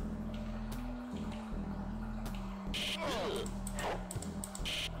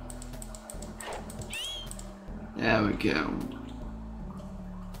 There we go.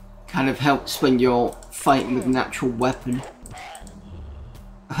 Kind of helps when you're fighting with an actual weapon.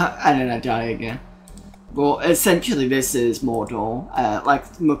 And then I die again. Well, essentially this is Mordor. Like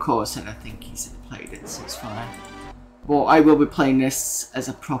McCall said, I think he's played it, so it's fine. But I will be playing this as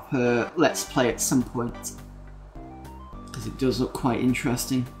a proper Let's Play at some point. Because it does look quite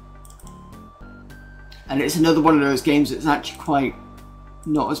interesting. And it's another one of those games that's actually quite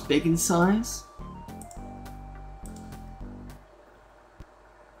not as big in size.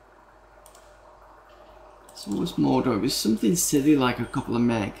 So what was Mordor? It was something silly like a couple of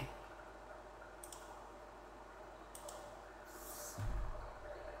meg.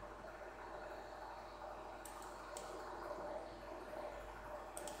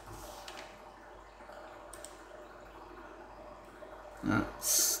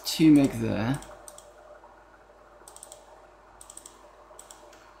 That's 2 meg there.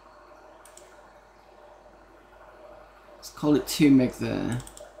 Let's call it 2 meg there.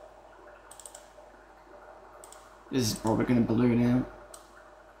 This is probably going to balloon out.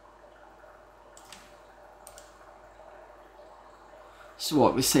 So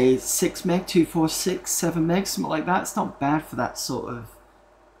what we say, 6 meg, 246, 7 meg, something like that. It's not bad for that sort of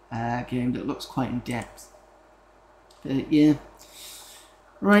game that looks quite in depth. But yeah.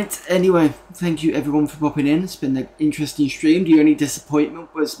 Right, anyway, thank you everyone for popping in. It's been an interesting stream. The only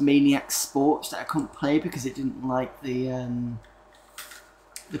disappointment was Maniac Sports that I couldn't play because it didn't like the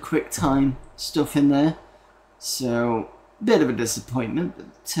quick time stuff in there. So, bit of a disappointment, but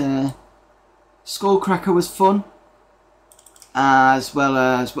Skullcracker was fun. As well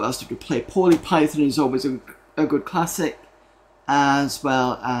as, what else did we play? Poorly Python is always a good classic. As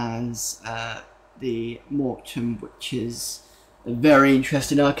well as the Mortem, which is a very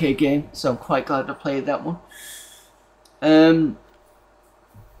interesting arcade game, so I'm quite glad I played that one. I'm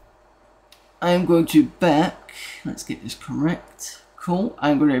going to back, let's get this correct, cool,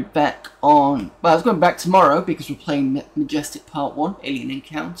 I'm going to be back on, well I was going back tomorrow because we're playing Majestic Part 1, Alien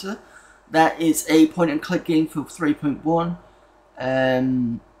Encounter. That is a point and click game for 3.1.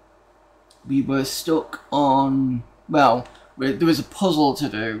 We were stuck on, well, there was a puzzle to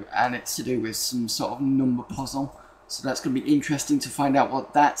do, and it's to do with some sort of number puzzle. So that's going to be interesting to find out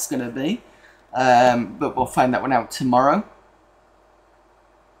what that's going to be. But we'll find that one out tomorrow.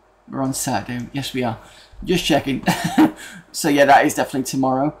 We're on Saturday. Yes, we are. Just checking. So yeah, that is definitely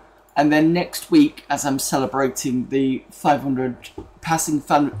tomorrow. And then next week, as I'm celebrating the 500, passing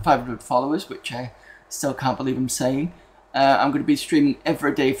 500 followers, which I still can't believe I'm saying, I'm going to be streaming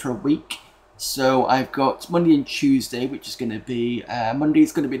every day for a week. So I've got Monday and Tuesday, which is going to be, Monday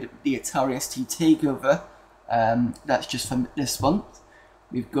is going to be the Atari ST Takeover. That's just for this month.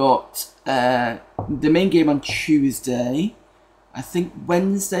 We've got the main game on Tuesday. I think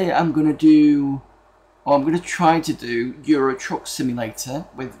Wednesday I'm going to do, or I'm going to try to do Euro Truck Simulator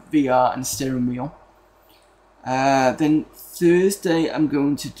with VR and steering wheel. Then Thursday I'm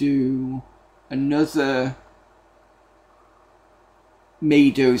going to do another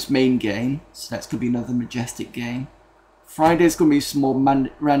Maydows main game. So that's going to be another Majestic game. Friday's going to be some more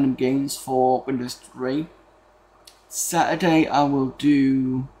random games for Windows 3. Saturday I will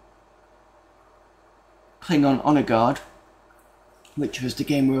do Klingon Honor Guard, which was the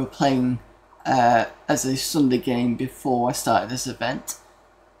game we were playing as a Sunday game before I started this event.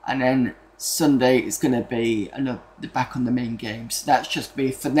 And then Sunday is going to be another back on the main game. So that's just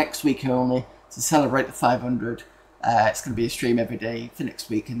be for next week only to celebrate the 500. It's going to be a stream every day for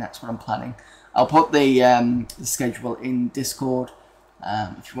next week, and that's what I'm planning. I'll put the schedule in Discord.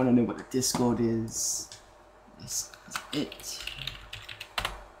 If you want to know what the Discord is, this is it.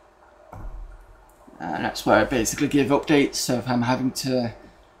 And that's where I basically give updates. So if I'm having to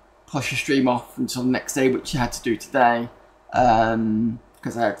push a stream off until the next day, which I had to do today,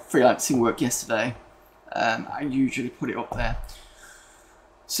 because I had freelancing work yesterday, I usually put it up there.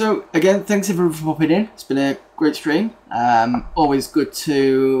 So again, thanks everyone for popping in. It's been a great stream. Always good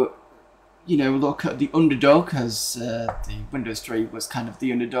to, you know, look at the underdog, as the Windows 3 was kind of the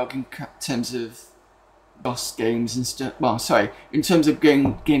underdog in terms of DOS games and stuff. Well, sorry, in terms of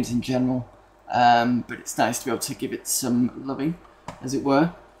games in general. But it's nice to be able to give it some loving, as it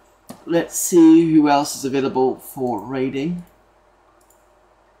were. Let's see who else is available for raiding.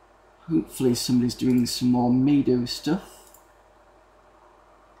 Hopefully somebody's doing some more Maydows stuff.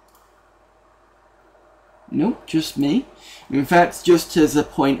 Nope, just me. In fact, just as a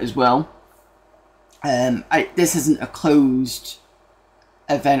point as well, this isn't a closed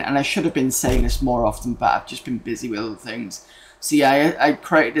event, and I should have been saying this more often, but I've just been busy with other things. So yeah, I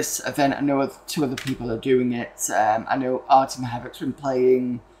created this event. I know two other people are doing it. I know Artem Havoc's been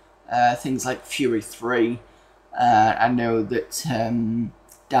playing things like Fury 3. I know that Dan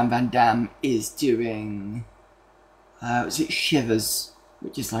Van Dam is doing, was it Shivers,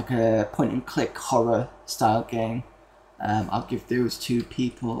 which is like a point-and-click horror style game. I'll give those two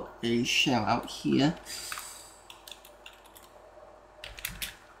people a shout out here.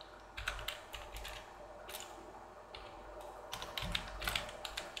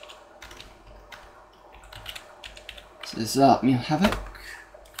 So this is Artem Havoc.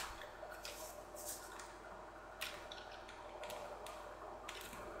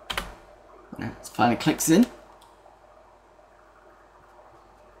 It finally clicks in.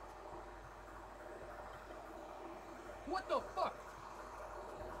 What the fuck?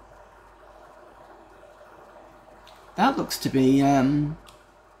 That looks to be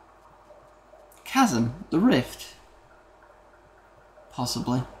Chasm, the Rift.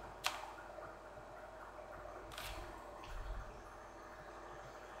 Possibly.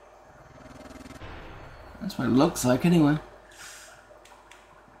 That's what it looks like anyway.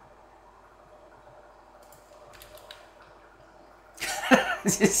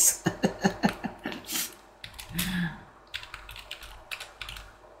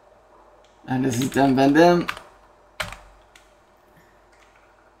 And this is done, Van Dam. Negativity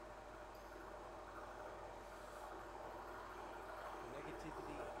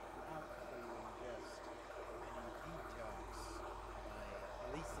out for you ingest and you detox by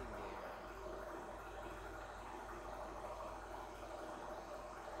releasing the air.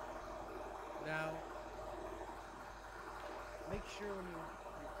 Now, make sure when you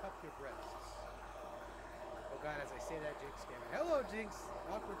cup your breasts. Oh God, as I say that, Jinx came in. Hello, Jinx.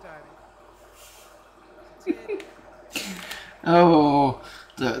 Awkward timing. Oh,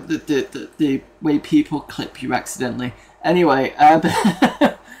 the way people clip you accidentally. Anyway,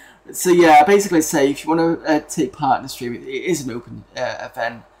 so yeah, basically say if you want to take part in the stream, it is an open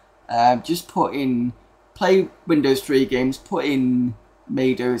event. Just put in play Windows 3 games, put in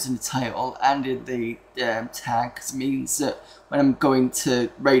Maydows in the title and in the tag, because it means that when I'm going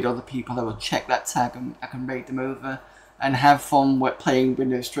to raid other people, I will check that tag and I can raid them over and have fun with playing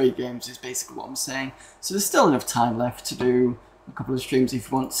Windows 3 games is basically what I'm saying. So there's still enough time left to do a couple of streams if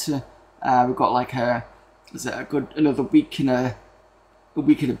you want to. We've got like another week and a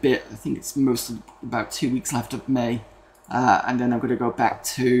bit. I think it's mostly about 2 weeks left of May, and then I'm going to go back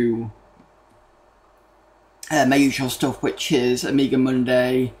to my usual stuff, which is Amiga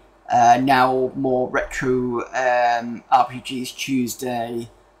Monday, now more retro RPGs Tuesday.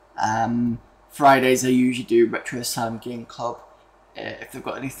 Fridays I usually do Retro Asylum Game Club if they've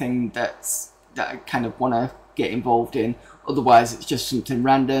got anything that I kind of want to get involved in. Otherwise it's just something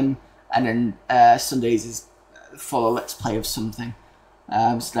random, and then Sundays is full of Let's Play of something.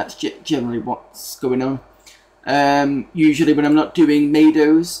 So that's generally what's going on. Usually when I'm not doing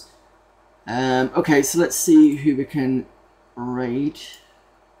Maydows. Okay, so let's see who we can raid.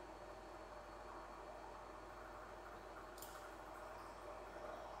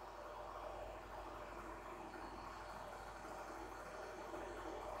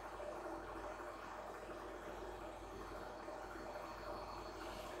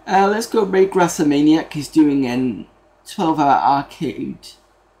 Let's go raid Grassamaniac. He's doing a 12-hour arcade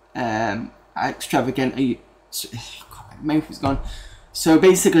extravaganza. My mouth is gone. So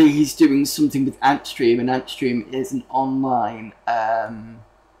basically he's doing something with Antstream, and Antstream is an online, how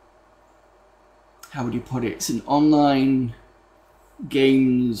would you put it? It's an online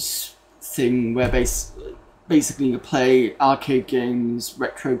games thing where basically you play arcade games,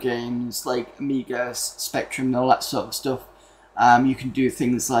 retro games, like Amiga, Spectrum, and all that sort of stuff. You can do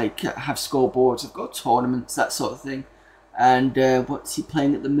things like have scoreboards, I've got tournaments, that sort of thing. And what's he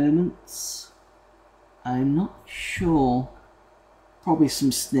playing at the moment? I'm not sure. Probably some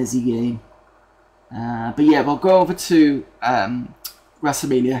snazzy game. But yeah, we'll go over to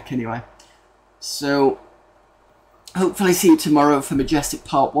WrestleManiac anyway. So, hopefully see you tomorrow for Majestic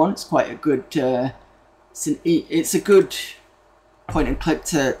Part 1. It's quite a good... it's a good point and click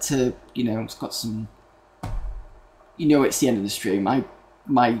to you know, it's got some... You know it's the end of the stream.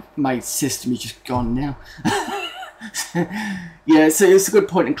 My system is just gone now. Yeah, so it's a good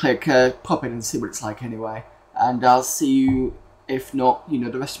point and click. Pop in and see what it's like anyway. And I'll see you... If not, you know,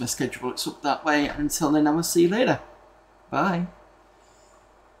 the rest of my schedule looks up that way. Until then, I will see you later. Bye.